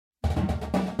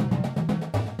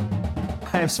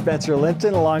am Spencer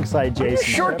Linton alongside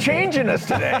Jason. You're shortchanging us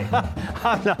today.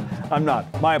 I'm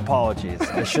not. My apologies.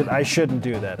 I shouldn't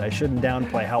do that. I shouldn't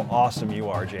downplay how awesome you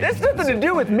are, Jason. That's nothing to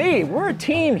do with me. We're a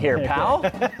team here, pal.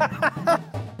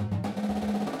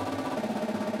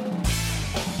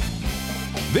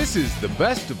 This is the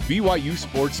best of BYU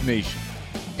Sports Nation.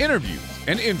 Interviews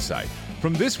and insight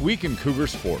from this week in Cougar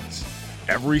sports.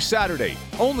 Every Saturday,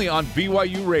 only on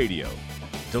BYU Radio.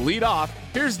 To lead off,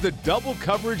 here's the double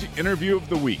coverage interview of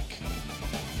the week.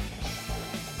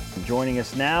 Joining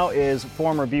us now is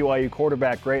former BYU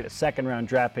quarterback great, a second-round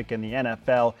draft pick in the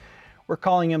NFL. We're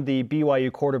calling him the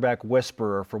BYU quarterback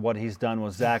whisperer for what he's done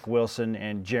with Zach Wilson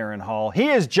and Jaren Hall. He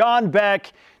is John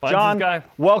Beck. John,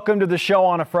 welcome to the show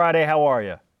on a Friday. How are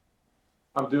you?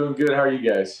 I'm doing good. How are you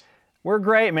guys? We're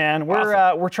great, man.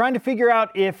 We're trying to figure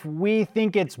out if we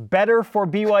think it's better for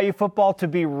BYU football to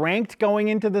be ranked going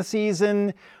into the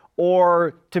season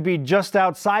or to be just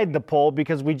outside the poll,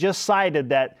 because we just cited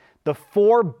that the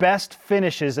 4 best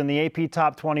finishes in the AP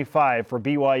Top 25 for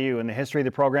BYU in the history of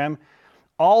the program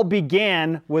all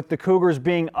began with the Cougars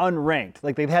being unranked.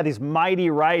 Like, they've had these mighty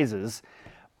rises,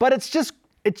 but it's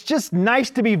just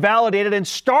nice to be validated and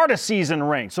start a season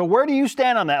ranked. So where do you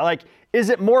stand on that? Like, is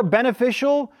it more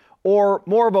beneficial or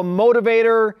more of a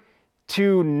motivator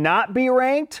to not be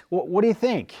ranked? What do you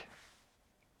think?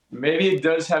 Maybe it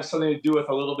does have something to do with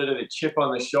a little bit of the chip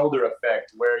on the shoulder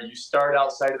effect, where you start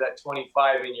outside of that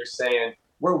 25 and you're saying,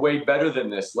 we're way better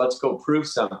than this. Let's go prove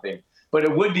something. But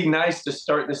it would be nice to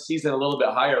start the season a little bit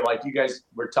higher. Like you guys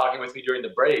were talking with me during the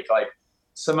break, like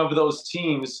some of those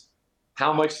teams,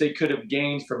 how much they could have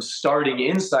gained from starting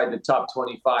inside the top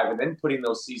 25 and then putting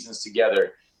those seasons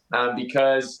together.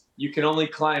 Because you can only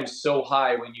climb so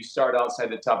high when you start outside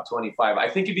the top 25. I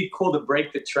think it'd be cool to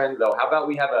break the trend, though. How about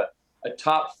we have a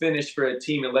top finish for a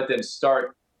team and let them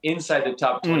start inside the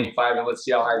top 25 and let's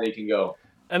see how high they can go.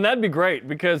 And that'd be great,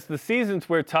 because the seasons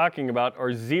we're talking about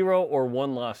are 0 or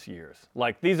 1 loss years.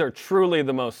 Like, these are truly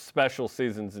the most special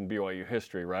seasons in BYU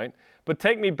history, right? But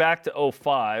take me back to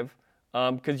 05,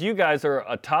 because you guys are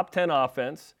a top 10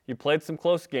 offense. You played some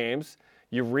close games.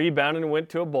 You rebounded and went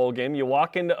to a bowl game. You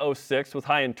walk into 06 with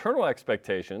high internal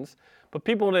expectations, but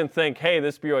people didn't think, hey,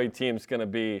 this BYU team's going to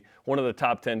be one of the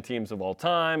top 10 teams of all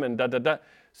time, and da-da-da.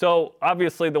 So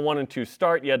obviously the 1 and 2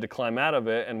 start, you had to climb out of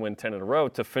it and win 10 in a row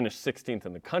to finish 16th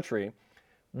in the country.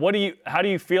 How do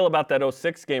you feel about that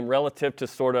 06 game relative to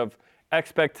sort of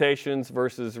expectations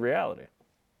versus reality?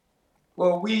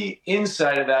 Well, we,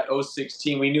 inside of that 06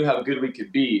 team, we knew how good we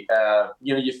could be.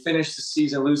 You finished the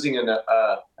season losing in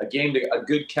a game to a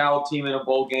good Cal team in a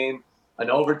bowl game, an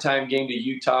overtime game to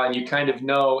Utah, and you kind of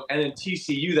know. And then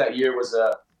TCU that year was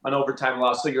an overtime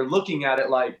loss. So you're looking at it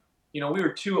like, we were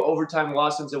 2 overtime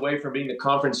losses away from being the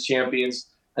conference champions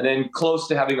and then close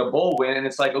to having a bowl win. And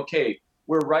it's like, okay,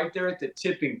 we're right there at the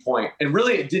tipping point. And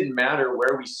really, it didn't matter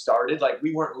where we started. Like,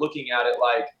 we weren't looking at it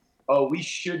like, oh, we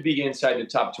should be inside the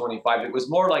top 25. It was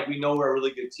more like, we know we're a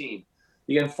really good team.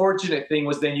 The unfortunate thing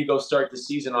was then you go start the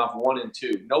season off 1 and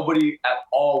 2. Nobody at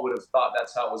all would have thought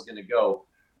that's how it was going to go.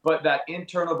 But that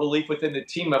internal belief within the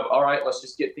team of, all right, let's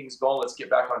just get things going. Let's get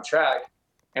back on track,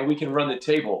 and we can run the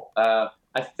table.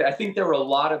 I think there were a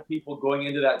lot of people going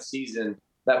into that season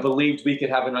that believed we could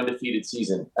have an undefeated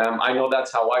season. I know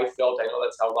that's how I felt. I know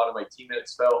that's how a lot of my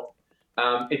teammates felt.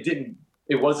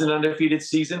 It was an undefeated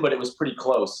season, but it was pretty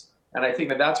close. And I think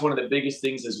that's one of the biggest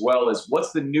things as well, is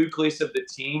what's the nucleus of the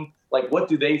team? Like, what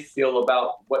do they feel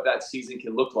about what that season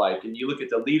can look like? And you look at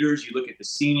the leaders, you look at the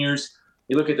seniors,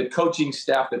 you look at the coaching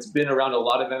staff that's been around a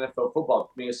lot of NFL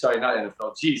football. Sorry, not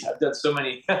NFL. Jeez, I've done so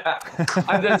many.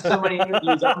 I've done so many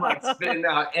interviews. I'm like spitting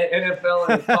out NFL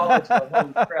and college.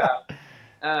 Holy crap!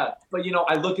 But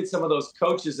I look at some of those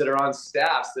coaches that are on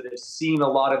staffs that have seen a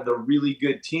lot of the really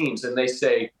good teams, and they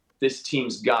say this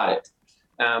team's got it.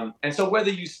 And so whether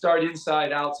you start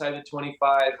inside, outside the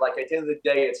 25, like at the end of the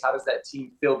day, it's how does that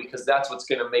team feel? Because that's what's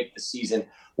going to make the season.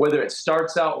 Whether it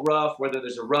starts out rough, whether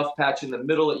there's a rough patch in the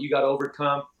middle that you got to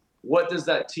overcome, what does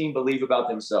that team believe about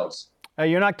themselves?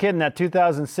 You're not kidding. That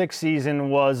 2006 season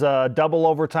was a double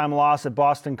overtime loss at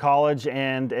Boston College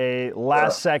and a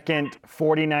last-second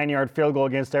 49-yard field goal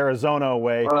against Arizona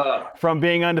away from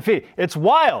being undefeated. It's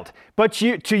wild. But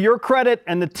to your credit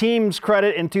and the team's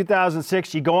credit, in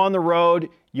 2006, you go on the road,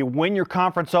 you win your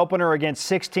conference opener against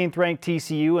 16th-ranked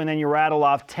TCU, and then you rattle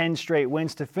off 10 straight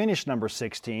wins to finish number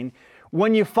 16.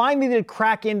 When you finally did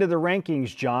crack into the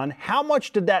rankings, John, how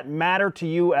much did that matter to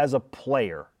you as a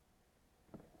player?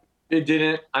 It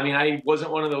didn't. I mean, I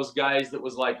wasn't one of those guys that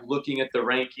was like looking at the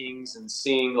rankings and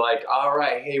seeing like, all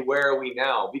right, hey, where are we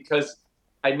now? Because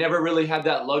I never really had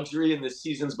that luxury in the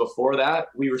seasons before that.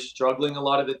 We were struggling a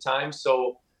lot of the time.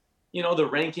 So, the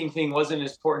ranking thing wasn't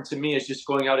as important to me as just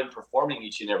going out and performing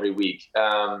each and every week.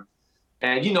 And,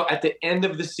 at the end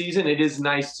of the season, it is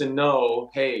nice to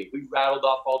know, hey, we rattled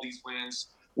off all these wins.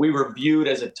 We were viewed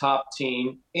as a top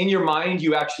team. In your mind,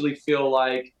 you actually feel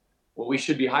like, well, we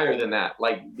should be higher than that.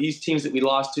 Like these teams that we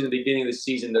lost to in the beginning of the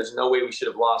season, there's no way we should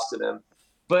have lost to them.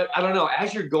 But I don't know,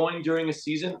 as you're going during a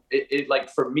season, it like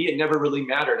for me, it never really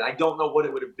mattered. And I don't know what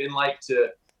it would have been like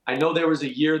I know there was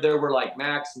a year there where like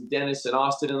Max and Dennis and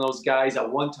Austin and those guys at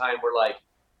one time were like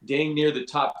dang near the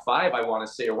top 5, I want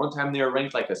to say. Or one time they were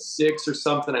ranked like a 6 or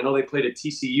something. I know they played a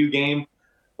TCU game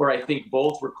where I think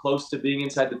both were close to being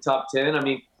inside the top 10. I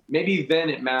mean, maybe then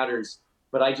it matters.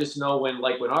 But I just know when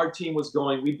our team was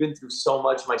going, we've been through so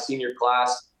much my senior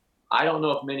class. I don't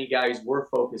know if many guys were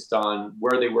focused on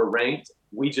where they were ranked.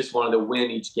 We just wanted to win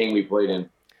each game we played in.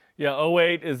 Yeah,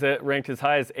 08 is ranked as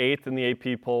high as 8th in the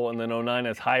AP poll, and then 09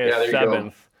 as high as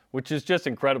 7th, which is just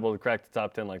incredible to crack the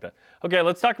top 10 like that. Okay,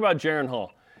 let's talk about Jaren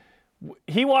Hall.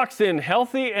 He walks in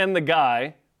healthy and the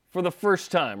guy for the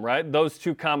first time, right? Those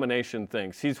two combination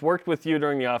things. He's worked with you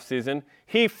during the offseason.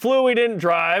 He flew, he didn't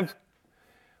drive.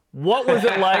 What was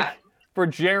it like for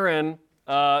Jaren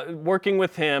working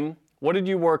with him? What did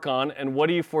you work on, and what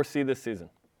do you foresee this season?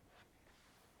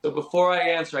 So before I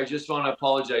answer, I just want to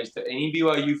apologize to any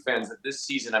BYU fans that this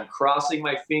season I'm crossing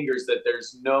my fingers that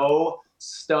there's no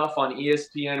stuff on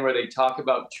ESPN where they talk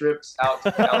about trips out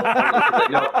to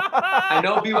California. I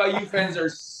know BYU fans are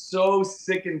so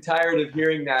sick and tired of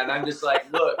hearing that, and I'm just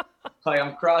like, look,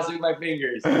 I'm crossing my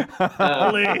fingers.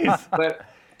 Please. But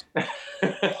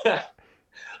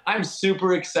I'm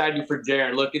super excited for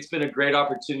Jaren. Look, it's been a great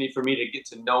opportunity for me to get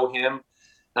to know him.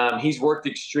 He's worked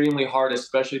extremely hard,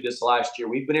 especially this last year.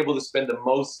 We've been able to spend the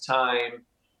most time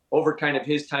over kind of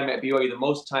his time at BYU. The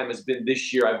most time has been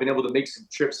this year. I've been able to make some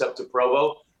trips up to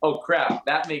Provo. Oh, crap.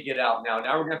 That may get out now.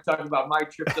 Now we're going to talk about my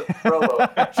trips up to Provo.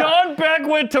 John Beck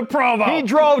went to Provo. He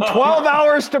drove 12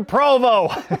 hours to Provo.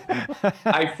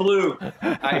 I flew,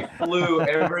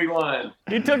 everyone.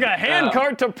 He took a hand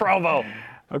cart to Provo.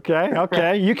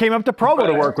 Okay. You came up to Provo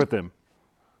to work with him.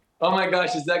 Oh my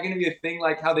gosh, is that going to be a thing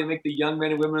like how they make the young men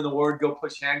and women in the ward go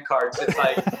push hand carts? It's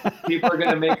like people are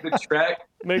going to make the trek.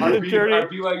 Make the journey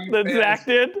that Zach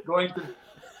did. Going to...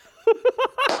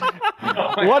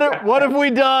 What have we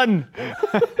done?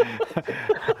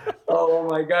 Oh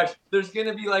my gosh, there's going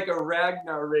to be like a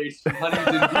Ragnar race from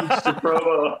Huntington Beach to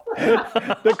Provo.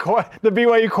 The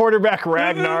BYU quarterback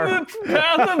Ragnar. This is the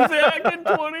path of Zach in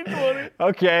 2020.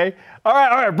 Okay. All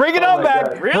right. Bring it on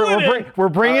back. We're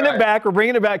bringing it back. We're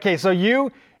bringing it back. Okay, so you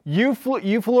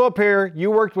flew up here. You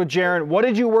worked with Jaren. What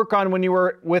did you work on when you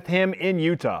were with him in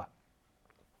Utah?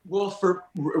 Well, for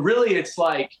really,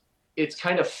 it's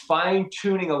kind of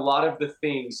fine-tuning a lot of the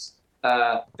things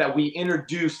that we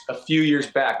introduced a few years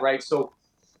back, right? So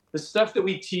the stuff that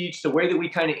we teach, the way that we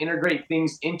kind of integrate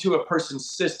things into a person's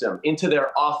system, into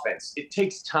their offense, it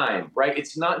takes time, right?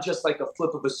 It's not just like a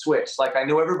flip of a switch. Like I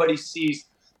know everybody sees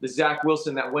the Zach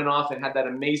Wilson that went off and had that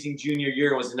amazing junior year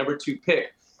and was the number 2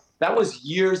 pick. That was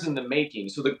years in the making.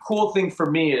 So the cool thing for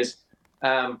me is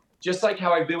just like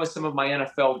how I've been with some of my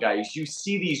NFL guys, you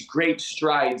see these great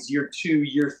strides year 2,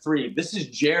 year 3. This is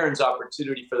Jaren's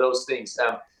opportunity for those things.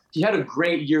 He had a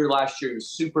great year last year. He was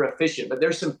super efficient, but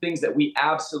there's some things that we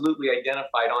absolutely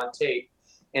identified on tape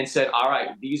and said, all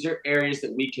right, these are areas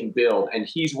that we can build. And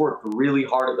he's worked really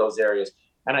hard at those areas.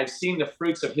 And I've seen the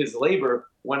fruits of his labor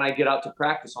when I get out to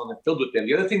practice on the field with him.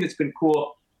 The other thing that's been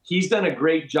cool, he's done a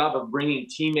great job of bringing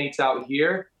teammates out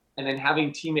here and then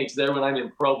having teammates there when I'm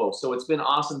in Provo. So it's been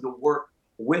awesome to work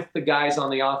with the guys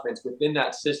on the offense within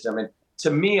that system. And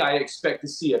to me, I expect to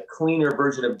see a cleaner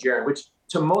version of Jaren, which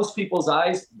to most people's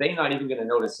eyes, they're not even going to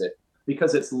notice it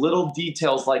because it's little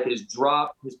details like his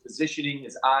drop, his positioning,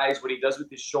 his eyes, what he does with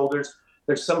his shoulders.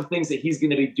 There's some things that he's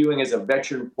going to be doing as a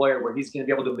veteran player where he's going to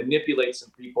be able to manipulate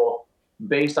some people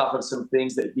based off of some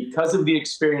things that because of the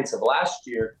experience of last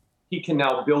year, he can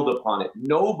now build upon it.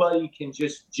 Nobody can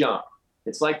just jump.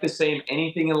 It's like the same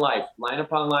anything in life, line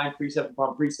upon line, precept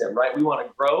upon precept, right? We want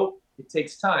to grow. It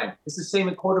takes time. It's the same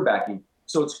in quarterbacking.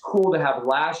 So it's cool to have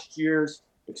last year's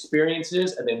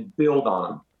experiences and then build on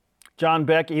them. John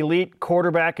Beck, elite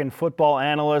quarterback and football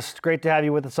analyst. Great to have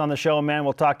you with us on the show, man.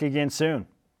 We'll talk to you again soon.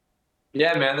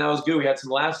 Yeah, man, that was good. We had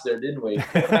some laughs there, didn't we?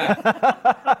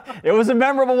 It was a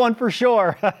memorable one for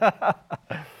sure.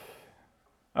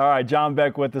 All right, John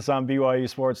Beck with us on BYU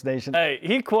Sports Nation. Hey,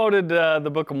 he quoted the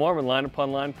Book of Mormon, line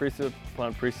upon line, precept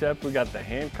upon precept. We got the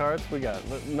hand cards. We got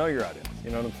know your audience.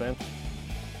 You know what I'm saying?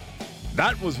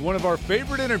 That was one of our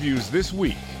favorite interviews this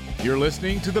week. You're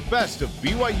listening to the best of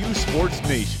BYU Sports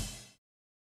Nation.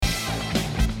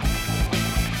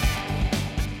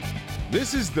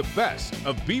 This is the best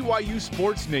of BYU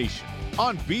Sports Nation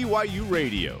on BYU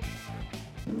Radio.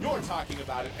 You're talking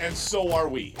about it, and so are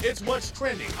we. It's what's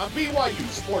trending on BYU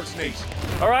Sports Nation.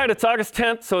 All right, it's August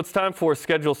 10th, so it's time for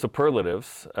Schedule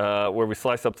Superlatives, where we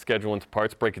slice up the schedule into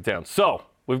parts, break it down. So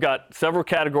we've got several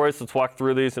categories. Let's walk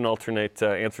through these and alternate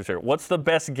answers here. What's the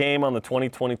best game on the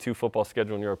 2022 football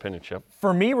schedule in your opinion, Chip?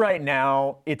 For me right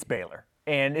now, it's Baylor,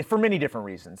 and for many different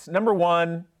reasons. Number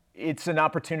one, it's an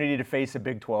opportunity to face a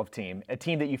Big 12 team, a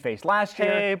team that you faced last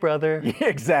year. Hey, brother. Yeah,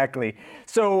 exactly.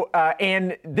 So,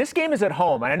 and this game is at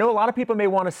home. And I know a lot of people may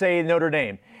want to say Notre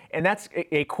Dame, and that's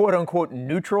a quote-unquote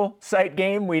neutral site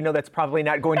game. We know that's probably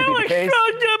not going to be the case.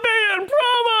 In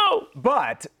Provo!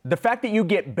 But the fact that you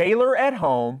get Baylor at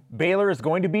home, Baylor is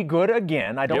going to be good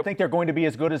again. I don't think they're going to be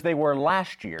as good as they were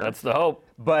last year. That's the hope.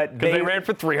 But they ran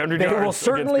for 300 yards. They will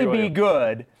certainly be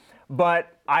good.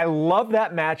 But I love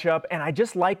that matchup, and I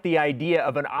just like the idea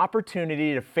of an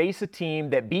opportunity to face a team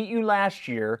that beat you last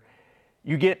year.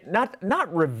 You get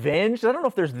not revenge. I don't know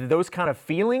if there's those kind of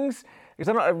feelings,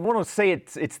 because I want to say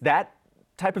it's that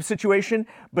type of situation,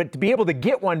 but to be able to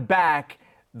get one back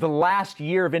the last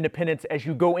year of independence as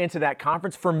you go into that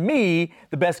conference, for me,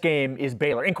 the best game is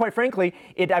Baylor. And quite frankly,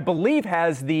 it, I believe,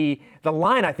 has the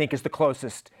line I think is the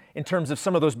closest in terms of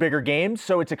some of those bigger games.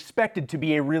 So it's expected to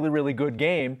be a really, really good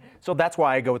game. So that's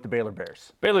why I go with the Baylor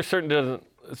Bears. Baylor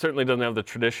certainly doesn't have the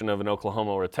tradition of an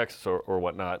Oklahoma or a Texas or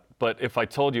whatnot. But if I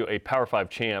told you a Power 5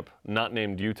 champ not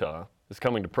named Utah is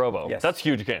coming to Provo, that's a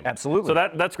huge game. Absolutely. So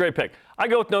that's a great pick. I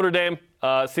go with Notre Dame.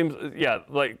 Seems,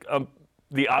 like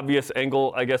the obvious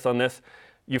angle, I guess, on this.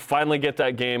 You finally get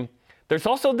that game. There's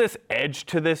also this edge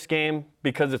to this game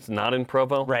because it's not in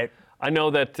Provo. Right. I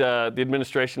know that the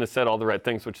administration has said all the right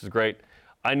things, which is great.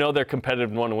 I know they're competitive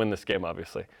and want to win this game,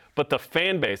 obviously. But the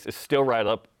fan base is still right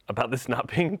up about this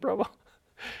not being in Provo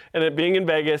and it being in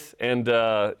Vegas. And,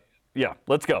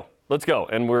 let's go. Let's go.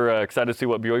 And we're excited to see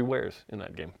what BYU wears in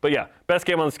that game. But, best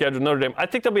game on the schedule, Notre Dame. I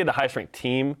think they'll be the highest-ranked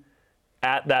team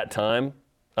at that time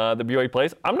that BYU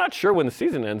plays. I'm not sure when the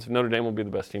season ends if Notre Dame will be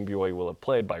the best team BYU will have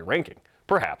played by ranking.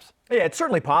 Perhaps. Yeah, it's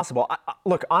certainly possible.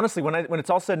 Look, honestly, when it's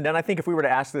all said and done, I think if we were to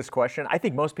ask this question, I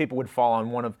think most people would fall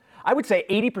on one of, I would say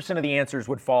 80% of the answers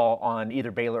would fall on either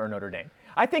Baylor or Notre Dame.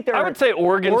 I would say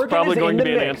Oregon's probably going to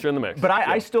be an answer in the mix. But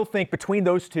I still think between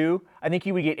those two, I think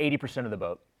you would get 80% of the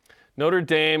vote. Notre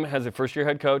Dame has a first-year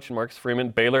head coach in Marcus Freeman.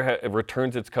 Baylor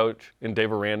returns its coach in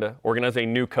Dave Aranda. Oregon has a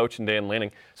new coach in Dan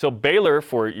Lanning. So Baylor,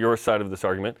 for your side of this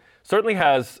argument, certainly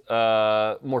has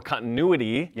more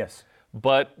continuity. Yes.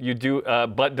 But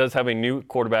does have a new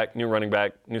quarterback, new running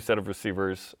back, new set of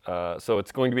receivers. So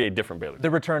it's going to be a different Baylor.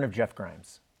 The return of Jeff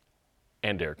Grimes.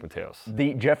 And Eric Mateos.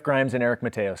 The Jeff Grimes and Eric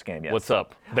Mateos game, yes. What's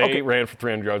up? They ran for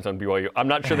 300 yards on BYU. I'm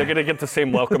not sure they're going to get the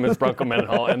same welcome as Bronco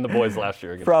Mendenhall and the boys last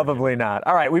year. Probably not.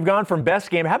 All right, we've gone from best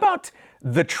game. How about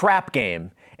the trap game?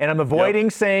 And I'm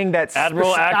avoiding saying that.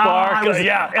 Admiral Akbar.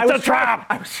 It's a trap.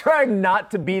 I was trying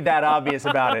not to be that obvious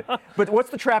about it. But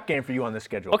what's the trap game for you on this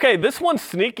schedule? Okay, this one's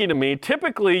sneaky to me.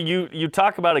 Typically, you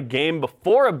talk about a game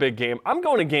before a big game. I'm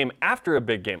going a game after a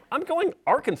big game. I'm going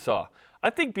Arkansas. I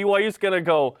think BYU's going to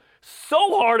go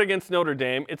so hard against Notre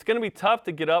Dame. It's going to be tough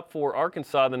to get up for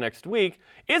Arkansas the next week.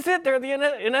 Is it? They're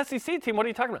an SEC team. What are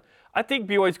you talking about? I think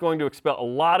BYU's going to expel a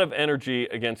lot of energy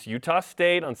against Utah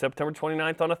State on September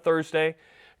 29th on a Thursday.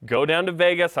 Go down to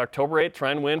Vegas October 8th, try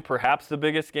and win perhaps the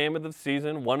biggest game of the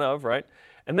season, one of, right?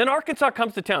 And then Arkansas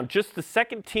comes to town, just the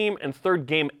second team and third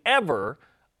game ever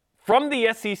from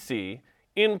the SEC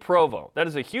in Provo. That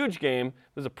is a huge game.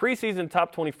 There's a preseason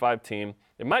top 25 team.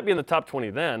 It might be in the top 20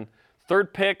 then.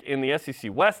 Third pick in the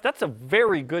SEC West. That's a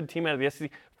very good team out of the SEC.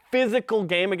 Physical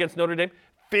game against Notre Dame.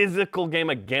 Physical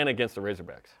game again against the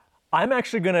Razorbacks. I'm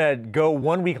actually going to go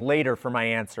 1 week later for my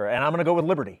answer, and I'm going to go with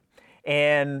Liberty.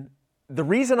 And the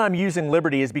reason I'm using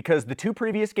Liberty is because the two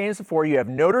previous games before, you have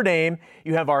Notre Dame,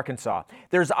 you have Arkansas.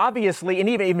 There's obviously, and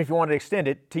even if you want to extend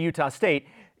it to Utah State,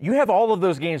 you have all of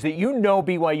those games that you know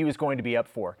BYU is going to be up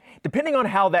for. Depending on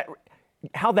how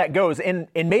that goes, and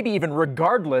maybe even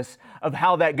regardless of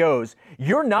how that goes,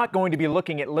 you're not going to be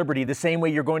looking at Liberty the same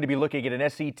way you're going to be looking at an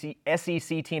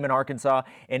SEC team in Arkansas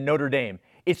and Notre Dame.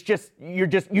 It's just, you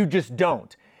just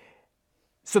don't.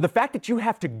 So the fact that you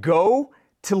have to go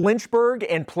to Lynchburg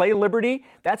and play Liberty,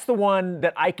 that's the one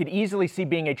that I could easily see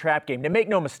being a trap game. Now, make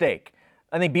no mistake,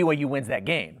 I think BYU wins that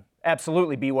game.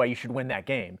 Absolutely, BYU should win that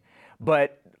game.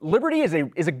 But Liberty is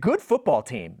a good football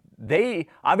team. they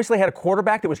obviously had a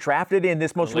quarterback that was drafted in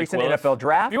this most recent Willis. NFL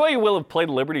draft. BYU will have played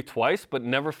Liberty twice, but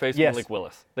never faced Malik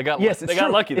Willis. They got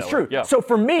lucky. It's that true. way. Yeah. So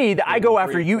for me, I go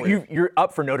after 3 you. You're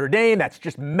up for Notre Dame. That's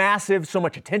just massive. So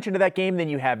much attention to that game. Then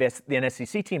you have the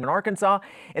SEC team in Arkansas,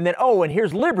 and then and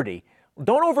here's Liberty.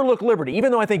 Don't overlook Liberty.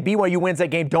 Even though I think BYU wins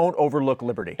that game, don't overlook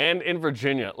Liberty. And in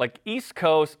Virginia, like East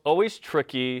Coast, always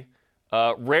tricky.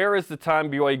 Rare is the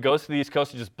time BYU goes to the East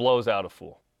Coast and just blows out a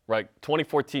fool. Right?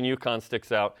 2014 UConn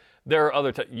sticks out. There are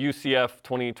other UCF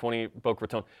 2020 Boca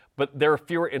Raton, but there are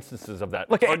fewer instances of that.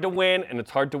 It's hard to win, and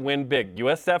it's hard to win big.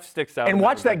 USF sticks out. And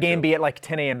watch that game be at like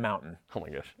 10 a.m. Mountain. Oh my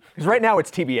gosh. Because right now it's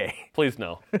TBA. Please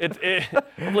no.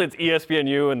 Hopefully it's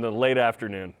ESPNU in the late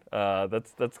afternoon.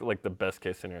 That's like the best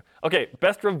case scenario. Okay,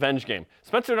 best revenge game.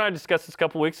 Spencer and I discussed this a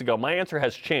couple weeks ago. My answer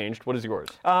has changed. What is yours?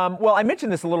 Well, I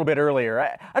mentioned this a little bit earlier.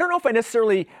 I don't know if I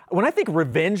necessarily, when I think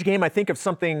revenge game, I think of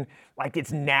something like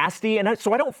it's nasty, and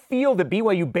so I don't feel that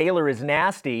BYU Baylor is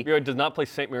nasty. BYU does not play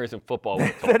St. Mary's in football.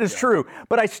 That is true,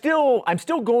 but I'm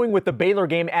still going with the Baylor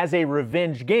game as a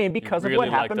revenge game because of what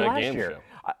happened last year.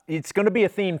 It's going to be a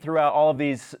theme throughout all of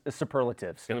these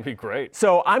superlatives. It's going to be great.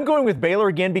 So I'm going with Baylor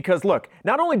again because, look,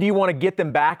 not only do you want to get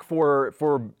them back for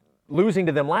losing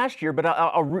to them last year, but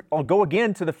I'll go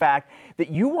again to the fact that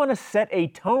you want to set a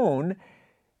tone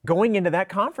going into that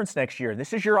conference next year.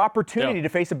 This is your opportunity to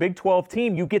face a Big 12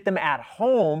 team. You get them at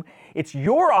home. It's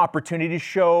your opportunity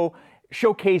to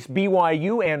showcase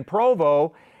BYU and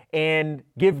Provo and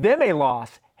give them a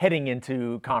loss heading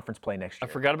into conference play next year.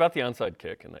 I forgot about the onside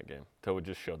kick in that game. Toa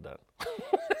just showed that.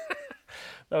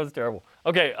 That was terrible.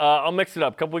 Okay, I'll mix it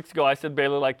up. A couple weeks ago, I said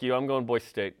Baylor like you. I'm going Boise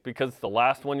State because it's the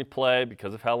last one you play,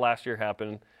 because of how last year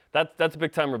happened. That's a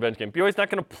big-time revenge game. BYU's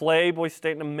not going to play Boise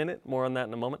State in a minute. More on that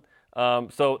in a moment.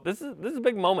 So this is a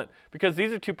big moment because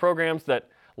these are two programs that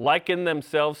liken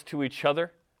themselves to each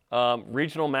other.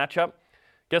 Regional matchup.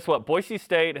 Guess what? Boise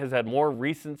State has had more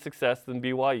recent success than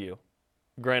BYU.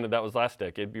 Granted, that was last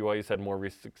decade. BYU's had more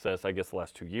recent success, I guess, the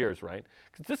last 2 years, right?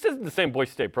 Because this isn't the same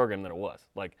Boise State program that it was.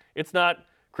 Like, it's not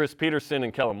Chris Peterson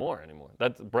and Kellen Moore anymore.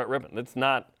 That's Brett Rippon.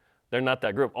 They're not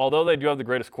that group. Although they do have the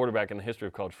greatest quarterback in the history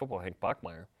of college football, Hank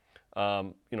Bachmeier.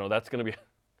 That's going to be.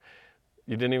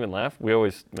 You didn't even laugh? We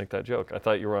always make that joke. I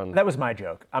thought you were on. That was my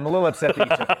joke. I'm a little upset that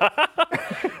you took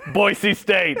it. Boise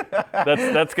State.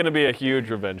 That's going to be a huge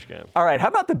revenge game. All right. How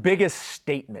about the biggest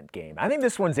statement game? I think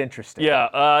this one's interesting.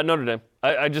 Yeah, Notre Dame.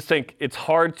 I just think it's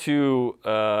hard to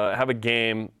have a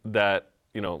game that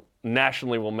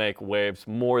nationally will make waves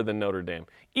more than Notre Dame,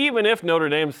 even if Notre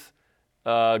Dame's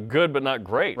good but not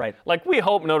great. Right. Like we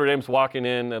hope Notre Dame's walking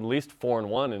in at least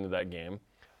 4-1 into that game.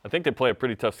 I think they play a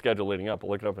pretty tough schedule leading up.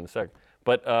 We'll look it up in a sec.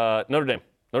 But Notre Dame.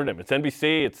 It's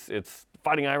NBC. It's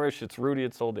Fighting Irish. It's Rudy.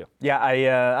 It's the whole deal. Yeah,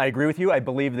 I agree with you. I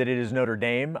believe that it is Notre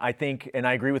Dame. I think, and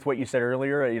I agree with what you said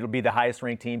earlier. It'll be the highest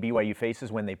ranked team BYU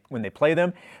faces when they play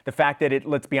them. The fact that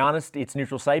let's be honest, it's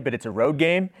neutral site, but it's a road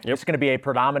game. Yep. It's going to be a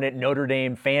predominant Notre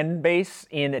Dame fan base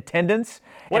in attendance.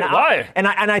 Wait, why? And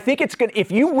I think it's going.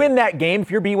 If you win that game,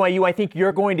 if you're BYU, I think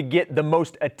you're going to get the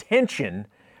most attention.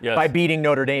 Yes. By beating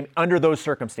Notre Dame under those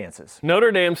circumstances.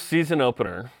 Notre Dame's season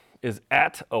opener is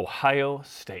at Ohio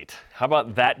State. How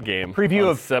about that game? Preview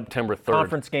of September 3rd.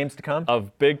 Conference games to come?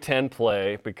 Of Big Ten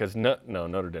play because Notre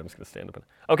Dame's going to stay independent.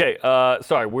 Okay,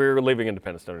 sorry, we're leaving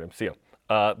Independence, Notre Dame. See you.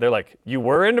 They're like, you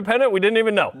were independent? We didn't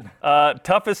even know.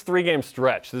 Toughest 3-game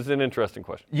stretch. This is an interesting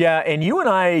question. Yeah, and you and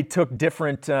I took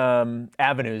different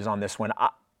avenues on this one.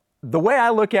 The way I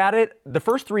look at it, the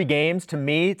first 3 games, to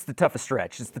me, it's the toughest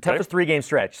stretch. It's the toughest 3-game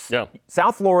stretch. Yeah.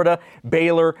 South Florida,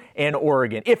 Baylor, and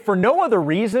Oregon. If for no other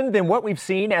reason than what we've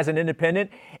seen as an independent,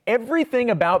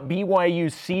 everything about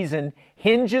BYU's season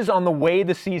hinges on the way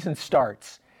the season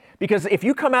starts. Because if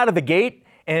you come out of the gate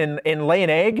and lay an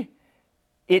egg,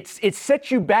 it sets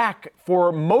you back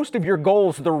for most of your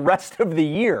goals the rest of the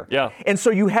year. Yeah. And so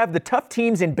you have the tough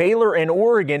teams in Baylor and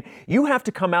Oregon. You have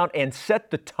to come out and set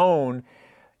the tone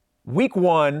Week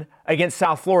 1 against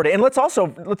South Florida. And let's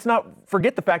not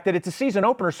forget the fact that it's a season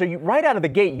opener, so right out of the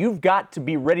gate, you've got to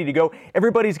be ready to go.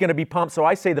 Everybody's going to be pumped, so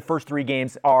I say the first 3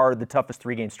 games are the toughest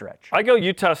 3-game stretch. I go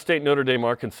Utah State, Notre Dame,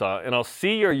 Arkansas, and I'll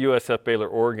see your USF, Baylor,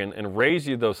 Oregon, and raise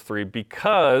you those 3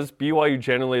 because BYU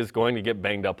generally is going to get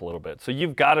banged up a little bit. So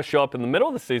you've got to show up in the middle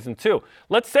of the season, too.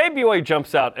 Let's say BYU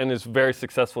jumps out and is very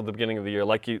successful at the beginning of the year,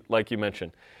 like you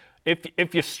mentioned.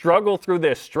 If you struggle through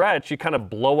this stretch, you kind of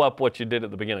blow up what you did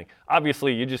at the beginning.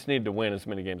 Obviously, you just need to win as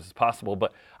many games as possible.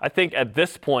 But I think at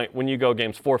this point, when you go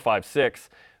games 4, 5, 6,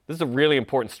 this is a really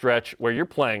important stretch where you're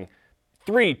playing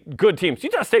 3 good teams.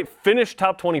 Utah State finished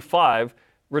top 25,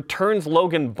 returns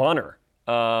Logan Bunner.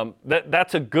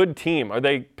 That's a good team. Are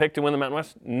they picked to win the Mountain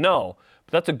West? No.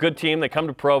 That's a good team. They come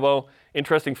to Provo.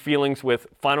 Interesting feelings with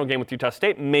final game with Utah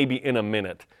State, maybe in a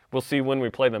minute. We'll see when we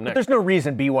play them next. There's no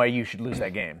reason BYU should lose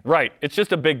that game. Right. It's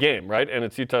just a big game, right? And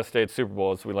it's Utah State Super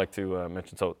Bowl, as we like to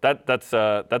mention. So that's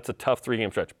a tough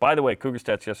 3-game stretch. By the way, Cougar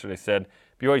Stats yesterday said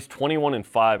BYU's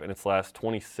 21-5 in its last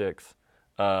 26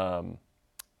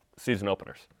 season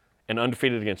openers and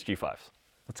undefeated against G5s.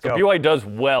 Let's So go. BYU does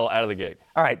well out of the gate.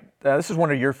 All right, this is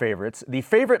one of your favorites. The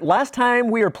favorite last time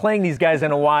we were playing these guys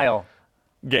in a while.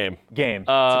 Game.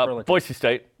 Superlative. Boise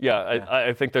State. Yeah,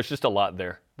 I think there's just a lot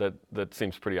there that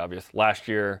seems pretty obvious. Last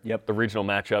year, the regional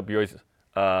matchup, BYU's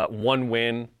one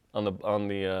win on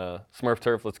the Smurf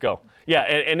turf. Let's go. Yeah,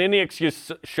 and any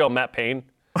excuse show Matt Payne.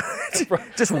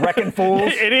 Just wrecking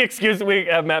fools. Any excuse we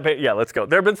have Matt Payne. Yeah, let's go.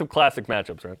 There have been some classic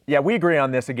matchups, right? Yeah, we agree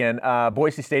on this again.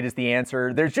 Boise State is the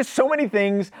answer. There's just so many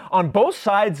things on both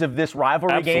sides of this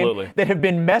rivalry Absolutely. game that have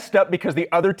been messed up because the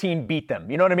other team beat them.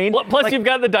 You know what I mean? Plus, you've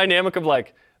got the dynamic of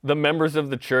like the members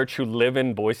of the church who live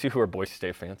in Boise who are Boise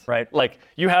State fans. Right. Like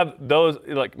you have those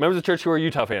like members of the church who are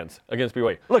Utah fans against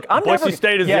BYU. Look, I'm Boise never,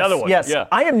 State is yes, the other one. Yes, Yeah.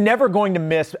 I am never going to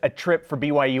miss a trip for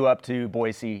BYU up to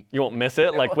Boise. You won't miss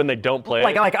it, like when they don't play.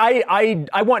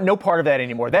 I want no part of that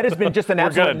anymore. That has been just an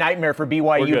absolute good. nightmare for We're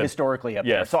BYU good. historically up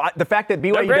Yes. there. So the fact that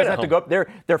BYU great doesn't at have to go home. up,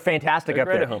 they're fantastic They're up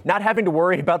great there. at home. Not having to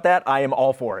worry about that, I am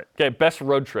all for it. Okay, best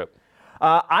road trip.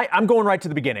 I'm going right to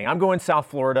the beginning. I'm going South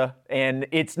Florida, and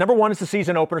it's number one. It's the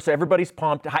season opener, so everybody's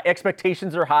pumped.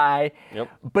 Expectations are high. Yep.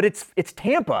 But it's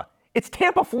Tampa. It's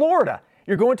Tampa, Florida.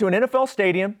 You're going to an NFL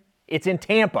stadium. It's in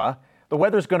Tampa. The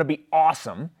weather's going to be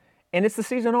awesome, and it's the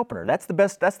season opener. That's the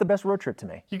best. That's the best road trip to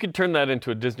me. You could turn that into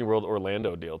a Disney World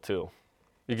Orlando deal too.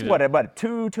 You could What about a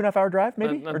 2.5 hour drive,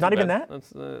 maybe, or too not even bad.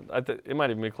 that? That's, it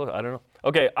might even be close. I don't know.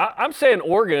 Okay, I'm saying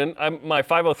Oregon. My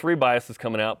 503 bias is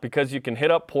coming out because you can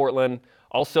hit up Portland.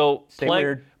 Also,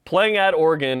 playing at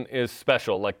Oregon is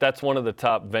special. Like that's one of the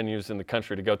top venues in the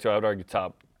country to go to. I would argue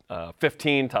top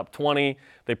 15, top 20.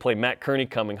 They play Matt Kearney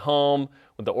Coming Home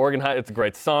with the Oregon High. It's a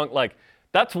great song. Like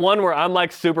that's one where I'm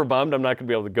like super bummed I'm not going to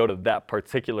be able to go to that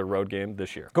particular road game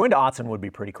this year. Going to Autzen would be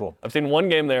pretty cool. I've seen one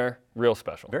game there, real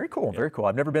special. Very cool. Very cool.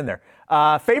 I've never been there.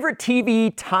 Favorite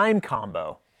TV time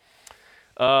combo?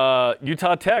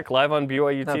 Utah Tech live on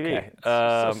BYU TV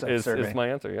Okay. is my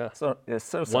answer. Yeah. So it's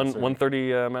so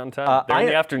 1:30 Mountain Time. They're in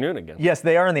the afternoon again. Yes,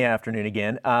 they are in the afternoon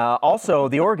again. Also,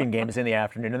 the Oregon game is in the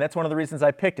afternoon, and that's one of the reasons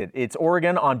I picked it. It's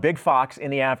Oregon on Big Fox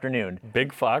in the afternoon.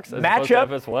 Big Fox as opposed to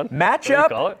FS1.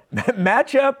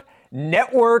 Matchup,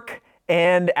 network,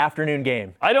 and afternoon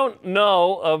game. I don't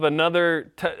know of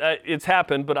another. It's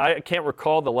happened, but I can't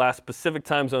recall the last Pacific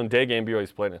Time Zone day game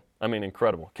BYU's played in. I mean,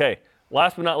 incredible. Okay.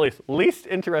 Last but not least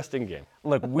interesting game.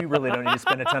 Look, we really don't need to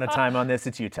spend a ton of time on this.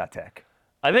 It's Utah Tech.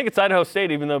 I think it's Idaho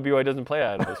State, even though BYU doesn't play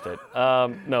at Idaho State.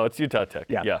 No, it's Utah Tech.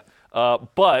 Yeah.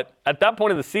 But at that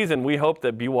point of the season, we hope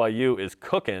that BYU is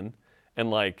cooking and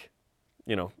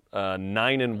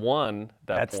 9-1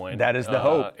 that point. That is the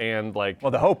hope. And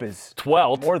Well, the hope is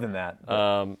 12th. more than that.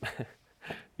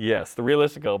 Yes, the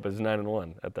realistic hope is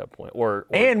 9-1 at that point, or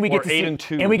and we get or to 8-2.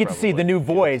 see, and we get to see the probably. new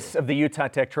voice of the Utah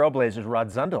Tech Trailblazers, Rod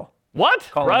Zundel. What?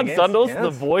 Calling Rod the games. Zundel's Yes. the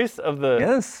voice of the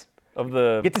Yes.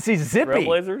 Get to see Zippy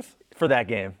Trailblazers? for that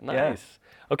game. Nice.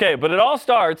 Yeah. Okay, but it all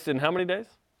starts in how many days?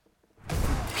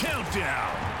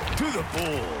 Countdown to the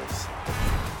Bulls.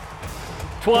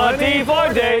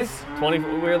 24 days.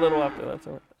 We're a little after that.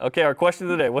 So. Okay, our question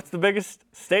of the day. What's the biggest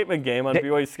statement game on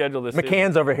BYU's schedule this season?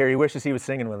 McCann's over here. He wishes he was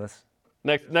singing with us.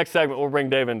 Next segment, we'll bring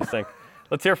Dave in to sing.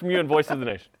 Let's hear from you and Voice of the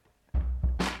Nation.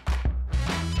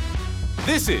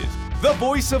 This is the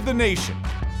Voice of the Nation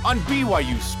on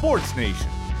BYU Sports Nation.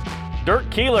 Dirk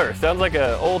Keeler sounds like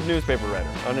an old newspaper writer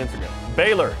on Instagram.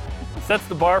 Baylor sets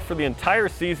the bar for the entire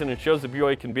season and shows that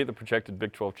BYU can beat the projected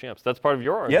Big 12 champs. That's part of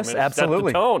your argument. Yes,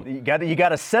 absolutely. Set the tone. You got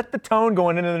to set the tone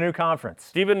going into the new conference.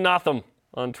 Stephen Notham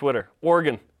on Twitter.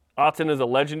 Oregon. Autzen is a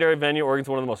legendary venue. Oregon's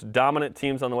one of the most dominant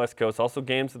teams on the West Coast. Also,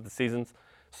 games at the season's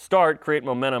start create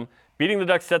momentum. Beating the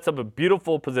Ducks sets up a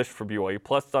beautiful position for BYU.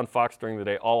 Plus, it's on Fox during the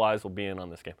day. All eyes will be in on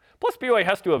this game. Plus, BYU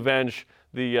has to avenge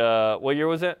the what year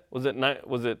was it? Was it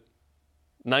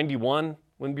 91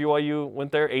 when BYU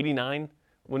went there? 89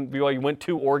 when BYU went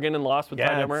to Oregon and lost with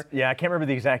Ty Detmer? Yeah, I can't remember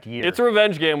the exact year. It's a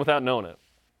revenge game without knowing it.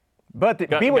 But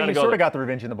BYU gotta go sort there. of got the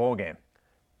revenge in the bowl game.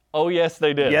 Oh, yes,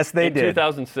 they did. Yes, they in did.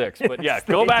 2006. But yeah, Yes,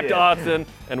 go they back did. to Autzen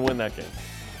and win that game.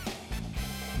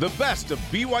 The best of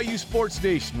BYU Sports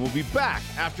Nation will be back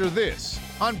after this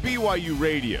on BYU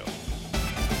Radio.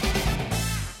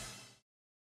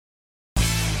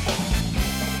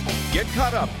 Get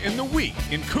caught up in the week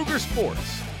in Cougar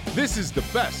Sports. This is the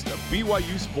best of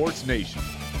BYU Sports Nation.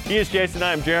 He is Jason.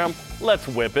 I am Jerem. Let's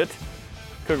whip it.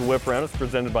 Cougar Whip Around is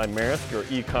presented by Maersk, your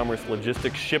e-commerce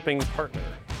logistics shipping partner.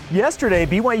 Yesterday,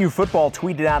 BYU football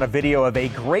tweeted out a video of a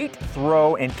great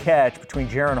throw and catch between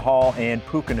Jaren Hall and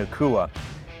Puka Nacua.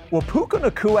 Will Puka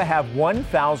Nacua have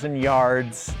 1,000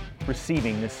 yards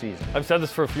receiving this season? I've said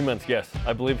this for a few months, yes.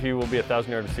 I believe he will be a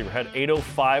 1,000-yard receiver. Had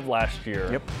 805 last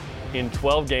year. Yep. In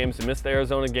 12 games. He missed the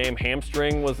Arizona game.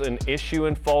 Hamstring was an issue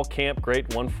in fall camp.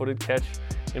 Great one-footed catch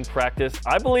in practice.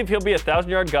 I believe he'll be a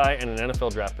 1,000-yard guy and an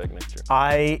NFL draft pick next year.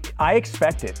 I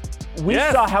expect it. We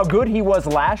saw how good he was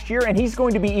last year, and he's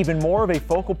going to be even more of a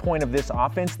focal point of this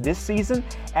offense this season.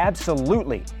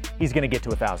 Absolutely, he's going to get to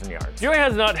 1,000 yards. BYU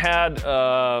has not had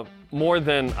more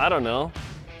than,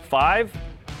 5,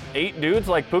 8 dudes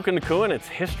like Puka Nacua in its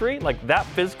history, like that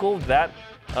physical, that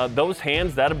those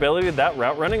hands, that ability, that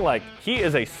route running. Like, he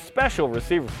is a special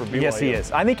receiver for BYU. Yes, he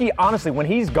is. I think he, honestly, when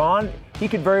he's gone, he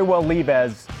could very well leave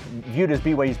as viewed as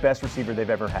BYU's best receiver they've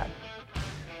ever had.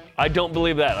 I don't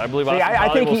believe that. I believe Austin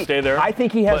Collie will stay there. I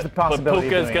think he has the possibility. But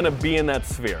Puka is going to be in that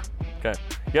sphere. Okay.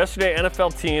 Yesterday,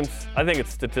 NFL teams, I think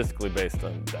it's statistically based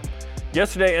on depth.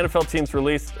 Yesterday, NFL teams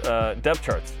released depth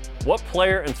charts. What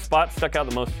player and spot stuck out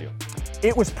the most to you?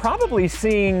 It was probably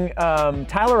seeing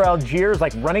Tyler Algiers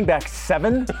like running back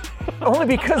 7, only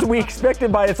because we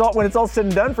expected when it's all said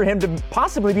and done for him to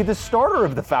possibly be the starter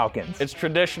of the Falcons. It's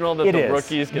traditional that the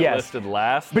rookies get listed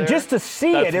last. But just to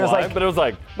see it was like. But it was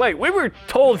like, wait, we were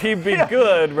told he'd be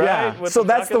good, right? Yeah. So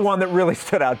that's the one that really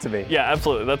stood out to me. Yeah,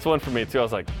 absolutely. That's one for me too. I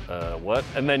was like, what?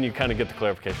 And then you kind of get the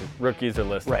clarification. Rookies are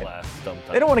listed last sometimes.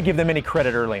 They don't want to give them any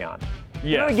credit early on. Yeah.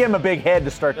 You don't want to give them a big head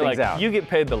to start things out. You get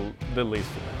paid the least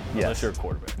of them. Yes. Unless you're a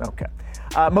quarterback. Okay.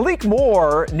 Malik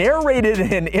Moore narrated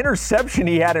an interception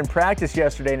he had in practice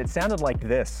yesterday, and it sounded like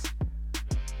this.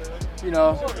 You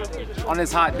know, on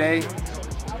this hot day,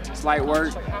 it's light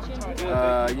work.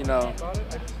 You know,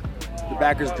 the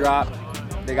backers dropped.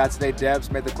 They got to their depths,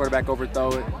 made the quarterback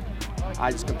overthrow it. I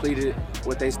just completed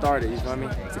what they started, you know what I mean?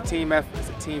 It's a team effort, it's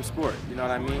a team sport, you know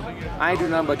what I mean? I ain't do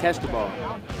nothing but catch the ball,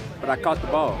 but I caught the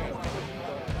ball.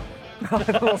 A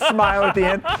little smile at the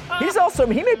end.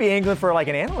 He may be angling for like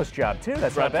an analyst job too.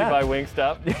 That's not bad. Brought to you by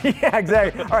Wingstop. Yeah,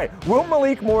 exactly. All right, will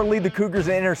Malik Moore lead the Cougars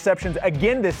in interceptions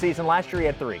again this season? Last year he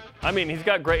had 3. I mean, he's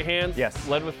got great hands. Yes.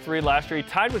 Led with 3 last year. He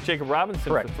tied with Jacob Robinson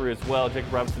Correct. for 3 as well.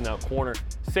 Jacob Robinson now corner.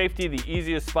 Safety, the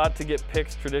easiest spot to get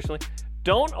picks traditionally.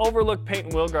 Don't overlook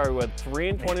Peyton Wilgar, who had 3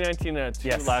 in 2019 and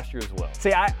had 2 last year as well.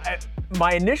 See,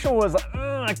 my initial was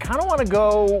I kind of want to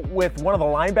go with one of the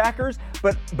linebackers,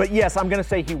 but yes, I'm going to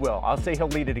say he will. I'll say he'll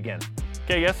lead it again.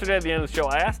 Okay, yesterday at the end of the show,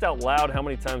 I asked out loud how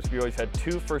many times BYU's had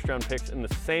 2 first-round picks in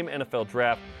the same NFL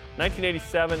draft.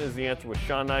 1987 is the answer with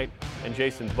Sean Knight and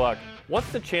Jason Buck.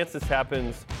 What's the chance this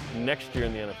happens next year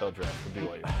in the NFL draft for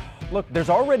BYU? Look, there's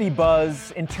already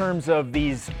buzz in terms of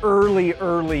these early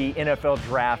NFL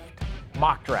draft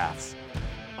mock drafts.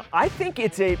 I think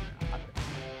it's a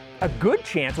good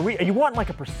chance. You want like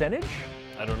a percentage?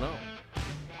 I don't know.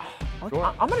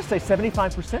 Sure. I'm going to say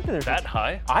 75% of that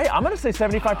high? I'm going to say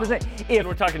 75%. If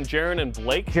we're talking Jaren and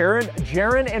Blake?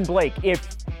 Jaren and Blake,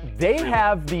 if they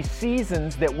have the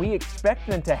seasons that we expect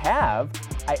them to have,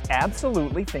 I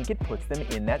absolutely think it puts them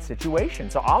in that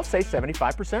situation. So I'll say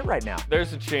 75% right now.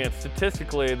 There's a chance.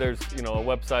 Statistically, there's a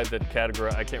website that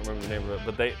categorize, I can't remember the name of it,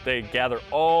 but they gather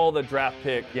all the draft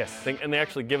pick and they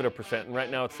actually give it a percent. And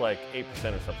right now it's like 8%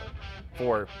 or something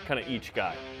for kind of each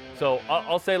guy. So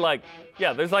I'll say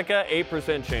there's like a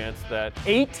 8% chance that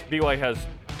BYU has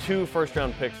 2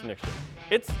 first-round picks next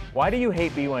year. Why do you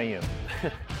hate BYU?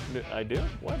 I do?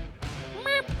 What?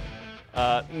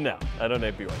 No, I don't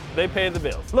hate BYU. They pay the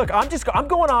bills. Look, I'm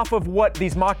going off of what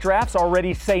these mock drafts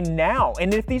already say now.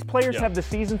 And if these players have the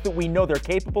seasons that we know they're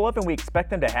capable of and we expect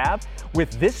them to have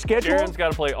with this schedule, Jaren's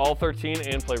got to play all 13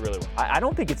 and play really well. I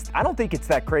don't think it's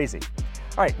that crazy.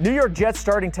 All right, New York Jets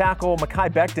starting tackle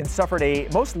Mekhi Becton suffered a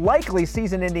most likely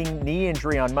season-ending knee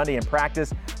injury on Monday in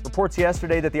practice. Reports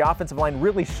yesterday that the offensive line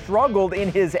really struggled in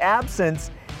his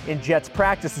absence in Jets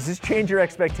practice. Does this change your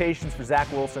expectations for Zach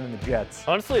Wilson and the Jets?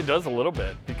 Honestly, it does a little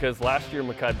bit because last year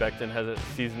Mekhi Becton had a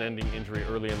season-ending injury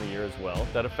early in the year as well.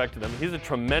 That affected him. He's a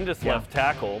tremendous left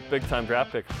tackle, big-time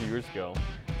draft pick a few years ago.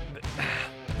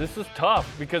 This is tough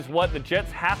because what the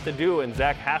Jets have to do and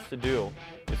Zach has to do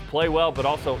is play well, but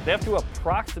also they have to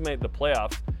approximate the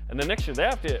playoffs. And then next year they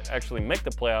have to actually make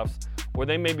the playoffs or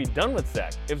they may be done with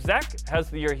Zach. If Zach has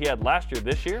the year he had last year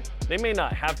this year, they may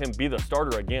not have him be the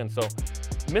starter again. So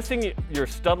missing your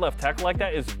stud left tackle like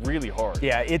that is really hard.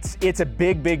 Yeah, it's a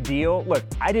big deal. Look,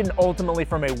 I didn't ultimately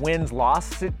from a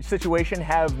wins-loss situation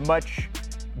have much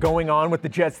going on with the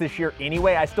Jets this year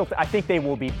anyway. I think they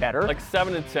will be better. Like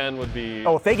 7-10 would be.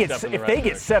 Oh, if they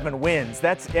get 7 wins,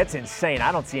 that's insane.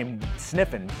 I don't see them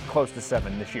sniffing close to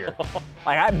 7 this year.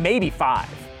 Maybe 5.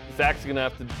 Zach's gonna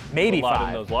have to maybe do a lot 5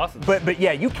 in those losses. But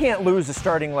yeah, you can't lose a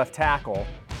starting left tackle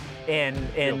and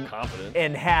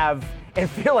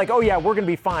feel like, oh yeah, we're gonna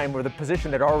be fine with a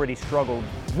position that already struggled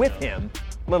with him,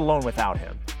 let alone without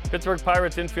him. Pittsburgh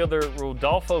Pirates infielder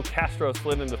Rodolfo Castro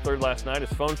slid into third last night.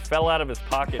 His phone fell out of his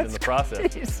pocket in the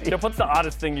process. Crazy. What's the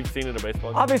oddest thing you've seen in a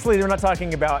baseball game? Obviously, they're not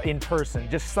talking about in person,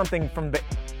 just something from the.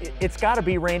 It's got to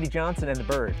be Randy Johnson and the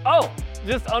bird. Oh,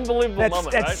 just unbelievable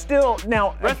moment, right? That's still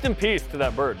now. Rest in peace to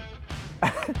that bird.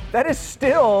 That is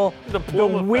still the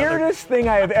weirdest thing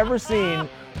I have ever seen.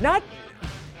 Not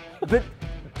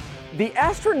the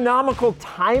astronomical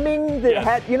timing that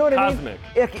had, you know what cosmic.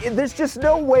 I mean? There's just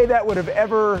no way that would have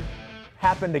ever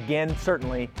happened again,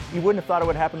 certainly. You wouldn't have thought it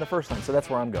would happen the first time, so that's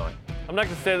where I'm going. I'm not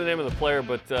going to say the name of the player,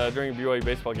 but during a BYU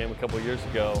baseball game a couple of years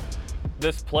ago,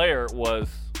 this player was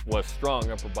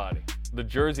strong upper body. The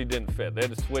jersey didn't fit. They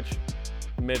had to switch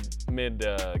mid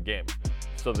game,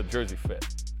 so the jersey fit.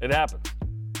 It happens.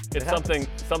 It's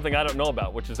something I don't know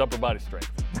about, which is upper body strength.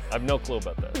 I have no clue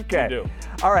about that. Okay. You do.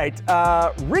 All right.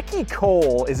 Ricky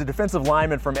Cole is a defensive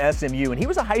lineman from SMU, and he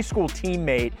was a high school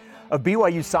teammate of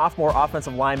BYU sophomore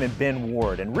offensive lineman Ben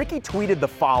Ward. And Ricky tweeted the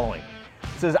following.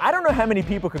 It says, I don't know how many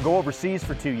people could go overseas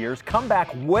for 2 years, come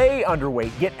back way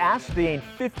underweight, get asked to gain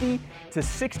 50 to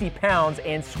 60 pounds,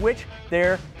 and switch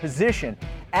their position.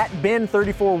 At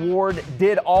Ben34 Ward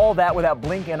did all that without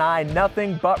blinking an eye,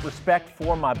 nothing but respect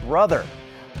for my brother.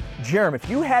 Jerem, if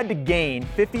you had to gain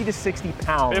 50 to 60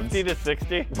 pounds, 50 to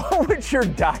 60, what would your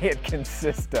diet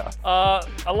consist of?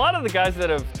 A lot of the guys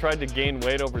that have tried to gain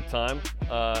weight over time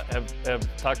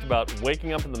have talked about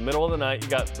waking up in the middle of the night. You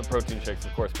got the protein shakes,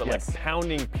 of course, but Yes. like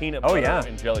pounding peanut butter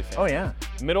and jelly sandwiches. Oh, yeah.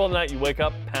 Middle of the night, you wake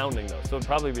up pounding those. So it'd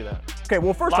probably be that. Okay,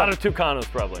 well, first A lot off, of Tucanos,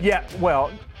 probably. yeah,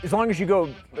 well, as long as you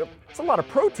go, it's a lot of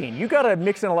protein. You got to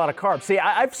mix in a lot of carbs. See,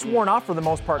 I've sworn off for the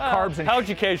most part carbs and how'd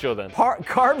you queso then?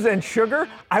 carbs and sugar.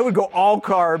 I would go all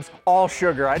carbs, all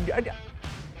sugar.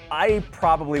 I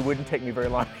probably wouldn't take me very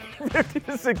long. 50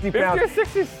 to 60 pounds. 50 to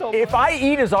 60 is so If I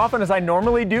eat as often as I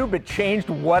normally do, but changed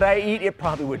what I eat, it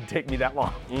probably wouldn't take me that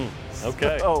long.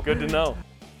 Okay, So- good to know.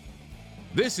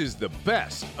 This is the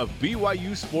best of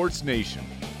BYU Sports Nation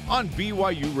on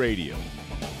BYU Radio.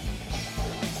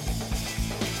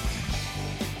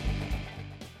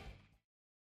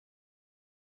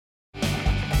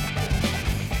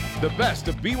 The best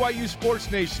of BYU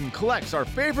Sports Nation collects our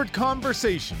favorite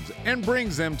conversations and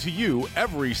brings them to you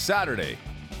every Saturday.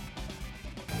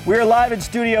 We're live in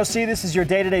Studio C. This is your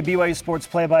day-to-day BYU Sports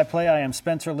play-by-play. I am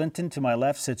Spencer Linton. To my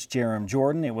left sits Jerem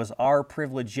Jordan. It was our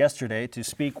privilege yesterday to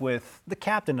speak with the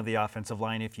captain of the offensive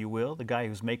line, if you will, the guy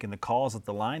who's making the calls at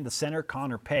the line, the center,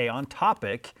 Connor Pay. On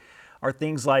topic are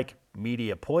things like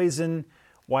media poison,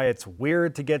 why it's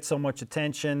weird to get so much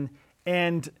attention,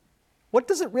 and what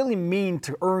does it really mean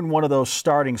to earn one of those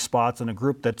starting spots in a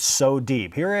group that's so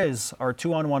deep? Here is our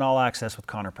 2-on-1 All Access with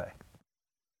Connor Pay.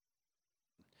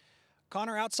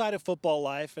 Connor, outside of football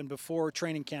life and before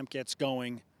training camp gets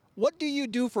going, what do you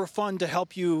do for fun to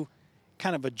help you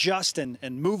kind of adjust and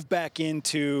move back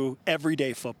into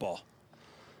everyday football?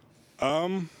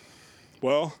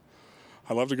 Well,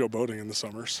 I love to go boating in the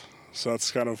summers. So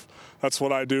that's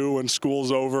what I do when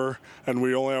school's over and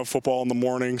we only have football in the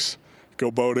mornings. Go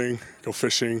boating, go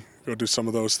fishing, go do some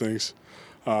of those things.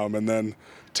 And then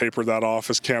taper that off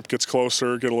as camp gets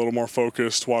closer, get a little more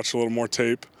focused, watch a little more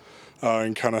tape,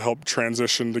 and kind of help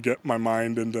transition to get my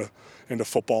mind into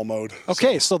football mode.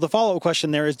 Okay, so the follow-up question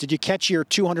there is, did you catch your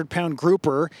 200-pound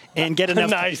grouper and get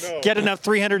enough get enough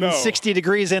 360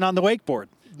 degrees in on the wakeboard?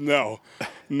 No,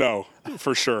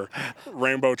 for sure.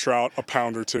 Rainbow trout, a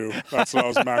pound or two. That's what I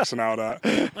was maxing out at.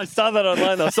 I saw that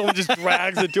online, though. Someone just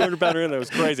drags a 200-pounder in there. It was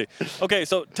crazy. Okay,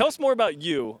 so tell us more about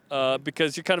you,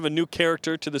 because you're kind of a new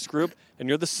character to this group, and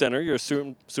you're the center. You're a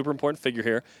super important figure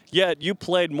here. Yet you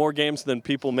played more games than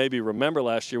people maybe remember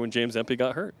last year when James Empey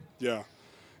got hurt.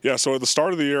 Yeah, so at the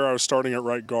start of the year, I was starting at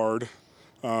right guard.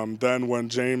 Then when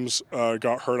James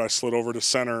got hurt, I slid over to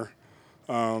center.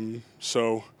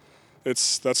 So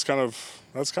that's kind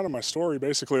of my story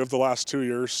basically of the last 2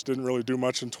 years. Didn't really do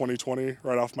much in 2020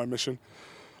 right off my mission.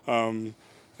 And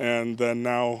then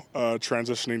now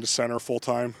transitioning to center full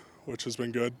time, which has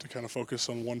been good to kind of focus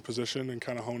on one position and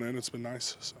kind of hone in. It's been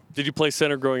nice. So. Did you play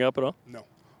center growing up at all? No.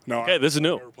 Okay, this is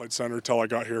new. I never played center until I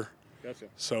got here. Gotcha.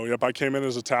 So, yep, I came in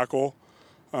as a tackle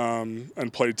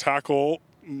and played tackle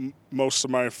most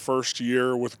of my first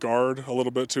year with guard, a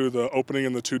little bit too. The opening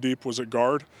in the two deep was at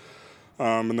guard.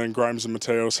 And then Grimes and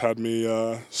Mateos had me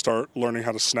start learning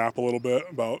how to snap a little bit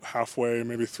about halfway,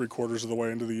 maybe 3/4 of the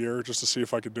way into the year, just to see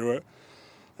if I could do it.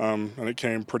 And it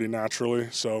came pretty naturally,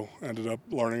 so ended up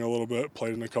learning a little bit,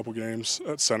 played in a couple games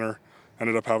at center,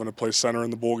 ended up having to play center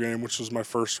in the bowl game, which was my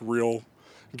first real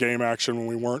game action when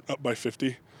we weren't up by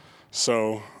 50.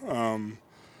 So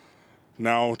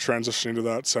now transitioning to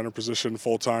that center position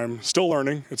full-time, still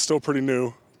learning. It's still pretty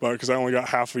new, but because I only got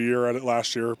half a year at it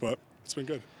last year, but it's been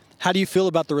good. How do you feel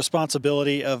about the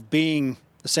responsibility of being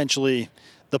essentially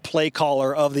the play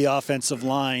caller of the offensive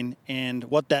line and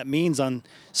what that means on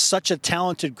such a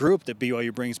talented group that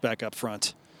BYU brings back up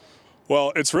front?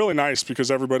 Well, it's really nice because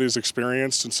everybody's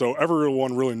experienced, and so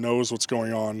everyone really knows what's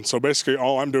going on. So basically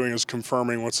all I'm doing is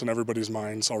confirming what's in everybody's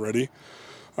minds already,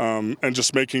 and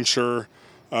just making sure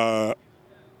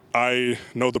I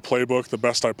know the playbook the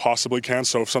best I possibly can.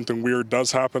 So if something weird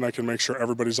does happen, I can make sure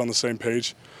everybody's on the same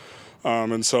page.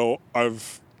 And so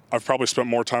I've probably spent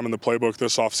more time in the playbook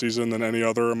this offseason than any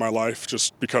other in my life,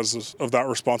 just because of that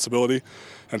responsibility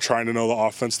and trying to know the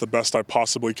offense the best I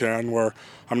possibly can, where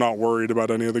I'm not worried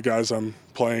about any of the guys I'm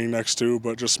playing next to,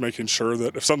 but just making sure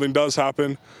that if something does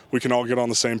happen, we can all get on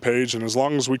the same page. And as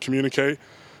long as we communicate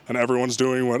and everyone's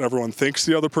doing what everyone thinks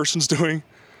the other person's doing,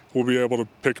 we'll be able to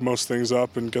pick most things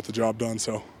up and get the job done.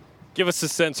 So, give us a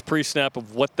sense pre-snap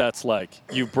of what that's like.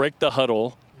 You break the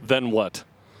huddle, then what?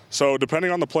 So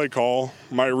depending on the play call,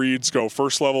 my reads go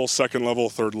first level, second level,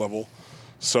 third level.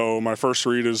 So my first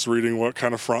read is reading what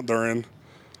kind of front they're in.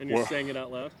 And you're saying it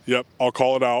out loud? Yep, I'll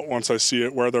call it out once I see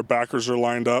it, where their backers are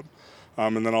lined up.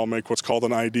 And then I'll make what's called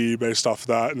an ID based off of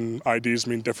that. And IDs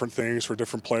mean different things for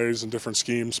different plays and different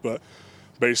schemes. But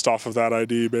based off of that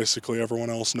ID, basically everyone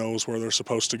else knows where they're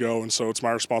supposed to go. And so it's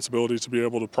my responsibility to be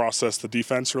able to process the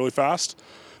defense really fast,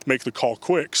 make the call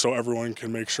quick so everyone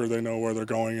can make sure they know where they're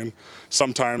going. And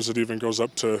sometimes it even goes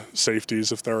up to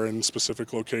safeties. If they're in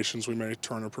specific locations, we may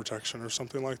turn a protection or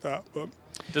something like that. But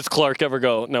does Clark ever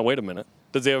go, no, wait a minute?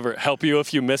 Does he ever help you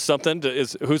if you miss something?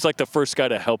 Who's like the first guy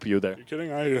to help you there? Are you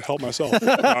kidding? I help myself.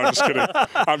 No, I'm just kidding.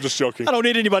 I'm just joking. I don't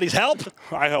need anybody's help.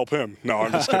 I help him. No,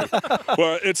 I'm just kidding.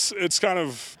 Well, it's kind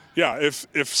of, yeah,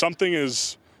 if something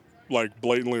is like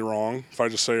blatantly wrong, if I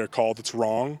just say a call that's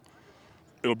wrong,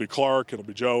 it'll be Clark, it'll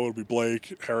be Joe, it'll be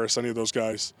Blake, Harris, any of those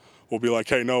guys will be like,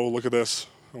 hey, no, look at this,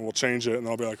 and we'll change it, and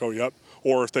they'll be like, oh, yep.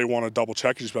 Or if they want to double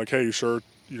check, you just be like, hey, you sure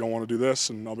you don't want to do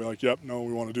this? And I'll be like, yep, no,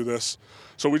 we want to do this.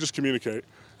 So we just communicate.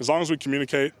 As long as we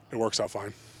communicate, it works out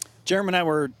fine. Jeremy and I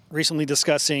were recently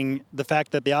discussing the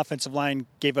fact that the offensive line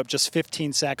gave up just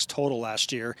 15 sacks total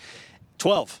last year.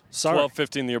 12. Sorry. 12,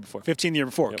 15 the year before. 15 the year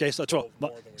before. Yep. Okay, so 12.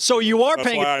 So you are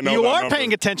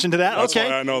paying attention to that. That's okay.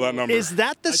 why I know that number. Is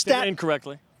that the stat?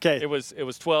 Incorrectly. Okay. It was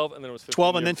 12 and then it was 15.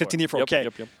 12 and then 15 the year before. Okay.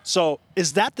 Yep. So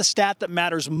is that the stat that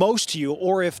matters most to you,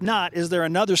 or if not, is there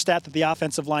another stat that the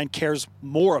offensive line cares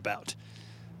more about?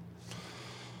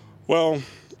 Well,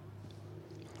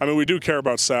 I mean, we do care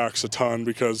about sacks a ton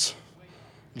because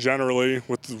generally,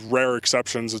 with rare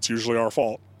exceptions, it's usually our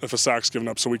fault if a sack's given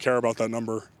up. So we care about that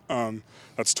number.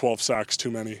 That's 12 sacks too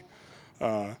many.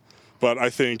 But I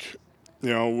think, you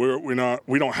know,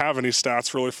 we don't have any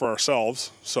stats really for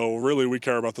ourselves. So really we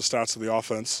care about the stats of the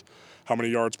offense. How many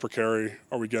yards per carry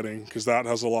are we getting? Because that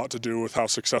has a lot to do with how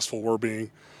successful we're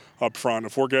being up front.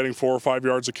 If we're getting 4 or 5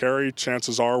 yards a carry,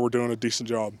 chances are we're doing a decent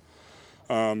job.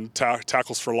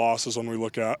 Tackles for loss is one we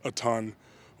look at a ton.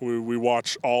 We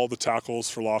watch all the tackles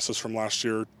for losses from last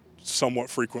year somewhat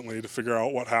frequently to figure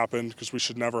out what happened, because we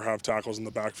should never have tackles in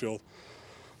the backfield.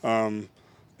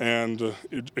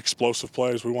 Explosive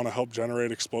plays. We want to help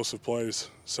generate explosive plays.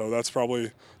 So those are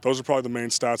probably the main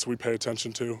stats we pay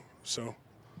attention to. So,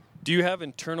 do you have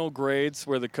internal grades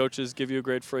where the coaches give you a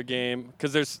grade for a game?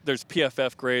 Because there's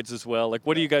PFF grades as well. Like,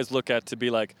 what do you guys look at to be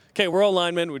like, okay, we're all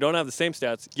linemen, we don't have the same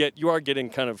stats, yet you are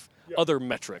getting kind of other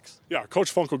metrics? Yeah,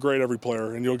 Coach Funk will grade every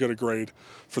player, and you'll get a grade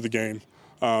for the game.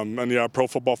 Pro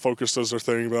Football Focus does their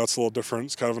thing, but that's a little different.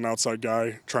 It's kind of an outside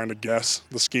guy trying to guess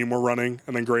the scheme we're running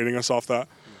and then grading us off that.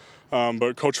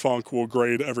 But Coach Funk will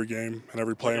grade every game and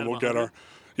every play, and we'll get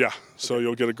so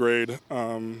you'll get a grade,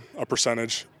 a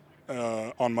percentage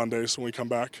on Mondays when we come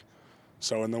back.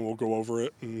 So, and then we'll go over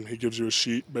it, and he gives you a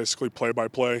sheet, basically play by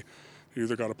play. You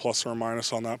either got a plus or a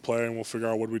minus on that play, and we'll figure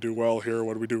out what we do well here,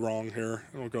 what do we do wrong here,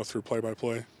 and we'll go through play by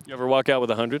play. You ever walk out with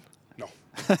 100? No.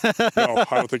 No,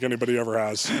 I don't think anybody ever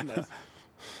has.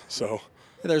 So,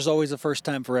 There's always a first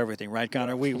time for everything, right,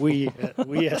 Connor? We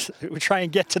try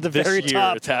and get to the very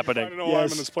top. It's happening. I don't know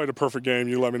lineman that's played a perfect game.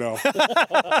 You let me know, so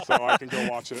I can go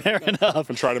watch it. Fair enough.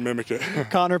 And try to mimic it.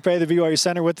 Connor Pay, the BYU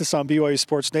center, with us on BYU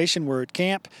Sports Nation. We're at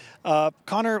camp.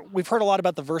 Connor, we've heard a lot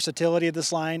about the versatility of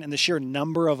this line and the sheer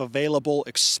number of available,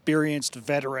 experienced,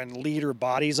 veteran leader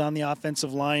bodies on the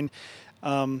offensive line.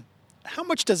 How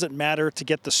much does it matter to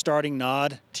get the starting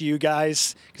nod to you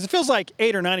guys? Because it feels like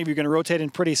 8 or 9 of you are going to rotate in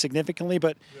pretty significantly,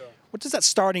 but what does that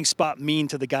starting spot mean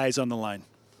to the guys on the line?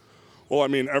 Well, I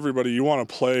mean, everybody, you want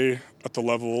to play at the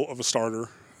level of a starter,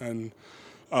 and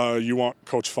you want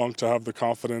Coach Funk to have the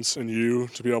confidence in you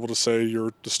to be able to say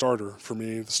you're the starter, for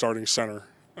me, the starting center.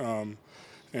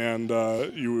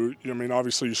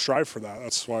 Obviously you strive for that.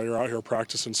 That's why you're out here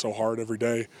practicing so hard every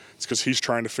day. It's because he's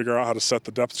trying to figure out how to set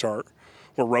the depth chart.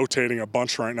 We're rotating a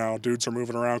bunch right now. Dudes are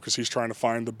moving around because he's trying to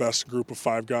find the best group of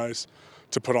 5 guys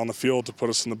to put on the field to put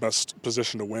us in the best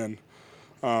position to win.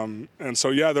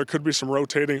 There could be some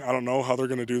rotating. I don't know how they're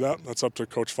going to do that. That's up to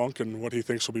Coach Funk and what he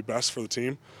thinks will be best for the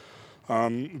team.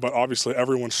 But obviously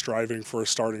everyone's striving for a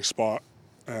starting spot,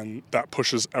 and that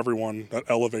pushes everyone, that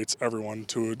elevates everyone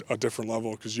to a different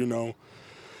level, because you know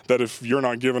that if you're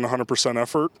not giving 100%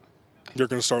 effort, you're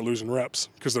going to start losing reps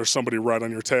because there's somebody right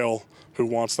on your tail who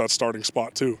wants that starting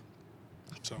spot too.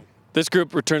 So this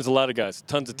group returns a lot of guys,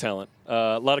 tons of talent,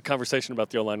 a lot of conversation about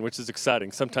the O-line, which is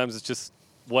exciting. Sometimes it's just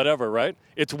whatever, right?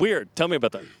 It's weird. Tell me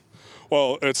about that.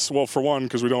 Well, for one,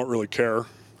 because we don't really care.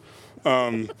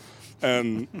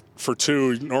 And for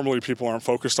 2, normally people aren't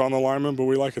focused on the linemen, but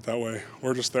we like it that way.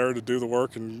 We're just there to do the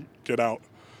work and get out.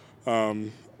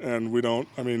 And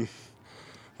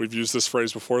we've used this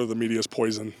phrase before, the media's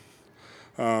poison.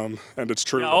 And it's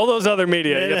true. Yeah, all those other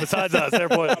media, besides us, they're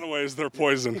poison. In a lot of ways, they're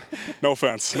poison. No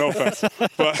offense.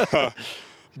 But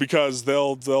because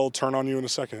they'll turn on you in a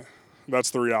second.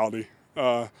 That's the reality.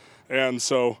 And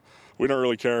so we don't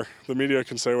really care. The media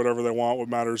can say whatever they want. What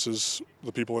matters is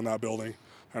the people in that building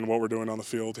and what we're doing on the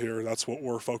field here. That's what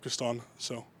we're focused on.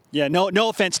 So. Yeah, no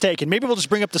offense taken. Maybe we'll just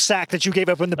bring up the sack that you gave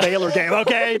up in the Baylor game.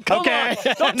 Okay, okay.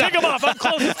 Don't take him off. I'm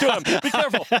closest to him. Be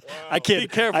careful. I kid. Be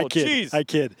careful. Jeez. I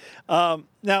kid.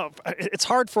 Now, it's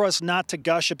hard for us not to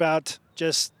gush about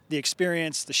just the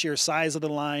experience, the sheer size of the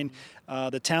line,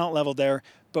 the talent level there.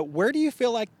 But where do you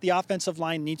feel like the offensive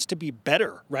line needs to be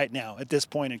better right now at this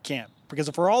point in camp? Because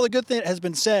for all the good that has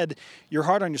been said, you're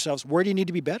hard on yourselves. Where do you need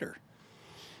to be better?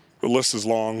 The list is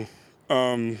long.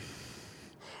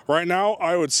 Right now,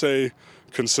 I would say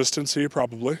consistency,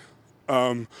 probably.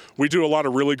 We do a lot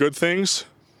of really good things,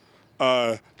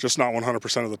 just not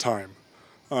 100% of the time.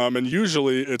 And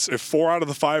usually it's if 4 out of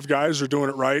the 5 guys are doing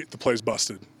it right, the play's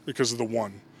busted because of the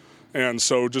 1. And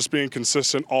so just being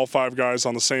consistent, all 5 guys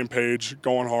on the same page,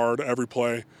 going hard every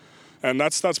play. And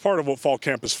that's part of what fall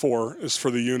camp is for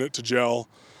the unit to gel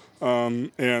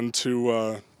and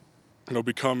to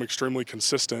become extremely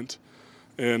consistent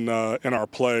in our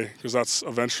play, because that's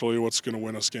eventually what's going to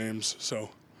win us games. So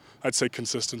I'd say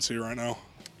consistency right now.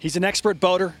 He's an expert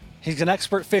boater. He's an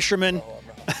expert fisherman.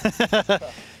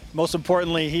 Most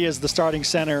importantly, he is the starting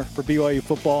center for BYU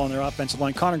football on their offensive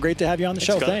line. Connor, great to have you on the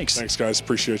show. Thanks. Thanks, guys.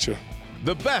 Appreciate you.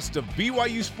 The best of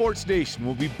BYU Sports Nation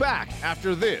will be back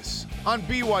after this on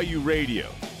BYU Radio.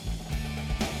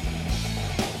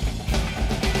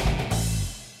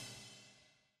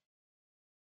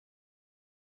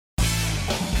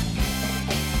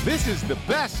 This is the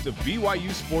best of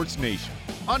BYU Sports Nation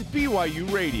on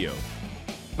BYU Radio.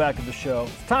 Back at the show.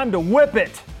 It's time to whip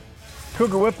it.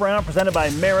 Cougar Whip Round presented by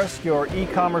Maersk, your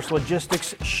e-commerce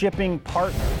logistics shipping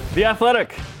partner. The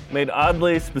Athletic made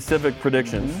oddly specific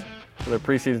predictions for their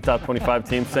preseason top 25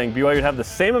 teams, saying BYU would have the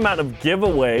same amount of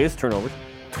giveaways, turnovers,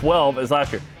 12 as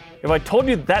last year. If I told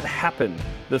you that happened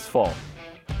this fall,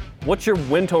 what's your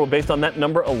win total based on that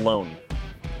number alone?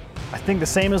 I think the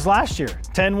same as last year,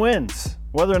 10 wins.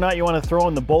 Whether or not you want to throw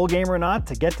in the bowl game or not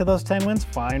to get to those 10 wins,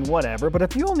 fine, whatever. But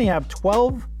if you only have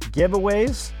 12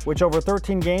 giveaways, which over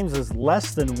 13 games is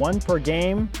less than 1 per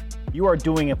game, you are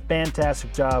doing a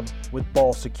fantastic job with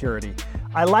ball security.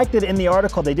 I liked it in the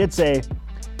article. They did say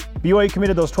BYU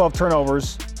committed those 12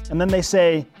 turnovers, and then they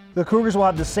say the Cougars will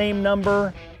have the same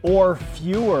number or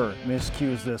fewer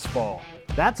miscues this fall.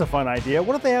 That's a fun idea.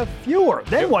 What if they have fewer?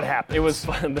 Then what happens? It was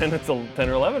fun. Then it's 10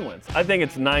 or 11 wins. I think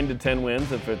it's 9 to 10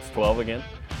 wins if it's 12 again.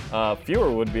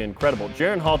 Fewer would be incredible.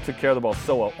 Jaron Hall took care of the ball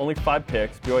so well. Only 5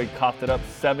 picks. BYU coughed it up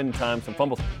 7 times, some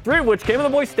fumbles, 3 of which came in the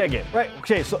Boise State game. Right.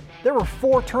 Okay, so there were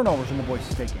 4 turnovers in the Boise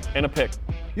State game. And a pick.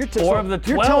 You're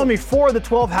telling me 4 of the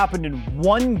 12 happened in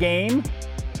one game?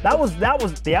 That was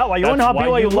the outlier. You know how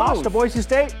BYU lost to Boise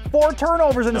State? 4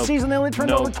 turnovers in a season. They only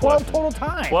turned over 12 total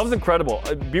times. Well, that was incredible.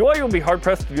 BYU will be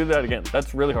hard-pressed to do that again.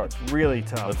 That's really hard. Really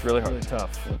tough. That's really hard. Really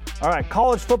tough. All right,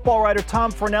 college football writer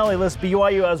Tom Fornelli lists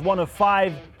BYU as one of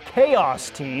 5 chaos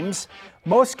teams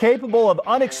most capable of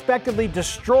unexpectedly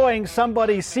destroying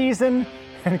somebody's season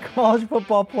and college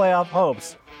football playoff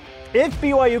hopes. If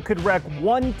BYU could wreck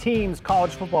one team's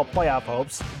college football playoff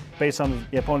hopes, based on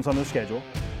the opponents on their schedule,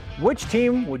 which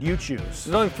team would you choose?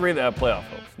 There's only 3 that have playoff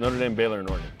hopes: Notre Dame, Baylor, and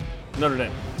Oregon. Notre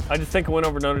Dame. I just think a win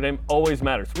over Notre Dame always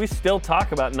matters. We still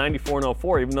talk about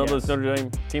 94-04, even though those Notre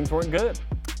Dame teams weren't good.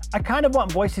 I kind of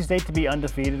want Boise State to be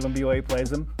undefeated when BYU plays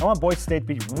them. I want Boise State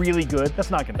to be really good. That's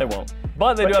not going to happen. They won't.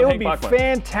 But they do have Hank Bachmeier. It would be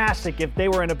fantastic if they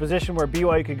were in a position where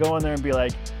BYU could go in there and be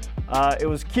like, it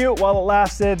was cute while it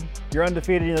lasted. You're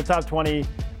undefeated in the top 20,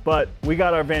 but we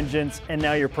got our vengeance, and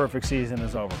now your perfect season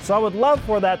is over. So I would love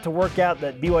for that to work out,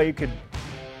 that BYU could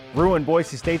ruin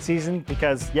Boise State's season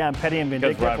because, I'm petty and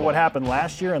vindictive for what happened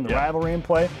last year and the rivalry in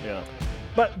play. Yeah.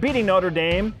 But beating Notre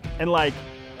Dame and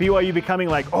BYU becoming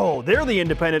they're the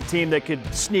independent team that could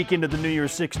sneak into the New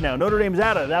Year's Six now. Notre Dame's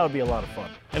out of it. That would be a lot of fun.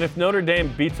 And if Notre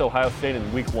Dame beats Ohio State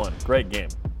in week 1, great game.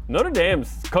 Notre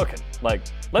Dame's cooking.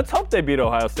 Let's hope they beat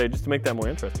Ohio State just to make that more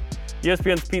interesting.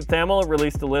 ESPN's Pete Thamel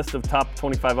released a list of top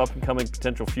 25 up-and-coming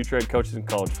potential future head coaches in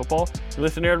college football. He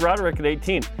listed Aaron Roderick at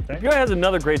 18. BYU has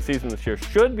another great season this year.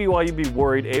 Should BYU be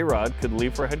worried A-Rod could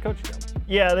leave for a head coaching job?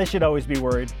 Yeah, they should always be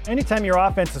worried. Anytime your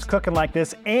offense is cooking like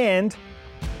this, and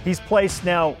he's placed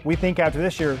now, we think after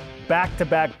this year,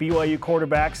 back-to-back BYU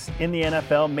quarterbacks in the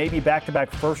NFL, maybe back-to-back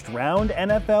first-round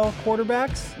NFL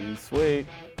quarterbacks. Sweet.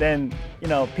 Then,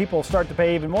 people start to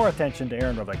pay even more attention to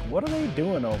Aaron Rodgers. What are they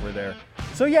doing over there?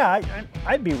 So, yeah,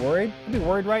 I'd be worried. I'd be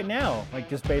worried right now,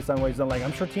 just based on what he's done.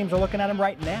 I'm sure teams are looking at him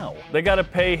right now. They got to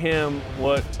pay him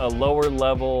what a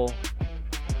lower-level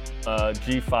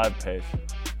G5 pays,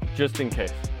 just in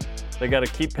case. They got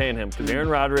to keep paying him because Aaron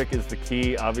Roderick is the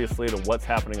key, obviously, to what's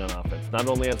happening on offense. Not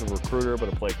only as a recruiter,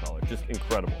 but a play caller. Just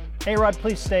incredible. A-Rod,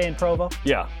 please stay in Provo.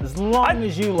 Yeah. As long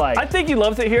as you like. I think he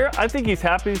loves it here. I think he's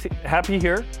happy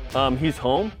here. He's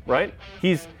home, right?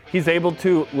 He's able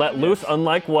to let loose,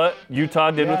 unlike what Utah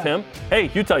did with him.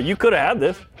 Hey, Utah, you could have had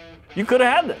this. You could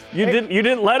have had this. You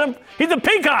didn't let him. He's a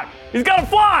peacock. He's got to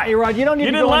fly. A-Rod, you don't need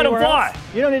to go anywhere else. You didn't let him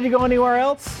fly. You don't need to go anywhere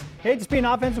else. Hey, just be an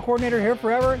offensive coordinator here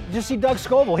forever. Just see Doug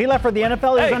Scoville. He left for the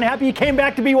NFL. He was unhappy. He came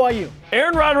back to BYU.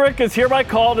 Aaron Roderick is hereby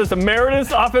called as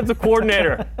emeritus offensive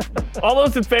coordinator. All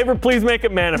those in favor, please make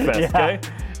it manifest, okay?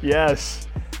 Yes.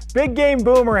 Big Game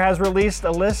Boomer has released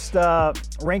a list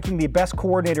ranking the best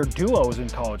coordinator duos in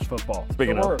college football.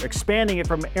 We're expanding it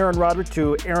from Aaron Roderick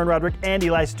to Aaron Roderick and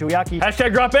Ilaisa Tuiaki.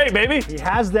 Hashtag drop 8, baby. He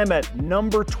has them at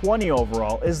number 20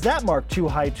 overall. Is that mark too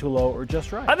high, too low, or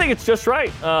just right? I think it's just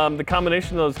right. The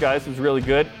combination of those guys is really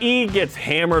good. E gets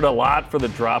hammered a lot for the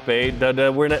drop 8.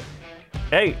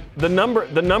 Hey, the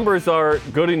numbers are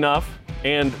good enough,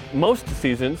 and most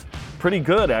seasons pretty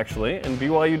good actually. And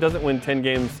BYU doesn't win 10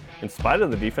 games in spite of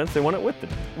the defense. They won it with the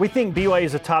defense. We think BYU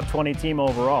is a top 20 team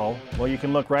overall. Well, you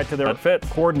can look right to their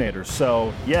coordinators.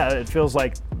 So, yeah, it feels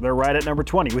like they're right at number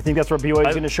 20. We think that's where BYU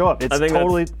is going to show up.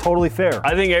 It's totally fair.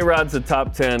 I think A-Rod's a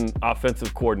top 10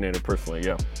 offensive coordinator, personally,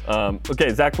 yeah.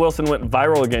 Okay, Zach Wilson went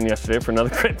viral again yesterday for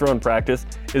another great throw in practice.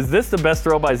 Is this the best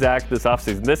throw by Zach this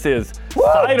offseason? This is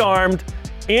sidearmed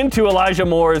into Elijah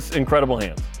Moore's incredible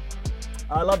hands.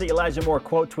 I love that Elijah Moore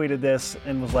quote tweeted this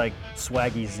and was like,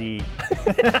 Swaggy Z.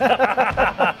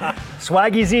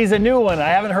 Swaggy Z is a new one. I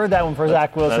haven't heard that one for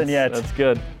Zach Wilson yet. That's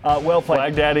good. Well played.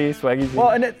 Swag Daddy, Swaggy Z.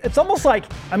 Well, and it's almost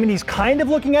like, he's kind of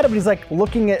looking at it, but he's like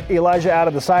looking at Elijah out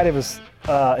of the side of his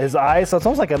eyes. So it's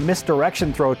almost like a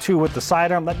misdirection throw, too, with the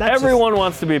sidearm. Everyone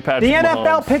wants to be Patrick The Mahomes.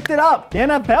 NFL picked it up. The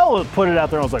NFL put it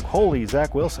out there. I was like, holy,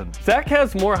 Zach Wilson. Zach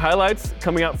has more highlights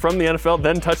coming out from the NFL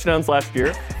than touchdowns last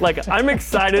year. I'm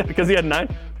excited because he had 9.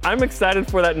 I'm excited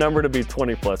for that number to be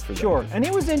 20 plus for Zach. Sure, and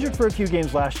he was injured for a few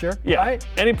games last year. Yeah, right?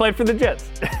 And he played for the Jets.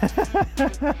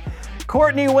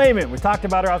 Courtney Wayman, we talked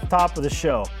about her at the top of the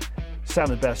show. She's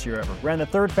having the best year ever. Ran the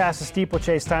 3rd fastest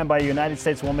steeplechase time by a United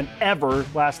States woman ever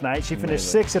last night. She finished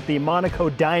 6th at the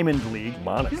Monaco Diamond League.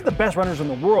 These are the best runners in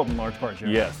the world in large part,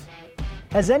 Jeremy. Yes.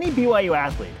 Has any BYU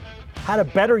athlete had a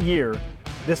better year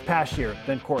this past year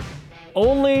than Courtney?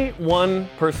 Only one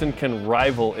person can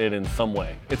rival it in some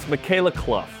way. It's Michaela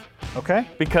Clough. Okay.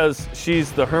 Because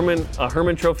she's the Herman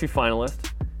Trophy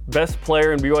finalist, best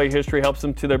player in BYU history, helps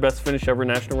them to their best finish ever,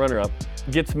 national runner-up,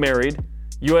 gets married,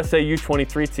 USA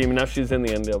U23 team, and now she's in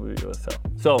the NWSL.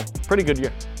 So, pretty good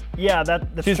year. Yeah,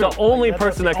 that's She's true. the only That's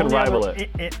person the that can only rival other-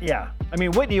 it. Yeah. I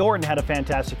mean, Whitney Orton had a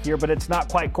fantastic year, but it's not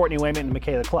quite Courtney Wayman and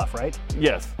Michaela Clough, right?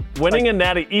 Yes. Winning a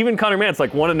natty, even Connor Mance,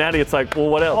 like won a natty, it's like, well,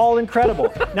 what else? All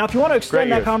incredible. Now, if you want to extend Great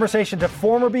that years. conversation to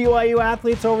former BYU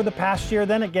athletes over the past year,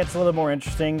 then it gets a little more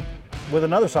interesting with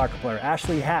another soccer player,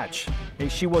 Ashley Hatch.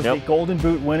 She was the Golden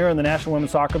Boot winner in the National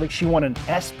Women's Soccer League. She won an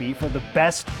ESPY for the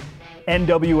best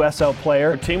NWSL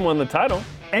player. Her team won the title.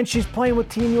 And she's playing with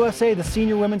Team USA, the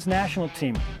senior women's national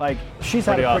team. Like, she's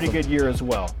had a pretty good year as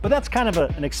well. But that's kind of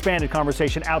an expanded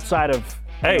conversation outside of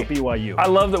BYU. I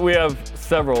love that we have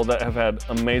several that have had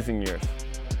amazing years.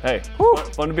 Hey,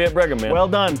 fun to be at Brigham, man. Well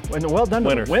done. Well done to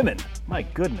Winners. the women. My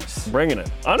goodness. Bringing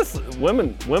it. Honestly,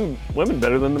 women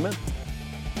better than the men.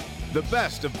 The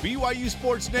best of BYU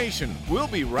Sports Nation. We'll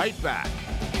be right back.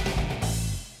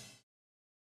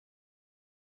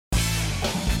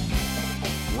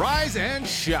 Rise and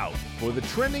shout for the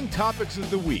trending topics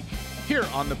of the week here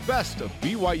on the best of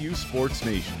BYU Sports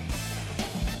Nation.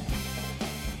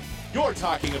 You're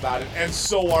talking about it, and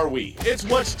so are we. It's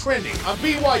what's trending on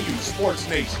BYU Sports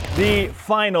Nation. The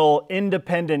final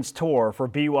Independence Tour for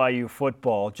BYU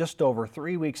football, just over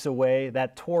 3 weeks away.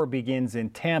 That tour begins in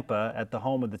Tampa at the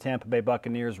home of the Tampa Bay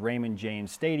Buccaneers, Raymond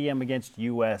James Stadium against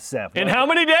USF. In how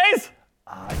many days?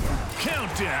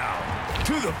 Countdown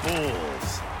to the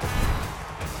Bulls.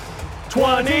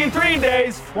 23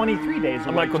 days. 23 days.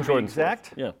 I'm Michael Jordan.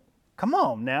 Exact. Yeah. Come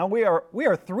on now. We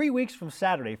are 3 weeks from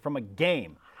Saturday from a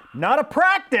game. Not a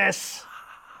practice,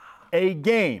 a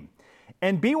game.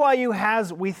 And BYU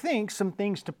has, we think, some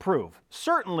things to prove.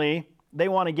 Certainly, they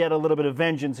want to get a little bit of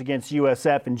vengeance against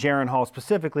USF and Jaron Hall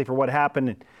specifically for what happened,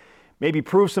 and maybe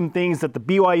prove some things that the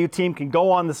BYU team can go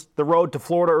on the road to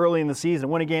Florida early in the season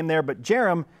and win a game there. But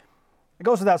Jerem, it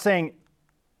goes without saying,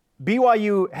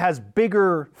 BYU has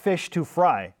bigger fish to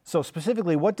fry. So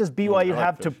specifically, what does BYU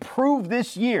have to prove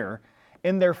this year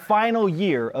in their final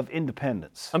year of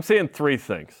independence? I'm saying three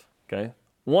things, okay?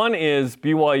 One is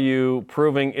BYU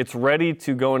proving it's ready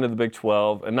to go into the Big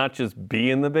 12 and not just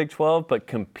be in the Big 12, but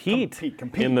compete.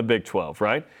 In the Big 12,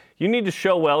 right? You need to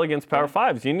show well against Power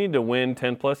Fives. You need to win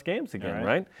 10-plus games again,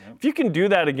 right? Yep. If you can do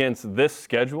that against this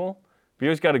schedule,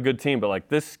 BYU's got a good team, but like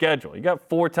this schedule, you got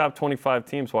 4 top 25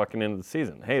 teams walking into the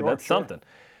season. Hey, that's something.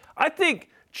 I think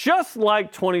just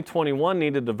like 2021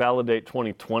 needed to validate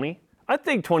 2020, I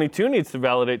think 22 needs to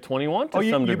validate 21 to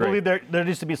some degree. You believe there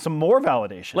needs to be some more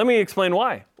validation? Let me explain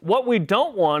why. What we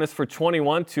don't want is for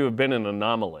 21 to have been an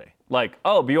anomaly. Like,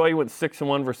 oh, BYU went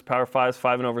 6-1 versus Power 5s,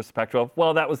 5-0 versus Pac-12.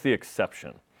 Well, that was the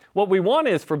exception. What we want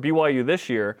is for BYU this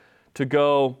year to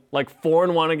go like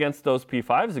 4-1 against those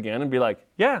P5s again and be like,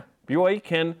 yeah, BYU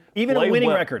can even play a winning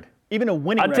well. record. Even a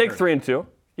winning record. I'd take 3-2.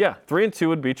 Yeah, 3-2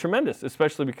 would be tremendous,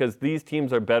 especially because these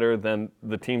teams are better than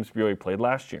the teams BYU played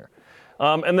last year.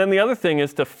 And then the other thing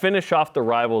is to finish off the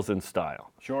rivals in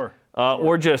style. Sure.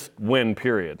 Or just win,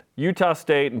 period. Utah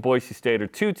State and Boise State are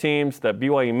two teams that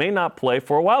BYU may not play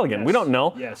for a while again. Yes. We don't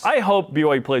know. Yes. I hope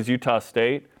BYU plays Utah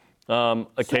State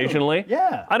occasionally.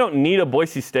 Yeah. I don't need a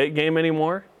Boise State game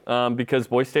anymore because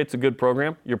Boise State's a good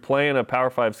program. You're playing a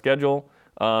Power 5 schedule.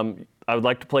 I would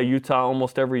like to play Utah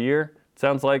almost every year. It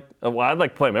sounds like, well, I'd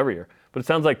like to play them every year. But it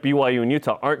sounds like BYU and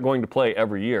Utah aren't going to play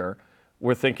every year.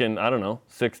 We're thinking, I don't know,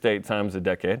 6 to 8 times a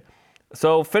decade.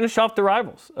 So finish off the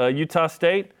rivals. Utah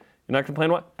State, you're not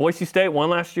complaining what? Boise State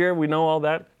won last year. We know all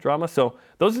that drama. So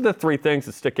those are the three things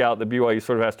that stick out that BYU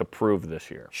sort of has to prove this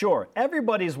year. Sure.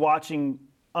 Everybody's watching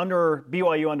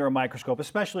BYU under a microscope,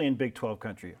 especially in Big 12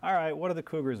 country. All right, what are the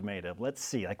Cougars made of? Let's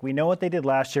see. Like, we know what they did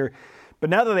last year.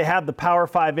 But now that they have the Power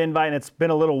 5 invite and it's been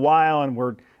a little while and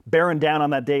we're bearing down on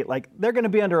that date, like, they're going to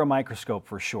be under a microscope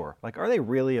for sure. Like, are they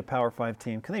really a Power 5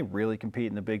 team? Can they really compete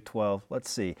in the Big 12? Let's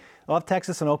see. They'll have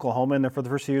Texas and Oklahoma in there for the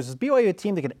first 2 years. Is BYU a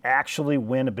team that can actually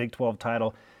win a Big 12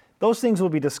 title? Those things will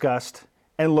be discussed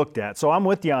and looked at. So I'm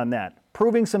with you on that.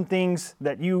 Proving some things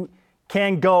that you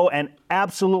can go and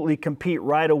absolutely compete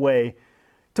right away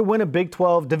to win a Big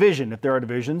 12 division, if there are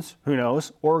divisions, who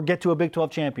knows, or get to a Big 12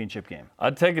 championship game.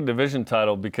 I'd take a division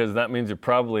title because that means you're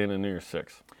probably in a New Year's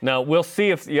Six. Now, we'll see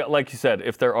if, like you said,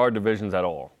 if there are divisions at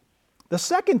all. The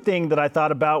second thing that I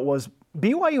thought about was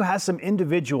BYU has some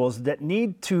individuals that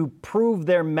need to prove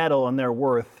their mettle and their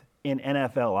worth in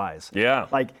NFL eyes. Yeah.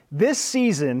 Like, this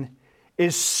season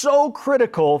is so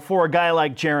critical for a guy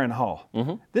like Jaron Hall.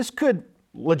 Mm-hmm. This could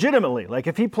legitimately, like,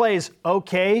 if he plays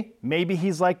okay, maybe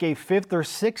he's like a 5th or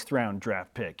 6th round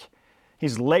draft pick.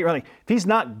 He's late. Like, if he's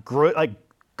not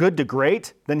good to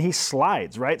great, then he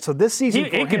slides, right? So this season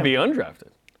he could be undrafted,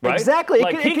 right? Exactly.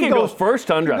 Like, he could go first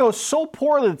undrafted. It could go so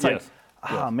poorly. It's like,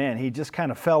 man, he just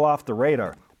kind of fell off the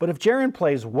radar. But if Jaren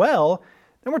plays well,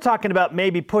 then we're talking about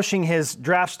maybe pushing his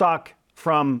draft stock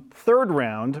from 3rd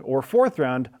round or 4th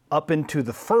round up into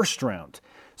the 1st round.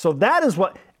 So that is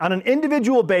what, on an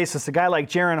individual basis, a guy like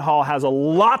Jaren Hall has a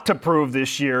lot to prove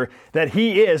this year that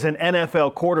he is an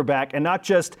NFL quarterback and not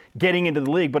just getting into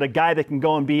the league, but a guy that can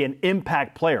go and be an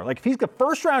impact player. Like if he's the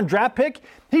 1st round draft pick,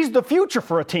 he's the future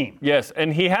for a team. Yes,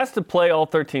 and he has to play all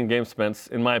 13 games, Spence,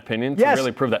 in my opinion, to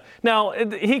really prove that. Now,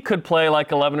 he could play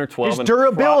like 11 or 12. His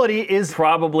durability is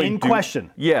probably in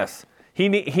question. Yes. He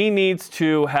needs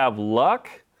to have luck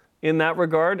in that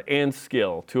regard and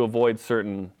skill to avoid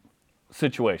certain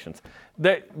situations.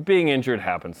 That being injured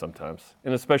happens sometimes,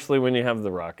 and especially when you have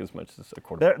The Rock as much as a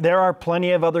quarterback. There are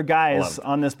plenty of other guys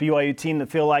on this BYU team that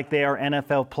feel like they are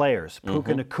NFL players.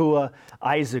 Puka Nacua,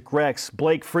 Isaac Rex,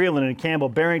 Blake Freeland, and Campbell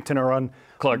Barrington are on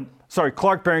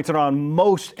Clark Barrington are on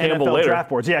most NFL draft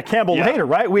boards. Yeah, Campbell later,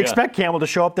 right? We expect Campbell to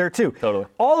show up there too. Totally.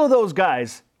 All of those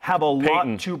guys have a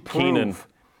lot to prove. Keenan.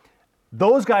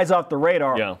 Those guys off the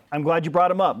radar, I'm glad you brought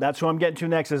them up. That's who I'm getting to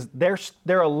next. Is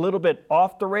they're a little bit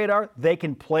off the radar. They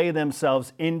can play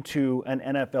themselves into an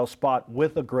NFL spot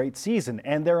with a great season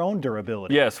and their own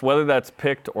durability. Yes, whether that's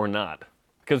picked or not.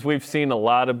 Because we've seen a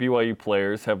lot of BYU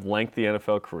players have lengthy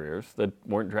NFL careers that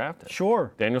weren't drafted.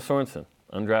 Sure. Daniel Sorensen,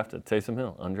 undrafted. Taysom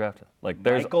Hill, undrafted.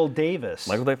 Michael Davis.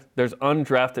 There's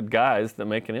undrafted guys that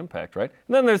make an impact, right?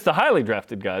 And then there's the highly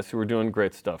drafted guys who are doing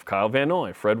great stuff. Kyle Van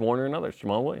Noy, Fred Warner, and others.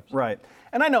 Jamal Williams. Right.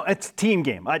 And I know it's a team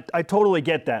game. I totally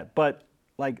get that. But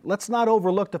let's not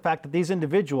overlook the fact that these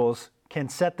individuals can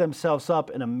set themselves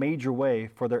up in a major way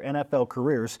for their NFL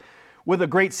careers with a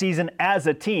great season as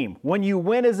a team. When you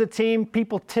win as a team,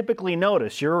 people typically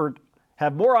notice. You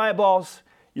have more eyeballs.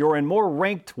 You're in more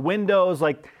ranked windows.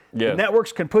 The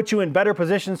networks can put you in better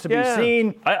positions to be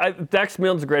seen. Dax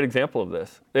Milne's a great example of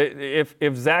this.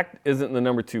 If Zach isn't the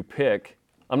number 2 pick,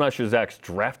 I'm not sure Zach's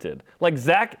drafted.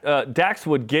 Dax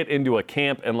would get into a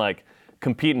camp and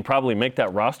compete and probably make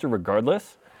that roster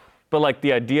regardless. But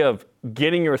the idea of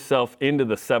getting yourself into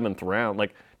the 7th round,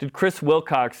 did Chris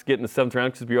Wilcox get in the 7th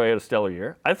round because BYU had a stellar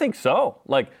year? I think so.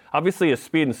 Obviously his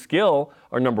speed and skill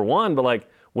are number 1, but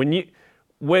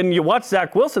when you watch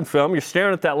Zach Wilson film, you're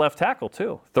staring at that left tackle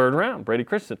too. 3rd round, Brady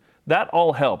Christensen. That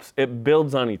all helps. It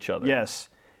builds on each other. Yes.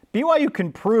 BYU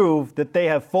can prove that they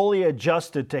have fully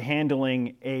adjusted to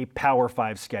handling a Power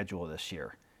 5 schedule this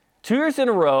year. 2 years in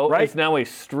a row is now a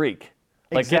streak.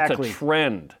 Exactly. It's a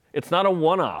trend. It's not a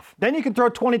one-off. Then you can throw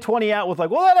 2020 out with they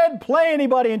didn't play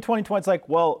anybody in 2020. It's now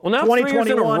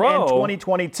 2021 and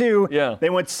 2022, they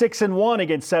went 6-1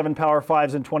 against 7 Power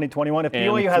 5s in 2021. If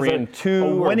BYU has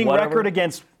a winning record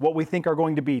against what we think are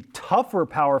going to be tougher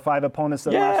Power 5 opponents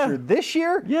than last year this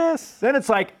year, then it's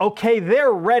okay,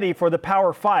 they're ready for the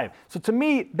Power 5. So to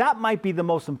me, that might be the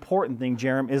most important thing,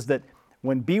 Jerem, is that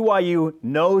when BYU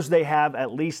knows they have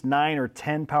at least 9 or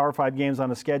 10 Power 5 games on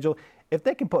the schedule, if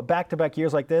they can put back-to-back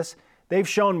years like this, they've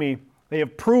shown me, they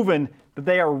have proven that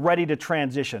they are ready to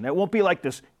transition. It won't be like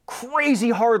this crazy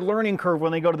hard learning curve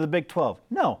when they go to the Big 12.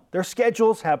 No, their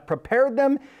schedules have prepared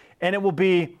them, and it will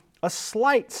be a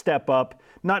slight step up,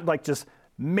 not just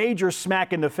major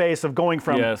smack in the face of going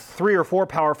from 3 or 4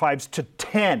 Power 5s to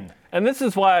 10. And this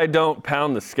is why I don't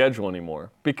pound the schedule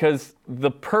anymore, because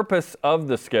the purpose of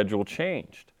the schedule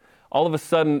changed. All of a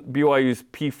sudden, BYU's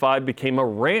P5 became a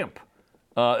ramp.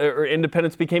 Or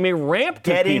Independence became a ramp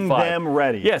to getting P5. Them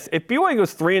ready. Yes, if BYU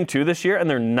goes 3-2 this year and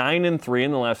they're 9-3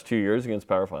 in the last 2 years against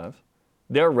Power 5s,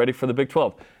 they're ready for the Big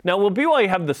 12. Now, will BYU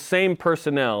have the same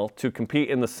personnel to compete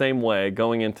in the same way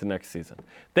going into next season?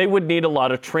 They would need a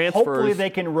lot of transfers. Hopefully they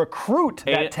can recruit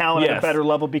that talent at a better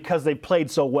level because they've played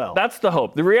so well. That's the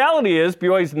hope. The reality is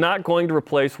BYU's not going to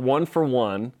replace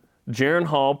 1-for-1 Jaren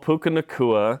Hall, Puka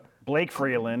Nacua, Blake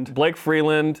Freeland,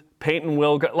 Peyton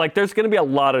Wilga. There's going to be a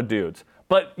lot of dudes.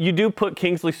 But you do put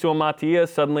Kingsley Suamatia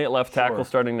suddenly at left tackle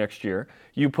starting next year.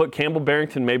 You put Campbell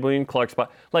Barrington maybe in Clark's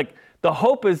spot. The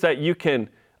hope is that you can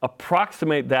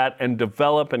approximate that and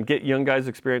develop and get young guys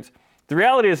experience. The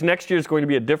reality is next year is going to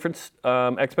be a different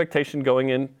expectation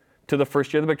going into the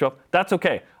first year of the Big 12. That's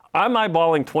okay. I'm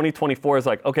eyeballing 2024 as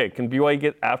okay, can BYU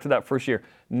get after that first year?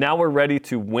 Now we're ready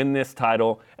to win this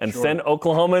title and send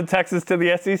Oklahoma and Texas to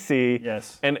the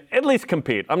SEC and at least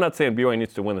compete. I'm not saying BYU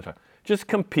needs to win the title. Just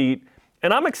compete.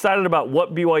 And I'm excited about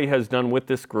what BYU has done with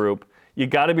this group. You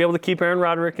got to be able to keep Aaron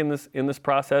Roderick in this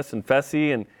process, and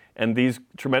Fessy and these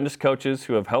tremendous coaches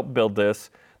who have helped build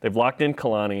this. They've locked in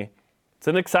Kalani. It's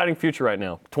an exciting future right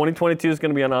now. 2022 is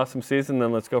going to be an awesome season,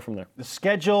 then let's go from there. The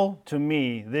schedule, to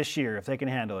me, this year, if they can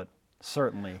handle it,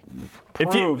 certainly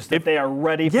proves that they are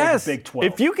ready for the Big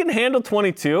 12. If you can handle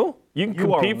 22, You can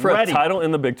compete for a title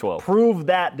in the Big 12. Prove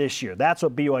that this year. That's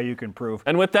what BYU can prove.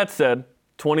 And with that said,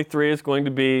 23 is going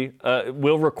to be,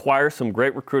 will require some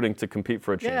great recruiting to compete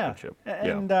for a championship.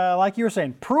 And like you were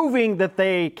saying, proving that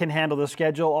they can handle the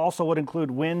schedule also would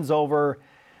include wins over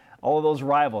all of those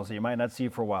rivals that you might not see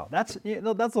for a while.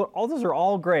 All those are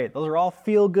all great. Those are all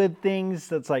feel-good things.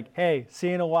 That's like, hey, see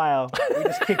you in a while. We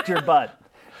just kicked your butt.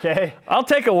 Okay. I'll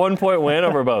take a 1-point win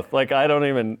over both. Like, I don't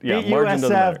even. Beat margin doesn't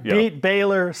matter. USF, beat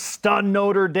Baylor, stun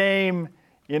Notre Dame.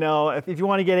 You know, if you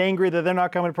want to get angry that they're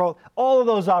not coming to pro, all of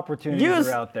those opportunities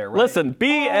are out there, right? Listen,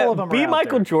 be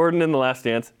Michael Jordan in The Last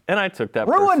Dance, and I took that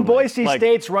Ruin personally. Boise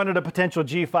State's run at a potential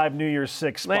G5 New Year's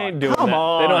Six spot. They ain't doing Come that.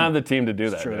 on. They don't have the team to do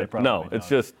that. True, It's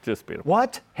just beat them.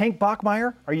 What? Hank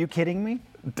Bachmeier? Are you kidding me?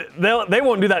 They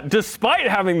won't do that despite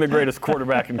having the greatest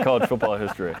quarterback in college football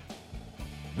history.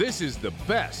 This is the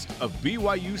best of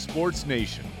BYU Sports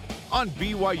Nation on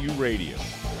BYU Radio.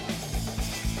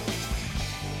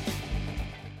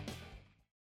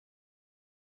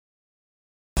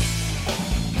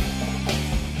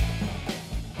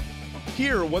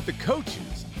 Hear what the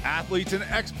coaches, athletes, and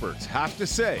experts have to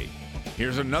say.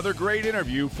 Here's another great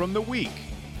interview from the week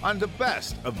on the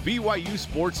best of BYU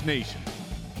Sports Nation.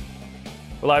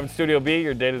 We're live in Studio B,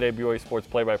 your day-to-day BYU sports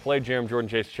play-by-play. Jeremy Jordan,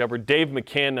 Jason Shepard. Dave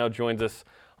McCann now joins us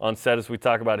on set as we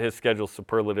talk about his schedule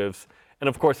superlatives. And,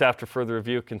 of course, after further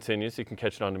review continues, you can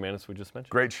catch it on demand as we just mentioned.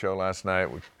 Great show last night.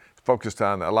 We focused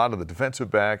on a lot of the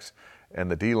defensive backs and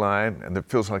the D-line, and it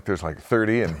feels like there's like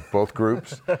 30 in both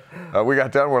groups. We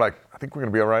got done, we're like, I think we're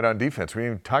going to be all right on defense. We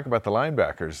didn't even talk about the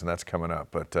linebackers, and that's coming up.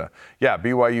 But,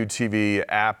 BYU TV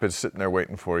app is sitting there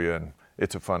waiting for you, and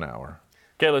it's a fun hour.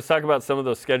 Okay, let's talk about some of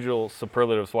those schedule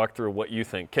superlatives. Walk through what you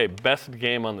think. Okay, best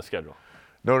game on the schedule.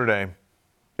 Notre Dame.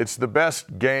 It's the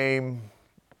best game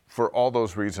for all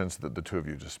those reasons that the two of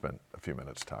you just spent a few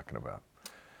minutes talking about.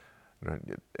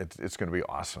 It's going to be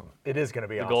awesome. It is going to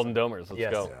be awesome. The Golden Domers,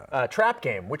 let's go. Trap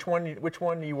game. Which one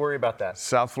do you worry about that?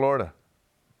 South Florida.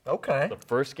 Okay. The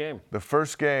first game. The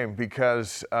first game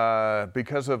because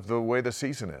of the way the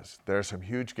season is. There are some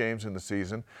huge games in the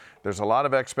season. There's a lot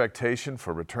of expectation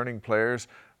for returning players,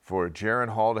 for Jaren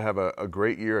Hall to have a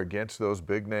great year against those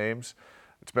big names.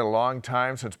 It's been a long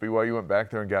time since BYU went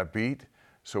back there and got beat.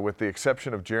 So with the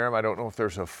exception of Jerem, I don't know if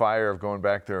there's a fire of going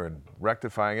back there and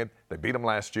rectifying it. They beat them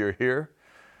last year here.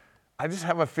 I just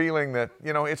have a feeling that,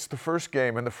 it's the first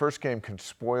game, and the first game can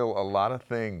spoil a lot of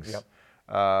things,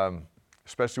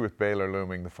 especially with Baylor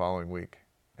looming the following week,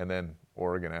 and then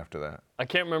Oregon after that. I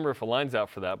can't remember if a line's out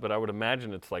for that, but I would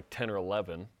imagine it's like 10 or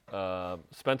 11.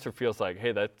 Spencer feels like,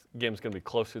 hey, that game's going to be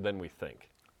closer than we think.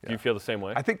 Do you feel the same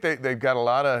way? I think they've got a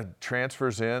lot of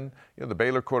transfers in. The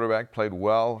Baylor quarterback played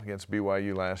well against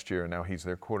BYU last year, and now he's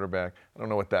their quarterback. I don't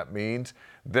know what that means.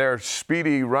 Their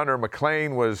speedy runner,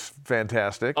 McClain, was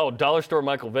fantastic. Oh, Dollar Store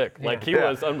Michael Vick. He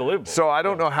was unbelievable. So I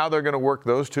don't know how they're going to work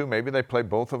those two. Maybe they play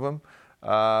both of them.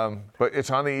 But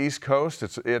it's on the East Coast.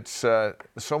 It's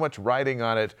so much riding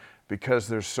on it because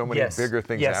there's so many bigger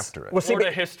things after it. Well,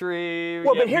 Florida history.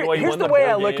 Well, but here's the way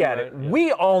I look at it.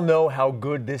 We all know how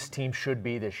good this team should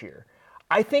be this year.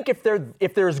 I think if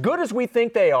they're as good as we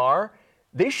think they are,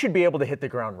 they should be able to hit the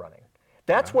ground running.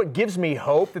 That's what gives me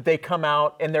hope that they come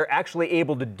out and they're actually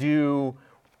able to do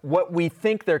what we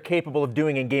think they're capable of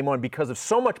doing in game one because of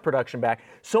so much production back,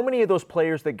 so many of those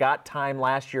players that got time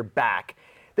last year back.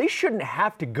 They shouldn't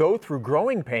have to go through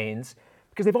growing pains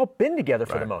because they've all been together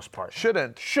for the most part.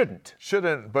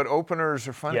 Shouldn't, but openers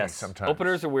are funny sometimes.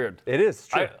 Openers are weird. It is,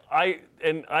 true. I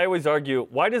always argue,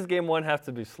 why does game one have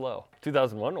to be slow?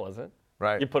 2001 wasn't.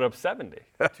 Right. You put up 70.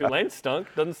 Tulane stunk.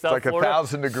 Doesn't South Florida Florida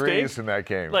 1,000 degrees stink? in that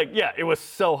game. It was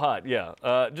so hot,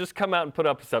 just come out and put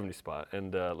up a 70 spot,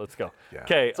 and let's go.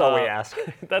 Okay. That's all we ask.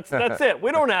 That's it.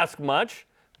 We don't ask much.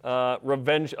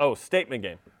 Revenge. Oh, statement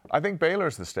game. I think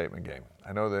Baylor's the statement game.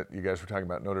 I know that you guys were talking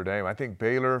about Notre Dame. I think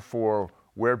Baylor for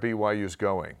where BYU's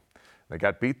going. They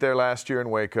got beat there last year in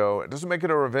Waco. It doesn't make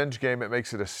it a revenge game. It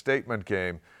makes it a statement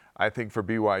game, I think, for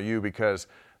BYU because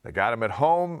they got them at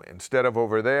home instead of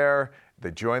over there.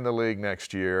 They join the league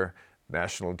next year.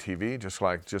 National TV, just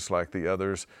like the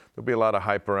others. There'll be a lot of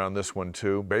hype around this one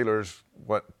too. Baylor's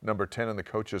number 10 in the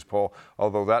coaches poll,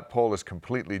 although that poll is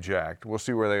completely jacked. We'll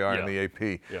see where they are in the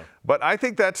AP. Yeah. But I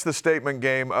think that's the statement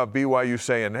game of BYU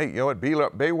saying, hey, you know what,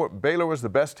 Baylor was the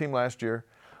best team last year.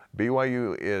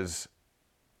 BYU is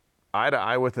eye to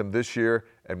eye with them this year,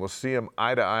 and we'll see them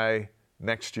eye to eye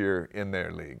next year in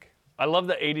their league. I love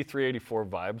the 83-84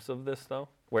 vibes of this though.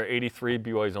 Where 83,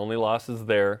 BYU's only loss is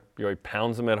there. BYU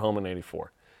pounds them at home in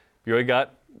 84. BYU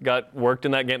got got worked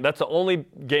in that game. That's the only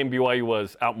game BYU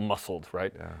was out-muscled,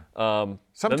 right? Yeah.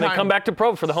 Then they come back to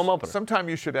Provo for the home opener. Sometime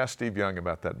you should ask Steve Young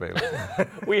about that Baylor.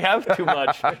 We have too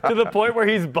much, to the point where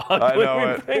he's bugged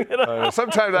when we bring it up.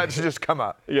 Sometimes that should just come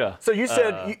up. Yeah. So you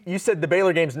said you said the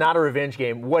Baylor game's not a revenge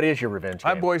game. What is your revenge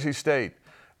game? I'm Boise State.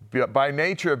 By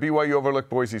nature, BYU overlooked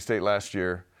Boise State last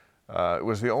year. It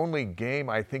was the only game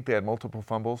I think they had multiple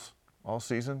fumbles all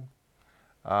season.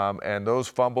 And those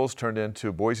fumbles turned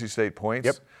into Boise State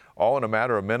points, all in a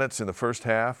matter of minutes in the first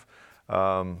half.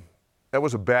 That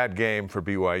was a bad game for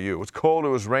BYU. It was cold, it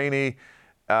was rainy.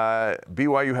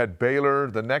 BYU had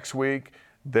Baylor the next week.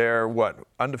 They're what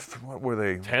were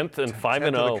they? 10th and 5-0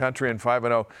 in the country and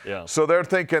 5-0. Yeah. So they're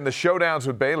thinking the showdowns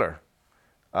with Baylor.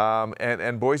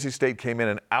 And Boise State came in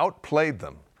and outplayed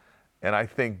them. And I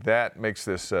think that makes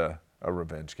this a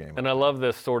revenge game. And I love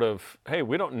this sort of, hey,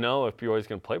 we don't know if BYU's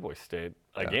going to play Boise State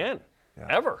again,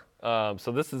 ever.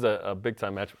 So this is a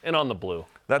big-time match. And on the blue.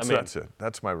 That's it.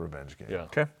 That's my revenge game. Yeah.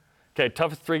 Okay,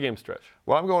 toughest 3-game stretch.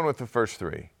 Well, I'm going with the first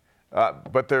 3.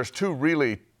 But there's 2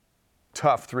 really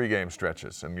tough 3-game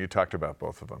stretches, and you talked about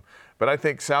both of them. But I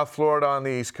think South Florida on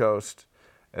the East Coast,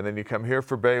 and then you come here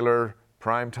for Baylor,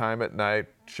 prime time at night,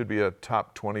 should be a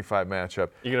top 25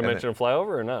 matchup. You going to mention a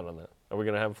flyover or not on that? Are we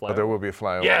going to have a flyover? There will be a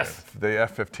flyover. Yes. The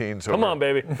F-15s Come on,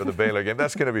 baby. for the Baylor game.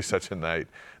 That's going to be such a night.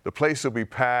 The place will be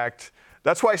packed.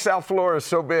 That's why South Florida is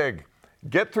so big.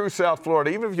 Get through South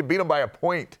Florida, even if you beat them by a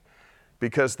point,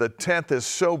 because the 10th is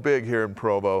so big here in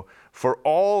Provo for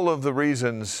all of the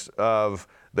reasons of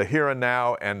the here and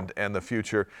now and the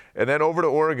future. And then over to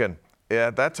Oregon. Yeah,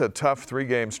 that's a tough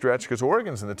 3-game stretch because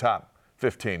Oregon's in the top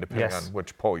 15, depending on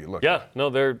which poll you look at. No,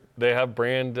 they have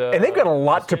brand. And they've got a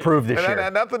lot to prove this year.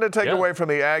 And nothing to take away from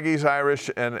the Aggies, Irish,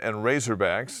 and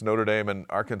Razorbacks. Notre Dame and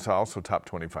Arkansas also top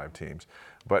 25 teams.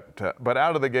 But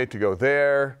out of the gate to go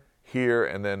there, here,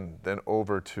 and then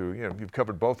over to, you've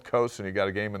covered both coasts and you got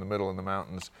a game in the middle in the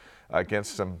mountains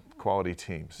against some quality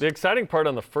teams. The exciting part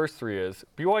on the first 3 is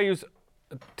BYU's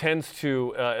tends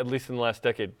to, at least in the last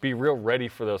decade, be real ready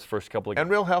for those first couple of games.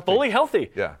 And real healthy. Fully healthy.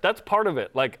 Yeah. That's part of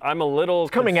it. Like, I'm a little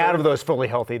coming out of those fully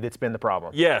healthy that's been the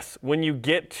problem. Yes. When you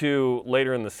get to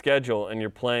later in the schedule and you're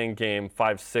playing game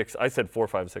 5, 6, I said 4,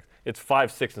 5, 6. It's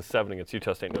 5, 6, and 7 against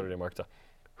Utah State, Notre Dame, Arkansas.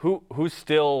 Who's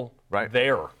still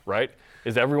there, right?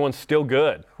 Is everyone still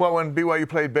good? Well, when BYU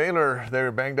played Baylor, they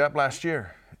were banged up last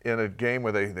year in a game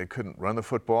where they couldn't run the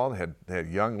football. They had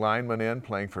young linemen in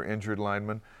playing for injured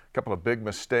linemen. A couple of big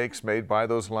mistakes made by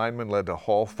those linemen led to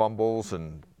Hall fumbles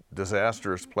and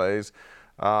disastrous plays.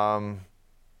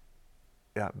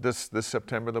 This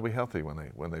September they'll be healthy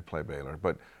when they play Baylor.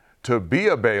 But to be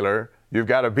a Baylor, you've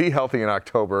got to be healthy in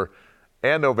October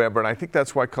and November, and I think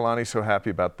that's why Kalani's so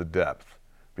happy about the depth,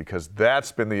 because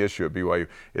that's been the issue at BYU.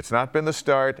 It's not been the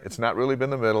start, it's not really been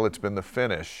the middle, it's been the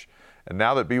finish. And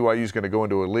now that BYU is going to go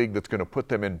into a league that's going to put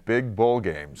them in big bowl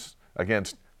games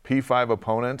against P5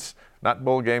 opponents, not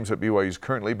bowl games that BYU's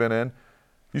currently been in,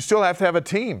 you still have to have a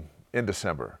team in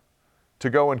December to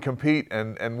go and compete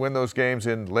and win those games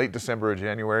in late December or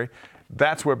January.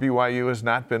 That's where BYU has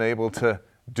not been able to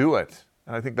do it.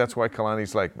 And I think that's why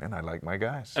Kalani's like, man, I like my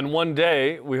guys. And one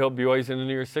day, we hope BYU's in the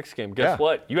New Year's Six game. Guess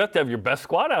what? You have to have your best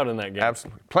squad out in that game.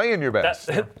 Absolutely. Playing your best.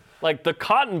 Like, the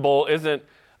Cotton Bowl isn't,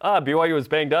 BYU was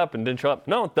banged up and didn't show up.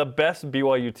 No, the best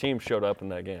BYU team showed up in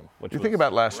that game. You think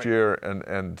about last year,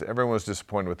 and everyone was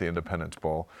disappointed with the Independence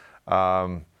Bowl.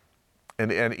 And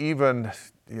even,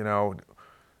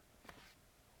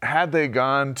 had they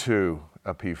gone to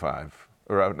a P5,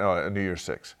 or a New Year's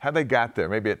Six, had they got there,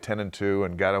 maybe at 10-2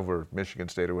 and got over Michigan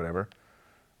State or whatever,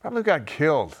 probably got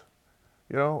killed.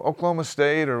 Oklahoma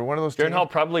State or one of those teams. Darren Hall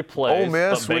probably plays, Ole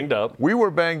Miss, but banged up. We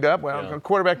were banged up. Well, the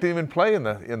quarterback didn't even play in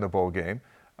the bowl game.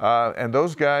 And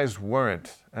those guys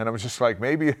weren't. And I was just like,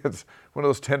 maybe it's one of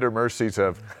those tender mercies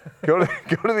of go to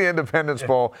the Independence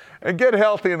Bowl and get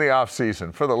healthy in the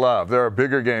offseason, for the love. There are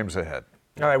bigger games ahead.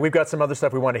 All right, we've got some other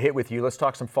stuff we want to hit with you. Let's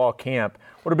talk some fall camp.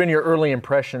 What have been your early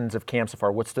impressions of camp so far?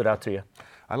 What stood out to you?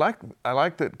 I like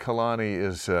that Kalani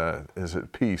is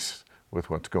at peace with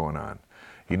what's going on.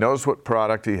 He knows what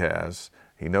product he has.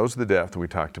 He knows the depth we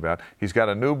talked about. He's got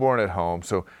a newborn at home.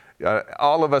 So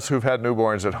all of us who've had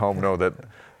newborns at home know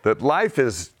that life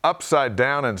is upside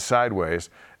down and sideways.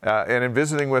 And in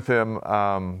visiting with him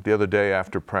the other day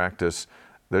after practice,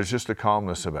 there's just a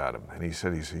calmness about him. And he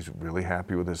said he's really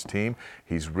happy with his team.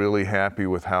 He's really happy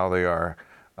with how they are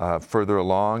further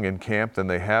along in camp than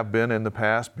they have been in the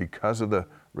past because of the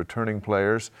returning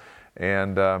players.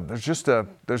 And there's just a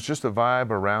vibe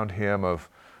around him of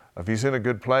he's in a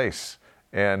good place.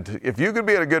 And if you could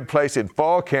be at a good place in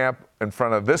fall camp in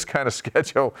front of this kind of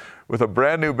schedule with a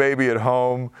brand new baby at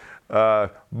home,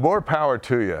 more power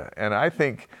to you. And I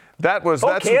think that's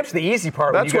camp's the easy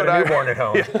part when you got a newborn at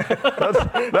home.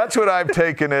 Yeah, that's what I've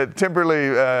taken it. Timberly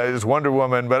is Wonder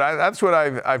Woman, but that's what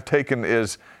I've taken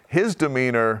is his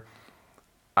demeanor,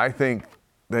 I think,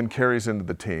 then carries into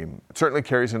the team. It certainly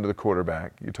carries into the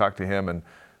quarterback. You talk to him and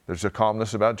there's a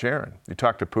calmness about Jaren. You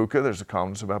talk to Puka, there's a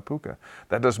calmness about Puka.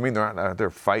 That doesn't mean they're not out there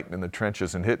fighting in the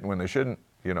trenches and hitting when they shouldn't,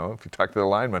 if you talk to the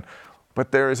lineman.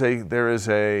 But there is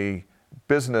a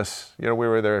business, we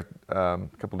were there a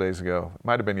couple days ago. It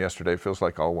might have been yesterday. It feels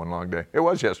like all one long day. It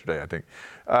was yesterday, I think.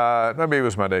 Maybe it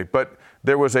was Monday. But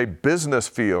there was a business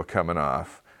feel coming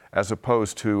off as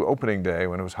opposed to opening day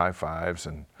when it was high fives.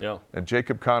 And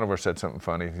Jacob Conover said something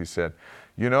funny. He said,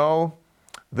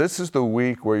 this is the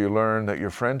week where you learn that your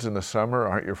friends in the summer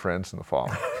aren't your friends in the fall.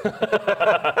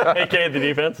 AKA the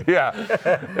defense? Yeah.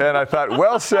 And I thought,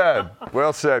 well said,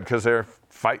 because they're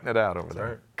fighting it out over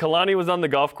there. Kalani was on the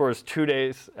golf course 2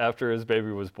 days after his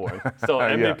baby was born. So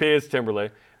MVP is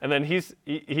Timberlake. And then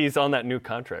he's on that new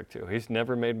contract, too. He's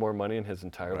never made more money in his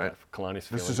entire life. Kalani's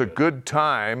feeling This is a good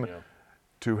time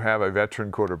to have a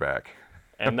veteran quarterback.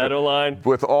 And that O-line.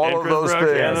 With all of those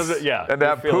things. And to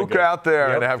have Puka out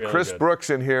there and to have Chris good. Brooks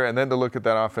in here and then to look at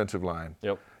that offensive line.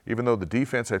 Yep. Even though the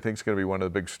defense, I think, is going to be one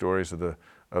of the big stories of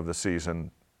the season.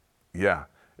 Yeah.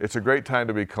 It's a great time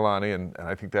to be Kalani, and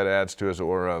I think that adds to his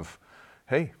aura of,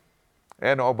 hey,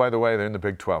 and by the way, they're in the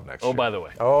Big 12 next year. Oh, by the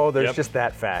way. Oh, there's just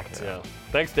that fact. Yeah.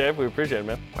 Thanks, Dave. We appreciate it,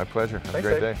 man. My pleasure. Have a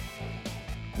great day.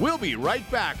 We'll be right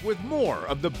back with more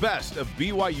of the best of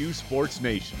BYU Sports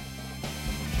Nation.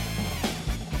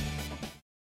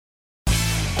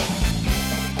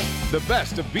 The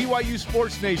best of BYU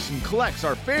Sports Nation collects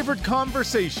our favorite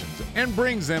conversations and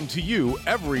brings them to you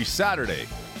every Saturday.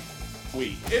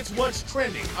 It's what's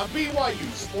trending on BYU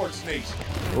Sports Nation.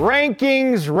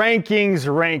 Rankings.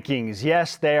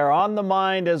 Yes, they are on the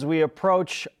mind as we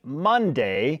approach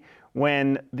Monday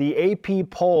when the AP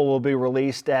poll will be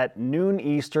released at noon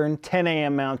Eastern, 10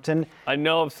 a.m. Mountain. I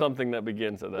know of something that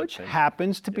begins at that which time.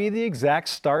 Happens to be the exact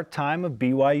start time of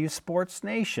BYU Sports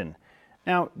Nation.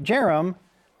 Now, Jerem,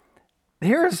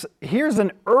 here's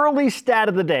an early stat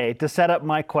of the day to set up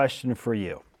my question for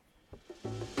you.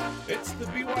 It's the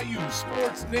BYU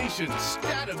Sports Nation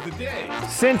stat of the day.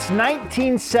 Since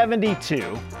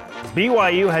 1972,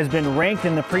 BYU has been ranked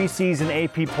in the preseason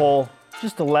AP poll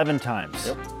just 11 times.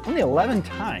 Yep. Only 11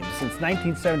 times since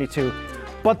 1972.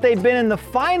 But they've been in the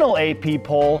final AP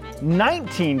poll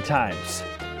 19 times.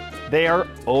 They are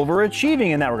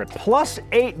overachieving in that regard.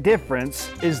 +8 difference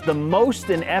is the most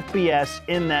in FBS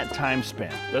in that time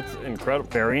span. That's incredible.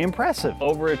 Very impressive.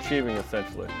 Overachieving,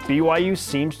 essentially. BYU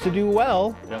seems to do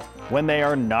well Yeah. when they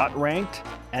are not ranked,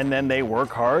 and then they work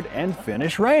hard and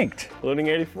finish ranked. Including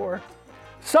 84.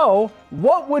 So,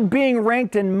 what would being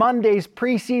ranked in Monday's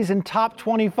preseason top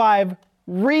 25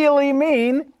 really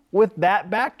mean with that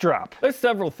backdrop? There's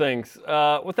several things.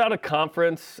 Without a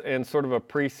conference and sort of a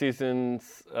preseason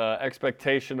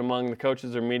expectation among the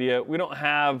coaches or media, we don't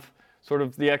have sort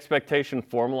of the expectation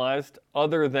formalized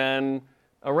other than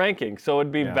a ranking. So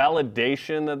it'd be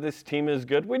validation that this team is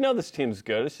good. We know this team's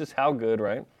good. It's just how good,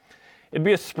 right? It'd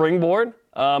be a springboard.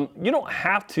 You don't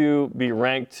have to be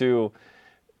ranked to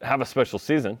have a special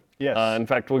season. Yes. In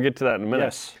fact, we'll get to that in a minute.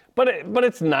 Yes. But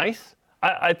it's nice.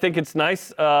 I think it's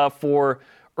nice for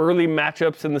early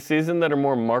matchups in the season that are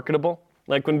more marketable.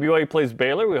 Like when BYU plays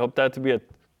Baylor, we hope that to be a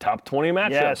top 20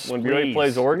 matchup. Yes, when please. BYU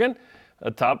plays Oregon, a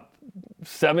top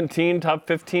 17, top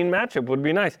 15 matchup would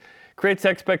be nice. Creates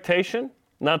expectation.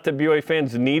 Not that BYU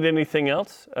fans need anything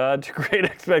else to create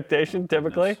expectation,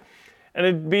 typically. Yes. And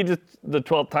it'd be just the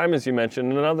 12th time, as you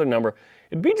mentioned, another number.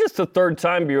 It'd be just the third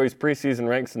time BYU's preseason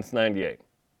ranked since 98.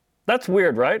 That's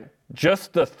weird, right?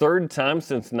 Just the third time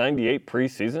since 98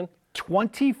 preseason?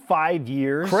 25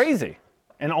 years. Crazy.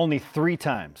 And only 3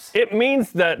 times. It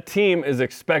means that team is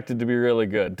expected to be really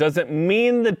good. Does it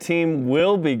mean the team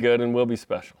will be good and will be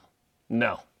special?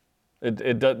 No.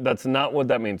 That's not what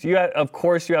that means. Of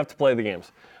course, you have to play the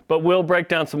games. But we'll break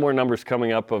down some more numbers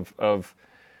coming up of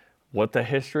what the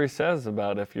history says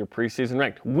about if you're preseason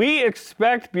ranked. We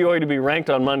expect BYU to be ranked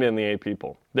on Monday in the AP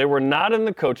poll. They were not in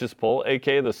the coaches poll,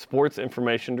 aka the Sports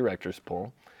Information Directors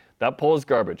poll. That poll is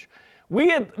garbage.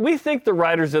 We think the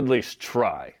writers at least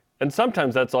try, and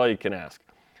sometimes that's all you can ask.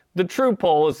 The true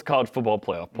poll is the College Football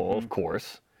Playoff poll, of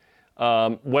course.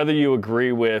 Whether you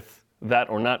agree with that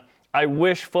or not, I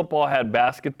wish football had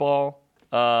basketball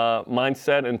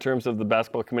mindset in terms of the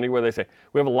basketball committee where they say,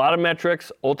 we have a lot of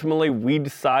metrics. Ultimately, we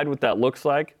decide what that looks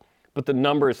like, but the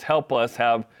numbers help us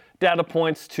have data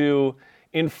points to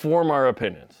inform our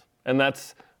opinions. And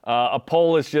that's a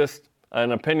poll is just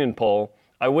an opinion poll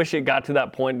I wish it got to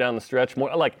that point down the stretch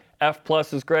more. Like F+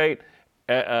 is great,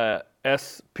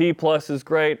 SP+ is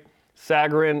great,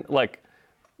 Sagarin, like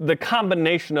the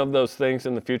combination of those things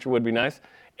in the future would be nice.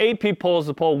 AP poll is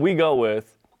the poll we go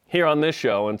with here on this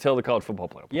show until the college football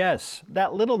playoff. Yes,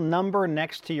 that little number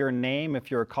next to your name, if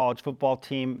you're a college football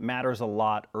team, matters a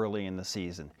lot early in the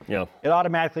season. Yeah. It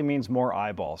automatically means more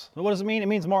eyeballs. So what does it mean? It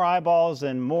means more eyeballs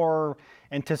and more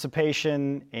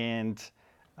anticipation and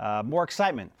more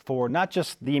excitement for not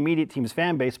just the immediate team's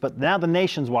fan base, but now the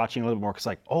nation's watching a little more because,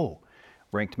 like, oh,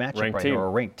 ranked matchup right here, or a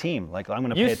ranked team. Like, I'm going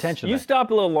to pay attention to that. You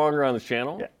stop a little longer on the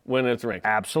channel when it's ranked.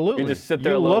 Absolutely. You just sit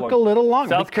there a look little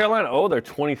longer. South Carolina, oh, they're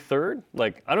 23rd?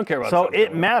 Like, I don't care about So South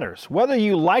Carolina. it matters. Whether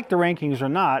you like the rankings or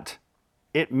not,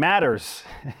 it matters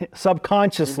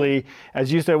subconsciously.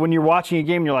 As you said, when you're watching a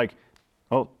game, you're like,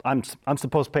 oh, I'm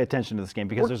supposed to pay attention to this game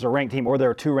because there's a ranked team or there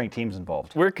are two ranked teams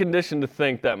involved. We're conditioned to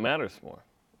think that matters more.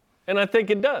 And I think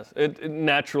it does. It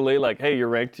naturally, like, hey, you're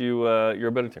ranked, you're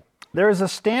a better team. There is a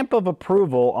stamp of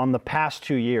approval on the past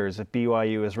 2 years if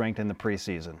BYU is ranked in the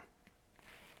preseason.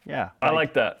 Yeah. I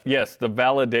like that. Yes, the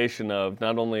validation of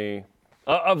not only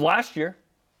of last year.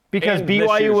 Because and this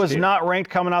BYU year's was team. not ranked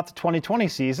coming out the 2020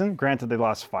 season. Granted, they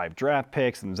lost 5 draft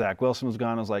picks and Zach Wilson was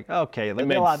gone. I was like, okay,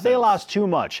 they lost too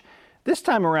much. This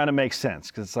time around, it makes sense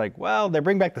because it's like, well, they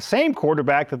bring back the same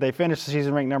quarterback that they finished the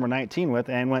season ranked number 19 with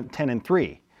and went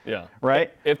 10-3. Yeah.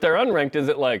 Right? If they're unranked, is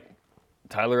it like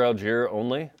Tyler Algier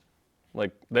only?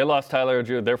 Like, they lost Tyler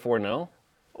Algier, therefore no?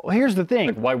 Well, here's the thing.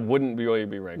 Like, why wouldn't BYU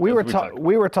be ranked? We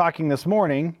were talking this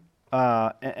morning,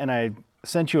 and I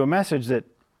sent you a message that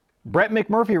Brett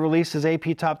McMurphy released his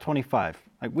AP Top 25.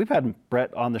 Like, we've had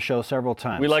Brett on the show several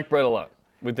times. We like Brett a lot.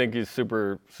 We think he's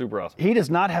super, super awesome. He does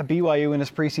not have BYU in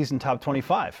his preseason Top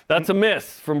 25. That's a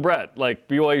miss from Brett. Like,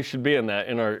 BYU should be in that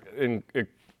in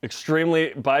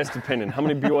extremely biased opinion. How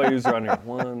many BYUs are on here?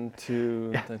 1,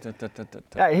 2.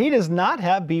 He does not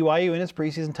have BYU in his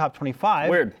preseason Top 25.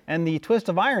 Weird. And the twist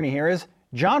of irony here is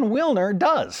John Wilner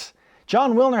does.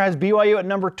 John Wilner has BYU at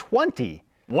number 20.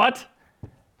 What?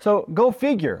 So go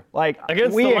figure. Like,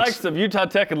 against the likes of Utah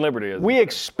Tech and Liberty. We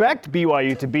expect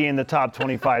BYU to be in the top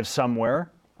 25 somewhere.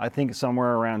 I think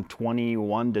somewhere around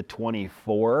 21 to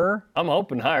 24. I'm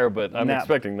hoping higher, but I'm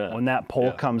expecting that. When that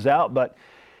poll comes out. But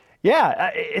yeah,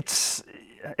 it's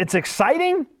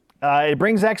exciting. It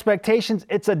brings expectations.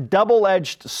 It's a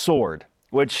double-edged sword,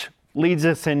 which leads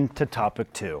us into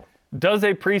topic 2. Does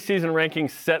a preseason ranking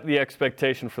set the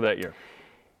expectation for that year?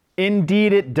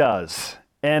 Indeed it does.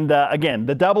 And again,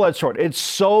 the double-edged sword. It's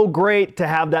so great to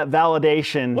have that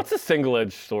validation. What's a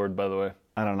single-edged sword, by the way?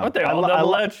 I don't know. Aren't they all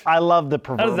double-edged? I love the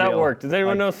proverbial. How does that work? Does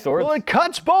anyone know swords? Well, it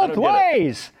cuts both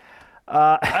ways.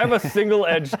 I have a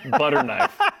single-edged butter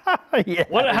knife. Yes.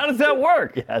 How does that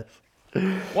work? Yes.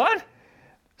 What?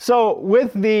 So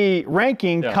with the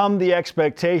ranking come the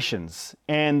expectations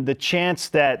and the chance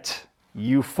that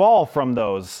you fall from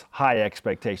those high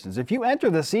expectations. If you enter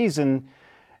the season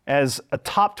as a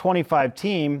top 25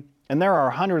 team and there are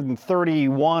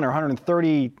 131 or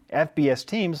 130 FBS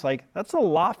teams, like, that's a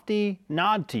lofty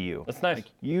nod to you. That's nice.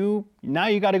 Like, now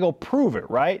you got to go prove it,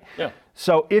 right? Yeah.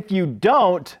 So if you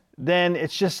don't, then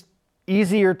it's just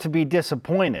easier to be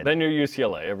disappointed. Then you're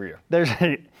UCLA every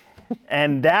year.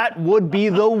 And that would be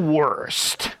the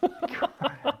worst,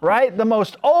 right? The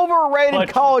most overrated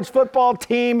college football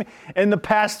team in the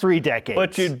past 3 decades.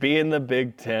 But you'd be in the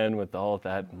Big Ten with all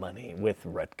that money with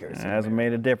Rutgers. It hasn't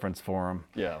made a difference for them.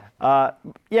 Yeah.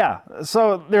 Yeah.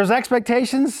 So there's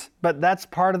expectations, but that's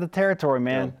part of the territory,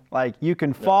 man. Yeah. Like, you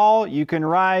can fall, you can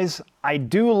rise. I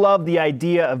do love the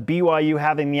idea of BYU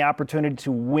having the opportunity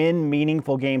to win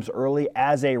meaningful games early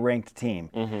as a ranked team.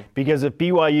 Mm-hmm. Because if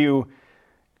BYU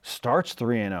starts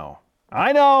 3-0.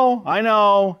 I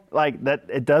know, like, that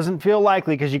it doesn't feel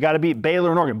likely because you got to beat Baylor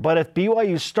and Oregon. But if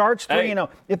BYU starts 3-0,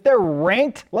 if they're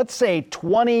ranked, let's say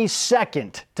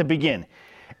 22nd to begin,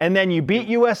 and then you beat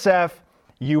USF,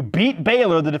 you beat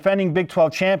Baylor, the defending Big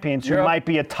 12 champions, who might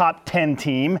be a top 10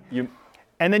 team,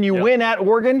 and then you win at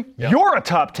Oregon, you're a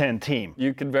top 10 team.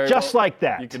 You could very just well, like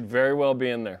that. You could very well be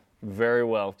in there. Very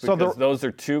well, because those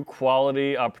are 2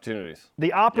 quality opportunities.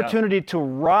 The opportunity to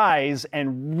rise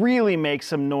and really make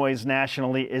some noise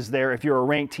nationally is there if you're a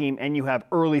ranked team and you have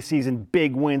early season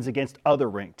big wins against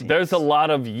other ranked teams. There's a lot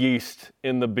of yeast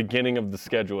in the beginning of the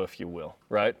schedule, if you will,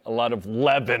 right? A lot of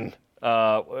leaven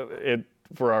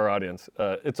for our audience.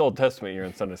 It's Old Testament year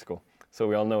in Sunday school, so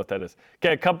we all know what that is.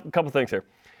 Okay, a couple things here.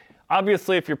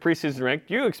 Obviously, if you're preseason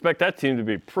ranked, you expect that team to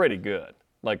be pretty good,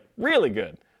 like really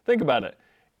good. Think about it.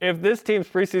 If this team's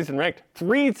preseason ranked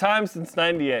 3 times since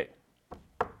 '98,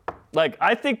 like,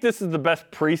 I think this is the best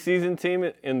preseason team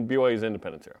in BYU's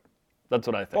independence era. That's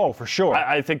what I think. Oh, for sure.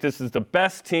 I think this is the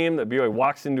best team that BYU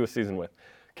walks into a season with.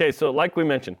 Okay, so like we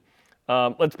mentioned,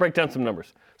 let's break down some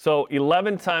numbers. So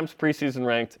 11 times preseason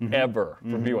ranked ever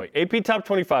for BYU. AP top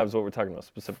 25 is what we're talking about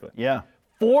specifically. Yeah.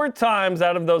 4 times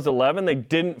out of those 11, they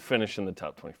didn't finish in the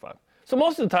top 25. So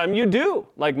most of the time you do.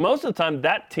 Like most of the time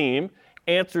that team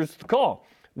answers the call.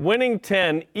 Winning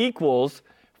 10 equals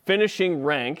finishing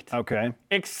ranked. Okay.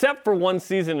 Except for one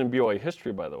season in BYU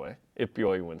history, by the way, if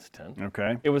BYU wins 10.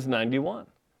 Okay. It was 91.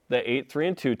 The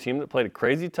 8-3-2 team that played a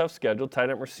crazy tough schedule, tied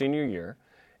up their senior year.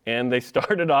 And they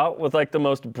started out with like the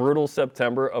most brutal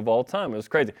September of all time. It was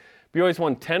crazy. BYU's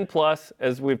won 10 plus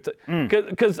as we've,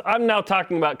 because I'm now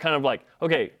talking about kind of like,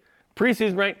 okay,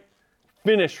 preseason ranked,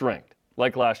 finished ranked,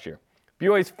 like last year.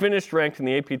 BYU's finished ranked in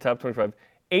the AP top 25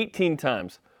 18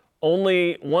 times.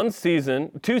 Only 2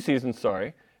 seasons,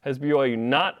 has BYU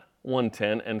not won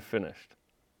 10 and finished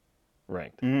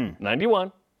ranked.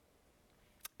 91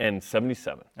 and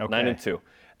 77, Okay. 9-2.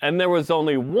 And there was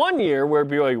only 1 year where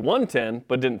BYU won 10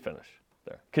 but didn't finish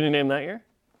there. Can you name that year?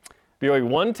 BYU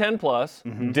won 10 plus,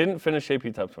 didn't finish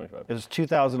AP top 25. It was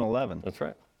 2011. That's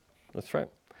right. That's right.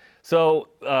 So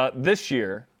this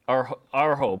year,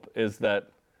 our hope is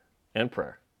that, and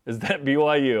prayer, is that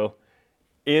BYU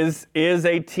is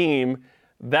a team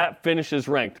that finishes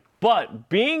ranked. But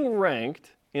being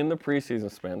ranked in the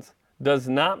preseason, Spence, does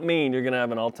not mean you're going to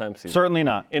have an all-time season. Certainly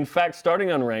not. In fact, starting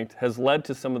unranked has led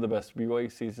to some of the best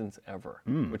BYU seasons ever,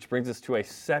 which brings us to a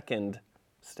second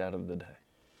stat of the day.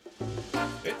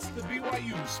 It's the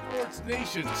BYU Sports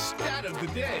Nation stat of the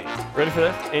day. Ready for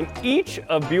this? In each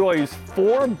of BYU's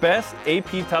 4 best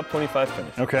AP top 25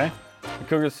 finishes, Okay. the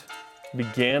Cougars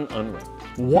began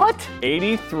unranked. What?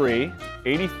 83,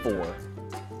 84,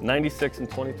 96, and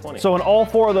 2020. So in all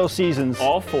 4 of those seasons,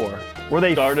 all 4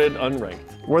 started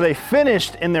unranked. Were they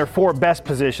finished in their 4 best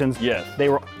positions? Yes. They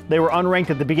were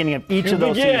unranked at the beginning of each of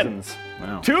those seasons.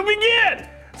 Wow. To begin!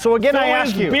 So again, I is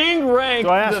ask you. being ranked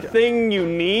the thing you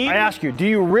need? I ask you, do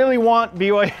you really want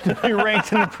BYU to be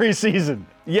ranked in the preseason?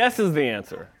 Yes is the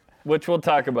answer, which we'll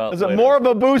talk about Is later. it more of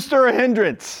a boost or a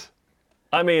hindrance?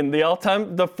 I mean,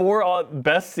 the 4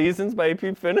 best seasons by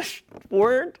AP finished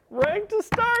weren't ranked to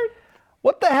start.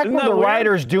 What the heck Isn't were that the weird?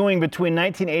 Riders doing between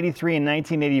 1983 and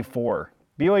 1984?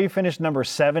 BYU finished number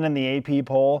 7 in the AP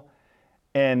poll.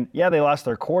 And yeah, they lost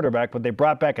their quarterback, but they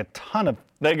brought back a ton of.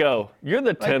 They go, you're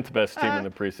the 10th best team in the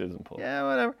preseason poll. Yeah,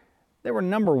 whatever. They were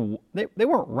they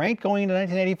weren't ranked going into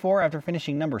 1984 after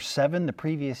finishing number 7 the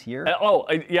previous year.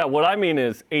 Yeah, what I mean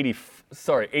is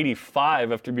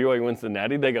 85 after BYU wins the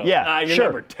Natty, they go, you're sure,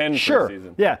 number 10 sure,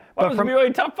 preseason. yeah. What was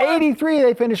BYU top 5? 83,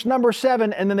 they finished number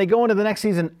 7, and then they go into the next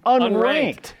season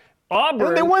unranked. Auburn,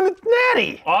 And they won the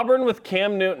Natty. Auburn with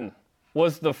Cam Newton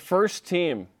was the first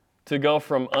team to go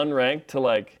from unranked to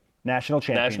like national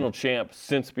champ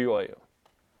since BYU.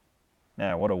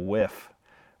 Yeah, what a whiff.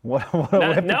 What a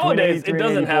whiff. Nowadays, it between 83 and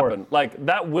doesn't 84. happen. Like,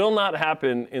 that will not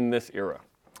happen in this era.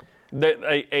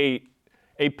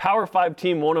 A Power 5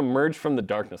 team won't emerge from the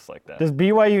darkness like that. Does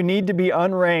BYU need to be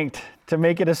unranked to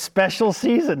make it a special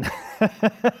season?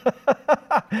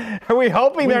 Are we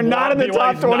hoping they're not in the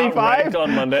top 25?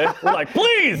 On Monday. We're like,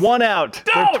 please! 1 out.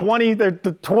 Don't! They're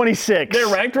 26. They're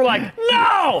ranked. We're like,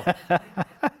 no!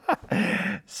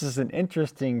 This is an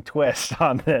interesting twist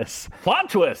on this. Plot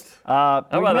twist. How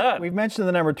about that? We've mentioned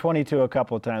the number 22 a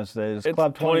couple of times today. It's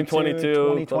Club 2022.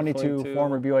 2022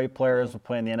 former BYU players will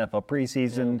play in the NFL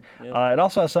preseason. It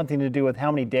also has something to do with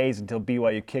how many days until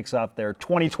BYU kicks off their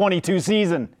 2022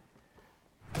 season.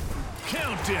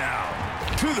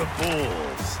 Countdown to the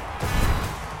Bulls.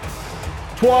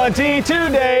 22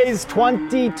 days.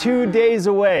 22 days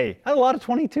away. That's a lot of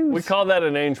 22s. We call that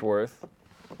an Ainsworth,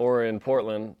 or in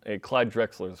Portland, a Clyde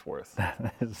Drexler's worth.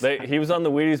 He was on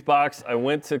the Wheaties box. I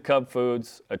went to Cub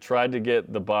Foods. I tried to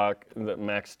get the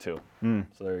Max 2.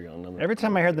 So there you go. Every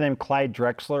time I hear the name Clyde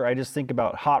Drexler, I just think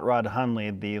about Hot Rod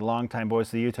Hundley, the longtime voice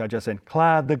of the Utah Jazz, saying,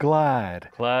 Clyde the Glide.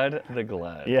 Clyde the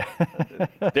Glide. Yeah.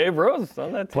 Dave Rose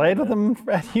on that team. Played with him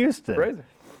at Houston. Crazy.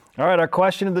 All right, our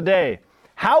question of the day.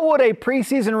 How would a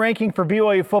preseason ranking for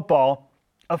BYU football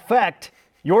affect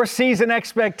your season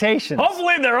expectations?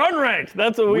 Hopefully they're unranked.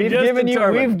 That's what we've just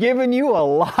determined. We've given you a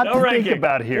lot to ranking. think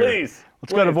about here. Please.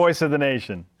 Let's go to Voice of the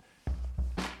Nation.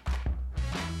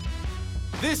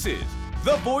 This is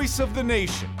the Voice of the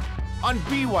Nation on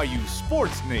BYU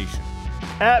Sports Nation.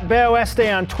 At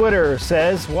Beoeste on Twitter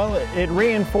says, well, it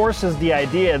reinforces the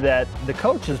idea that the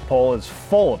coaches poll is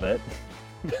full of it.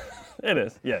 It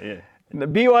is. Yeah. The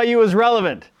BYU is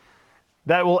relevant.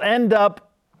 That will end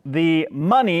up the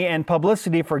money and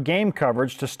publicity for game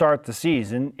coverage to start the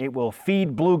season. It will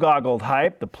feed blue-goggled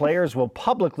hype. The players will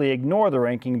publicly ignore the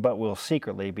ranking, but will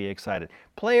secretly be excited.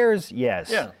 Players, yes.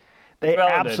 Yeah. They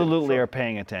Validated, absolutely sure. are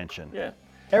paying attention. Yeah.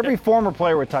 Every former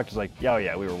player we talked to is like, oh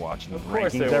yeah, we were watching the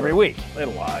course rankings they every were. week. They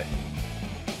lie.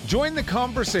 Join the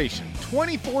conversation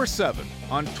 24/7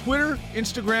 on Twitter,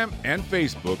 Instagram, and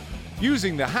Facebook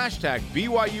using the hashtag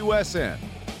BYUSN.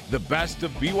 The best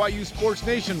of BYU Sports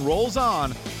Nation rolls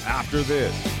on after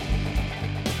this.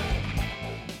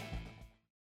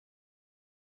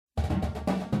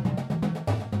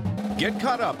 Get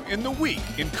caught up in the week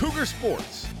in Cougar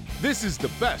Sports. This is the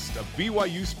best of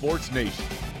BYU Sports Nation.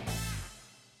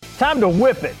 Time to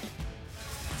whip it.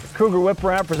 Cougar Whip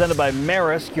Around presented by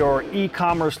Maersk, your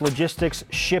e-commerce logistics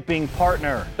shipping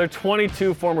partner. There are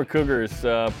 22 former Cougars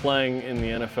playing in the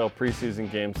NFL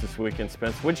preseason games this weekend,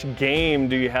 Spence. Which game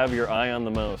do you have your eye on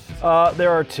the most? There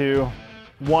are two.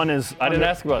 One is... I didn't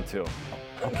ask about two.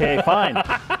 Okay, fine.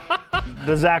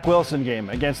 The Zach Wilson game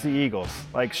against the Eagles,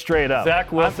 like straight up.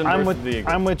 Zach Wilson versus with, the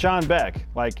Eagles. I'm with John Beck.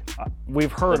 Like,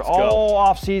 we've heard Let's all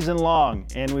offseason long,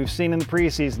 and we've seen in the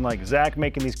preseason, like Zach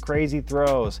making these crazy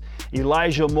throws.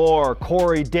 Elijah Moore,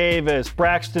 Corey Davis,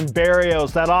 Braxton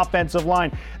Berrios, that offensive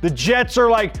line. The Jets are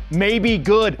like maybe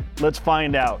good. Let's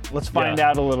find out. Let's find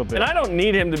out a little bit. And I don't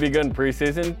need him to be good in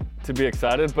preseason to be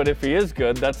excited, but if he is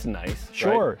good, that's nice.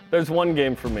 Sure. Right? There's one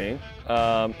game for me.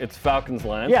 It's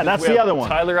Falcons-Lions. Yeah, that's the other one.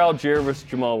 Tyler Algier versus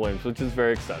Jamal Williams, which is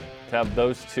very exciting to have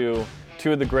those two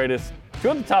of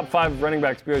the top 5 running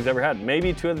backs BYU's ever had.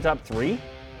 Maybe 2 of the top 3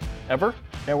 ever.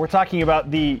 And we're talking about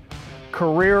the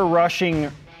career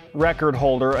rushing record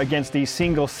holder against the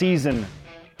single season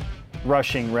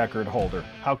rushing record holder.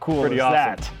 How cool Pretty is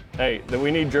awesome. that? Hey,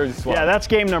 we need jersey swap. Yeah, that's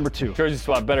game number 2. Jersey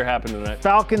swap better happen tonight.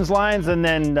 Falcons, Lions, and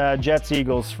then Jets,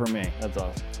 Eagles for me. That's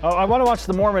awesome. Oh, I want to watch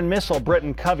the Mormon Missile,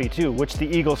 Britton Covey, too, which the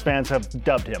Eagles fans have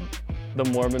dubbed him. The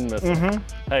Mormon Missile.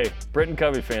 Hey, Britton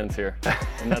Covey fans here,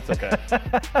 and that's okay.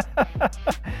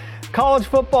 College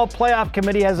Football Playoff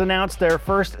Committee has announced their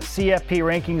first CFP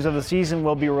rankings of the season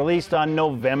will be released on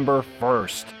November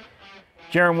 1st.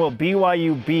 Jaron, will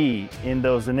BYU be in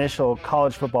those initial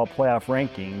College Football Playoff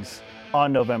rankings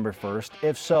on November 1st?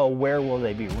 If so, where will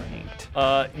they be ranked?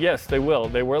 Yes, they will.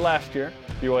 They were last year.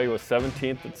 BYU was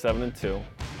 17th at 7-2,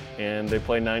 and they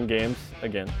play 9 games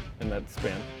again in that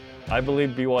span. I believe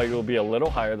BYU will be a little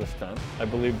higher this time. I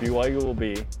believe BYU will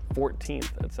be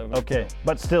 14th at 7-2. Okay,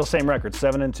 but still same record,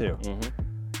 7-2.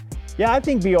 Yeah, I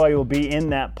think BYU will be in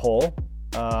that poll.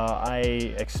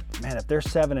 Man, if they're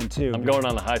 7-2, I'm going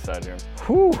on the high side here.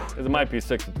 Whew. It might be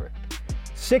 6-3.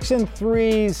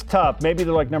 6-3's tough. Maybe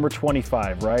they're like number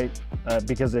 25, right?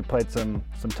 Because they played some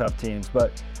tough teams.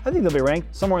 But I think they'll be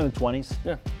ranked somewhere in the 20s.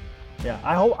 Yeah. Yeah.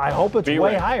 I hope it's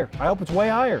way higher. I hope it's way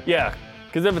higher. Yeah,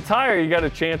 because if it's higher, you got a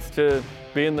chance to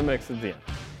be in the mix at the end.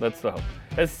 That's the hope.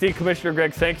 SEC Commissioner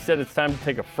Greg Sankey said it's time to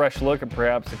take a fresh look at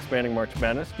perhaps expanding March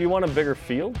Madness. Do you want a bigger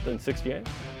field than 68?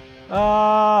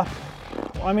 I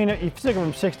mean, if you take it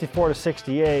from 64 to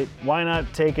 68, why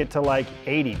not take it to like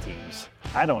 80 teams?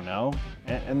 I don't know.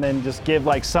 And then just give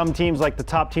like some teams, like the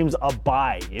top teams, a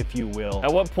bye, if you will.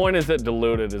 At what point is it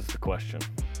diluted is the question.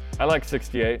 I like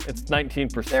 68. It's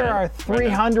 19%. There are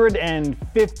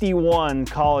 351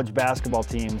 college basketball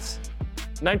teams.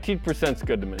 19% is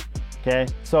good to me. Okay,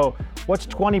 so what's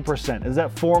 20%? Is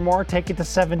that 4 more? Take it to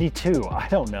 72. I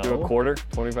don't know. Do a quarter,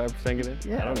 25% get in?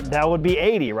 Yeah, I don't know. that would be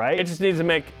 80, right? It just needs to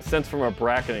make sense from a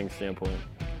bracketing standpoint.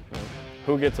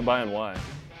 Who gets a bye and why?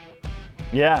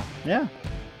 Yeah.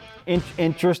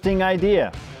 Interesting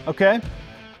idea. Okay.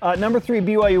 Number 3,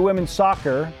 BYU women's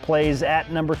soccer plays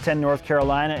at number 10 North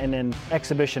Carolina in an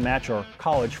exhibition match or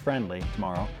college friendly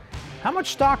tomorrow. How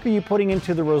much stock are you putting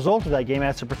into the result of that game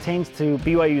as it pertains to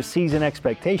BYU's season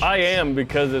expectations? I am,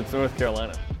 because it's North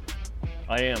Carolina.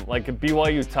 I am. Like, if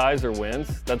BYU ties or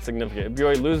wins, that's significant. If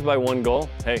BYU loses by 1 goal,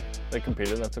 hey, they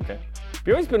competed, that's okay.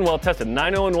 BYU's been well tested,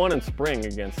 9-0-1 in spring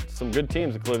against some good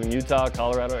teams, including Utah,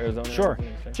 Colorado, Arizona. Sure.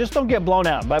 Just don't get blown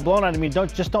out. By blown out, I mean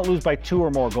don't lose by 2 or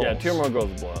more goals. Yeah, 2 or more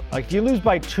goals is blowout. Like if you lose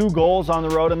by 2 goals on the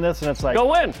road in this, and it's like, go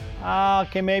win.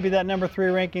 Okay, maybe that number 3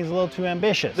 ranking is a little too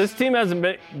ambitious. This team hasn't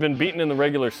been beaten in the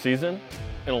regular season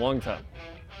in a long time.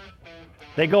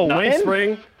 They go not win? Not in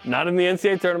spring, not in the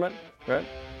NCAA tournament, right?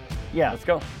 Yeah. Let's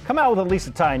go. Come out with at least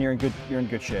a tie, and you're in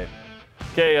good shape.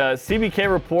 Okay, CBK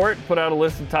Report put out a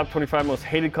list of top 25 most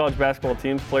hated college basketball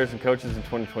teams, players, and coaches in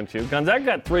 2022. Gonzaga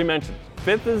got 3 mentions.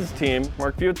 5th is his team,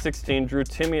 Mark Few at 16, Drew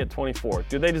Timme at 24.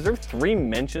 Do they deserve 3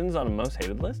 mentions on a most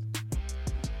hated list?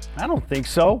 I don't think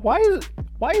so. Why is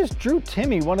Drew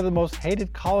Timme one of the most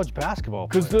hated college basketball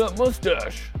players? Because of that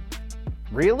mustache.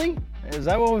 Really? Is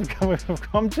that what we've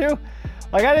come to?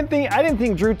 Like, I didn't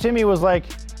think Drew Timme was like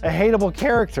a hateable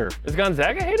character. Is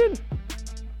Gonzaga hated?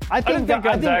 I didn't think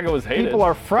Gonzaga was hated. People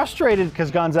are frustrated because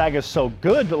Gonzaga is so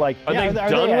good. But like, are they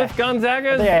done with Gonzaga?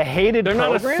 Are they a hated They're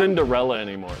program? not a Cinderella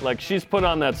anymore. Like, she's put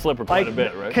on that slipper quite a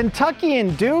bit, right? Kentucky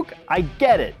and Duke, I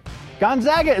get it.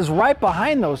 Gonzaga is right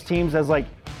behind those teams as like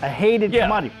a hated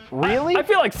commodity. Really? I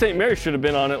feel like St. Mary's should have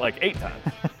been on it like 8 times.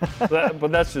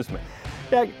 but that's just me.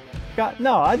 Yeah,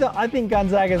 I think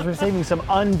Gonzaga is receiving some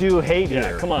undue hate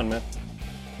here. Come on, man.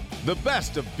 The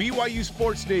best of BYU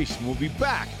Sports Nation will be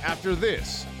back after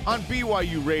this on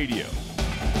BYU Radio.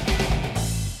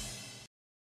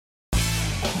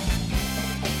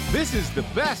 This is the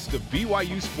best of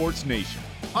BYU Sports Nation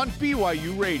on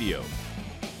BYU Radio.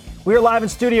 We are live in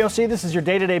Studio C. This is your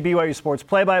day-to-day BYU Sports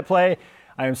play-by-play.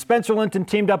 I am Spencer Linton,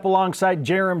 teamed up alongside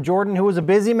Jerem Jordan, who was a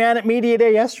busy man at Media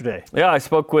Day yesterday. Yeah, I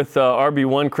spoke with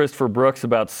RB1 Christopher Brooks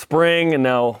about spring and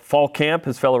now fall camp,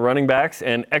 his fellow running backs,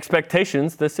 and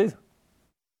expectations this season.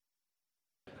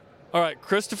 All right,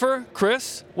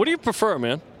 Chris, what do you prefer,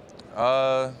 man?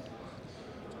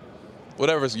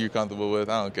 Whatever you're comfortable with,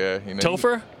 I don't care. You know,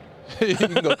 Topher? You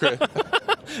can go Chris.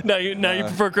 Now you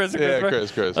prefer Chris? Yeah,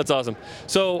 Chris. That's awesome.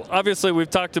 So obviously we've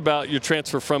talked about your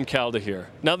transfer from Cal to here.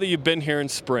 Now that you've been here in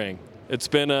spring, it's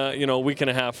been a week and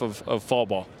a half of fall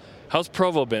ball. How's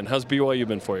Provo been? How's BYU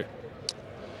been for you?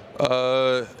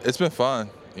 It's been fun.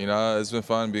 You know, it's been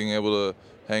fun being able to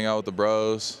hang out with the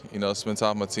bros. You know, spend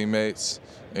time with my teammates.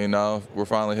 You know, we're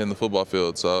finally hitting the football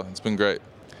field, so it's been great.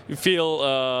 You feel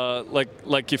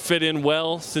like you fit in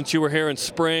well since you were here in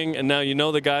spring, and now you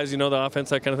know the guys, you know the offense,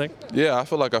 that kind of thing? Yeah, I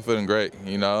feel like I fit in great,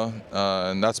 you know,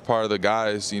 and that's part of the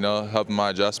guys, you know, helping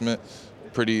my adjustment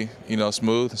pretty,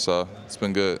 smooth, so it's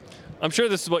been good. I'm sure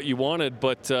this is what you wanted,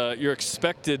 but you're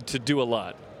expected to do a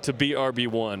lot, to be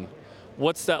RB1.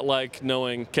 What's that like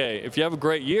knowing, okay, if you have a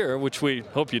great year, which we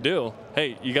hope you do,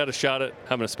 hey, you got a shot at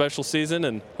having a special season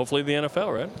and hopefully the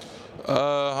NFL, right?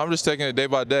 I'm just taking it day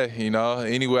by day, you know.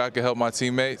 Any way I can help my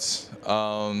teammates,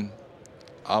 I'm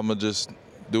going to just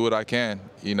do what I can,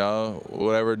 you know,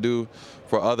 whatever I do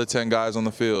for other 10 guys on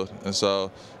the field. And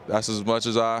so that's as much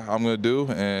as I'm going to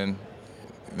do, and,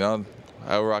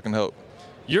 however I can help.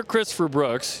 You're Christopher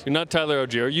Brooks. You're not Tyler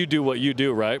Allgeier. You do what you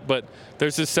do, right? But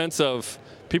there's this sense of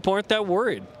people aren't that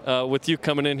worried with you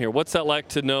coming in here. What's that like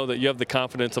to know that you have the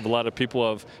confidence of a lot of people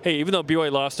of, hey, even though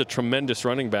BYU lost a tremendous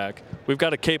running back, we've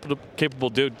got a capable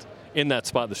dude in that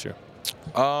spot this year?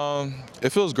 It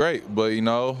feels great, but,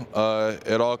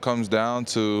 it all comes down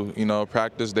to,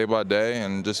 practice day by day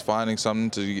and just finding something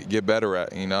to get better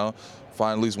at,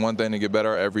 Find at least one thing to get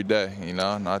better at every day, And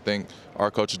I think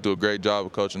our coaches do a great job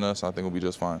of coaching us. I think we'll be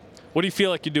just fine. What do you feel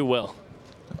like you do well?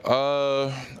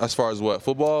 As far as what,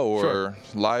 football or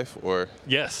life or?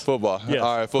 Yes. Football. Yes.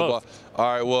 All right, football. Both. All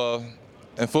right. Well,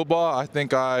 in football, I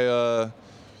think I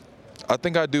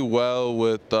do well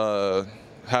with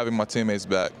having my teammates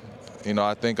back.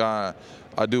 I think I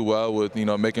do well with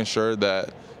making sure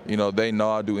that they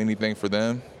know I'll do anything for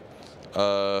them.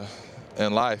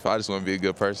 In life, I just want to be a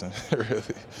good person, really.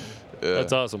 Yeah.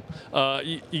 That's awesome.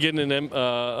 You getting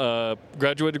a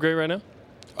graduate degree right now?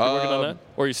 You working on that?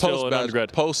 Or are you still an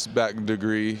undergrad? Post-bac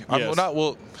degree.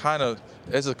 Yes. Kind of,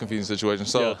 it's a confusing situation.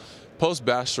 So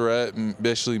post-bachelorette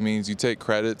basically means you take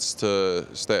credits to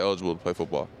stay eligible to play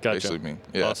football. Gotcha. Basically mean.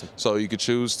 Yeah. Awesome. So you could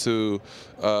choose to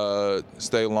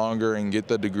stay longer and get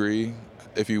the degree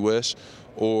if you wish,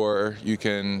 or you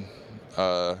can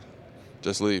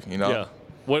just leave, Yeah.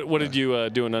 What did you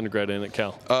do an undergrad in at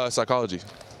Cal? Psychology.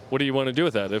 What do you want to do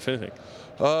with that, if anything?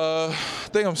 I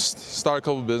think I'm start a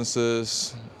couple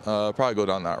businesses. Probably go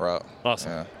down that route.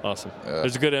 Awesome. Yeah. Awesome. Yeah.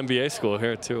 There's a good MBA school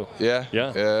here too. Yeah.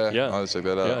 Yeah. I'll check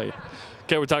that out. Yeah.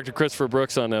 Okay, we're talking to Christopher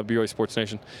Brooks on BYU Sports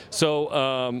Nation.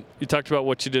 So you talked about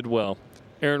what you did well.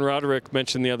 Aaron Roderick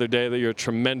mentioned the other day that you're a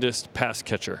tremendous pass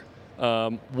catcher.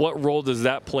 What role does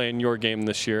that play in your game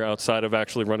this year outside of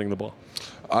actually running the ball?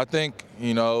 I think,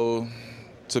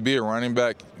 to be a running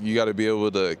back, you got to be able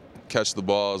to catch the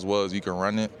ball as well as you can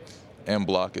run it and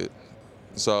block it.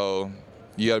 So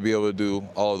you got to be able to do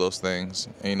all of those things.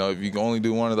 And, if you can only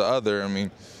do one or the other,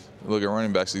 look at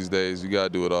running backs these days, you got to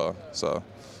do it all. So,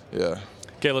 yeah.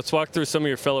 Okay, let's walk through some of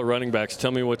your fellow running backs.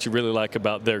 Tell me what you really like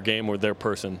about their game or their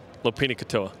person. Lopini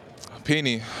Katoa.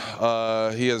 Pini,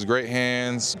 he has great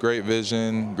hands, great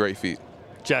vision, great feet.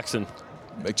 Jackson.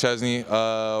 McChesney,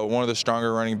 one of the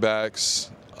stronger running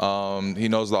backs. He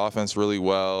knows the offense really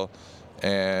well,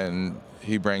 and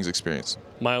he brings experience.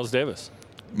 Miles Davis.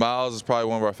 Miles is probably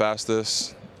one of our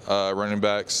fastest running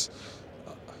backs.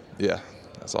 Yeah,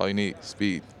 that's all you need.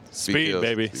 Speed. Speed, kills.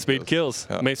 baby. Speed kills.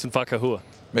 Yeah. Mason Fakahua.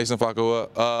 Mason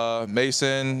Fakua.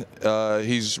 Mason,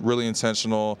 he's really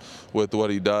intentional with what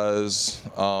he does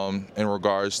in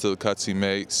regards to the cuts he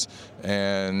makes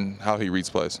and how he reads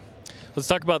plays. Let's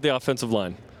talk about the offensive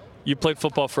line. You played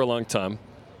football for a long time.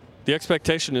 The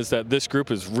expectation is that this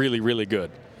group is really, really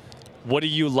good. What do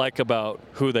you like about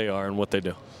who they are and what they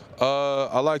do?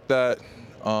 I like that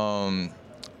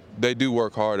they do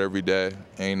work hard every day.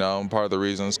 And, part of the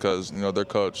reason is because, their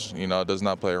coach, does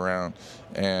not play around.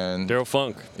 And Daryl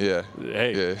Funk. Yeah.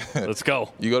 Hey, yeah. Let's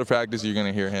go. You go to practice, you're going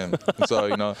to hear him. And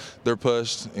so, they're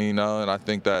pushed, and I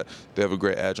think that they have a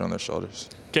great edge on their shoulders.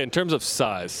 Okay, in terms of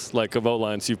size, like of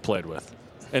O-lines you've played with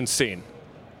and seen,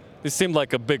 it seemed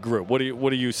like a big group. What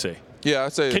do you see? Yeah,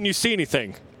 I'd say. Can you see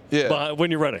anything? Yeah.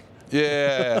 When you're running?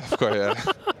 Yeah, of course.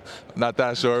 Yeah. Not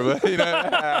that short, but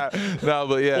no,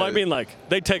 but yeah. Well, I mean, like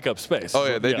they take up space. Oh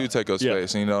yeah, they do take up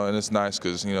space, and it's nice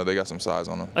because they got some size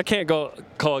on them. I can't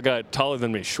call a guy taller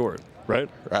than me short, right?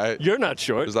 Right. You're not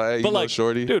short. It's like, hey, but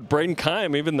shorty. Dude, Braden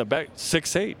Keim, even the back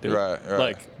 6'8", dude. Right.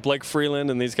 Like Blake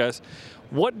Freeland and these guys.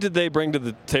 What did they bring to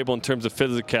the table in terms of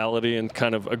physicality and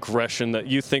kind of aggression that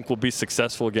you think will be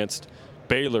successful against